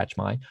non-attached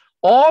mind,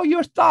 all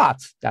your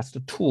thoughts, that's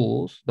the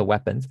tools, the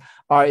weapons,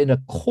 are in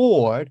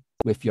accord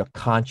with your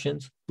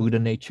conscience, Buddha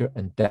nature,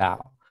 and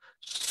Tao.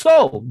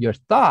 So your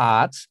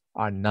thoughts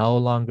are no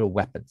longer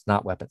weapons,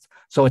 not weapons.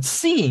 So it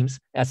seems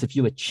as if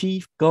you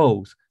achieve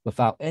goals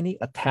without any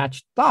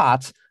attached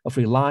thoughts of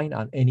relying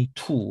on any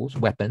tools,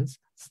 weapons,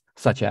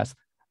 such as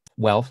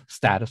wealth,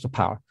 status, or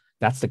power.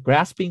 That's the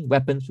grasping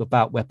weapons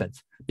without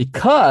weapons,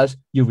 because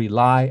you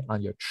rely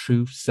on your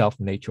true self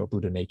nature or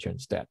Buddha nature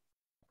instead.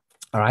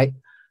 All right.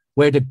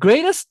 Where the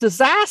greatest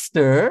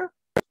disaster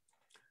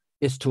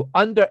is to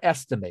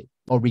underestimate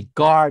or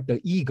regard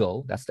the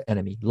ego, that's the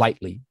enemy,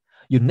 lightly.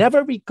 You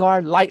never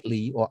regard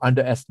lightly or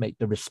underestimate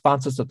the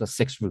responses of the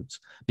 6 roots,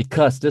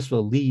 because this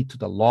will lead to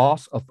the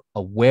loss of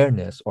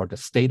awareness or the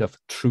state of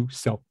true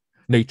self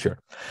nature.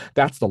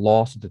 That's the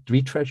loss of the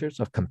 3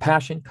 treasures of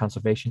compassion,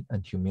 conservation,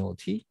 and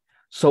humility.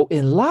 So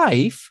in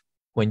life,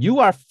 when you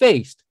are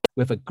faced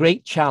with a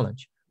great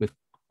challenge, with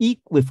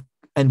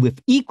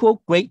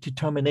equal great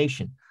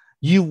determination,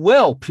 you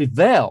will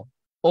prevail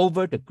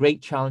over the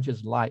great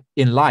challenges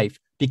in life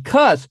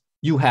because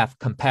you have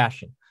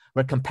compassion,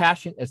 where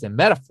compassion is a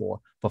metaphor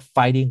for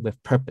fighting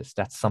with purpose.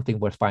 That's something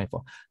worth fighting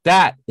for.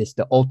 That is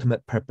the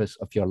ultimate purpose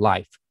of your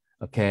life.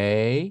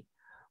 Okay.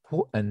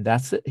 And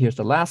that's it. Here's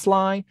the last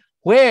line,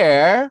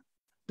 where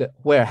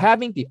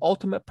having the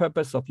ultimate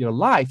purpose of your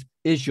life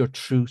is your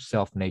true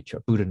self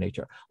nature, Buddha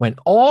nature. When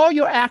all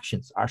your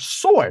actions are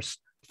sourced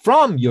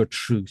from your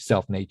true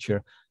self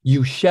nature,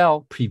 you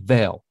shall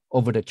prevail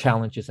over the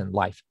challenges in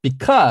life,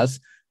 because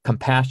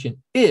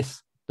compassion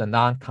is the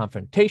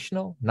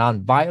non-confrontational,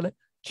 non-violent,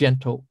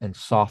 gentle, and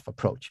soft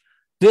approach.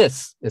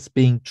 This is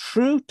being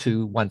true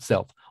to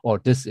oneself, or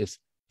this is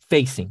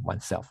facing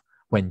oneself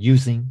when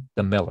using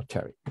the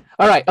military.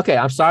 All right. Okay.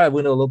 I'm sorry. I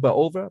went a little bit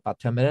over, about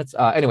 10 minutes.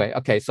 Anyway.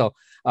 Okay. So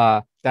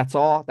that's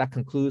all. That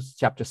concludes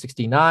chapter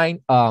 69.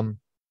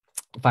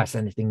 If I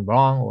said anything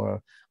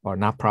wrong or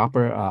not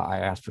proper, I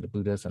ask for the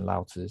Buddha's and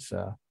Lao Tzu's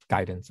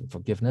guidance and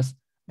forgiveness,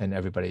 and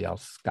everybody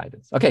else's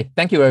guidance. Okay.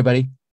 Thank you, everybody.